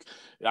I think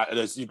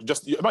it's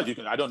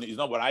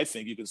not what I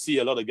think. You can see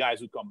a lot of guys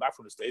who come back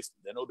from the States,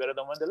 they're no better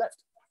than when they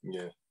left.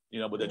 Yeah,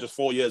 you know, but they're just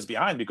 4 years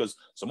behind because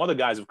some other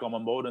guys have come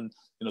on board and,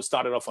 you know,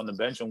 started off on the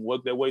bench and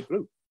worked their way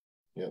through.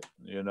 Yeah,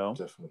 you know,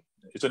 definitely,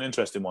 it's an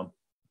interesting one.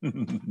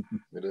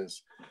 It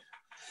is.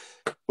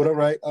 But all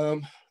right,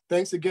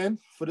 thanks again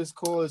for this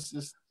call. It's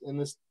just in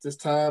this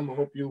time. I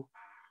hope you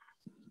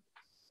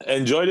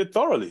enjoyed it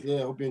thoroughly. Yeah,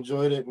 I hope you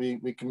enjoyed it.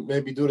 We can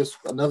maybe do this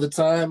another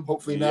time.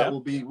 Hopefully not.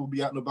 We'll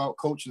be out and about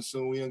coaching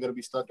soon. We ain't gonna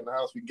be stuck in the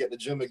house. We can get in the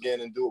gym again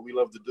and do what we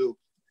love to do.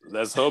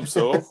 Let's hope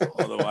so.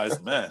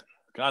 Otherwise, man,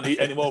 can't eat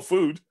any more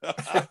food.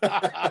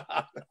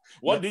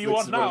 What do you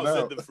want now?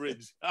 Said the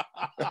fridge.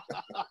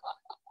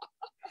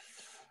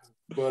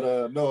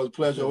 But no, it's a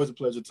pleasure. Always a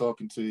pleasure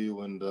talking to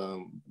you, and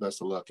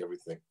best of luck,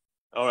 everything.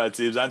 All right,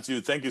 Tibbs, and to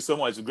you, thank you so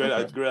much. Great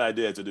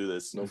idea to do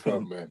this. No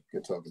problem, man.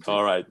 Good talking to you.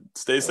 All right,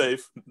 stay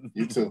safe.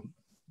 You too.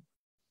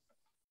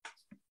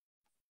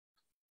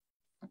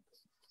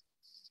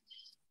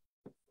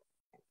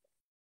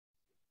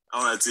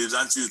 All right, Tibbs,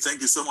 and to you,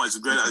 thank you so much.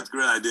 Great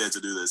idea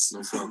to do this.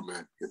 No problem,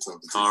 man. Good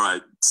talking to you. All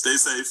right, stay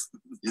safe.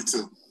 You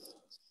too.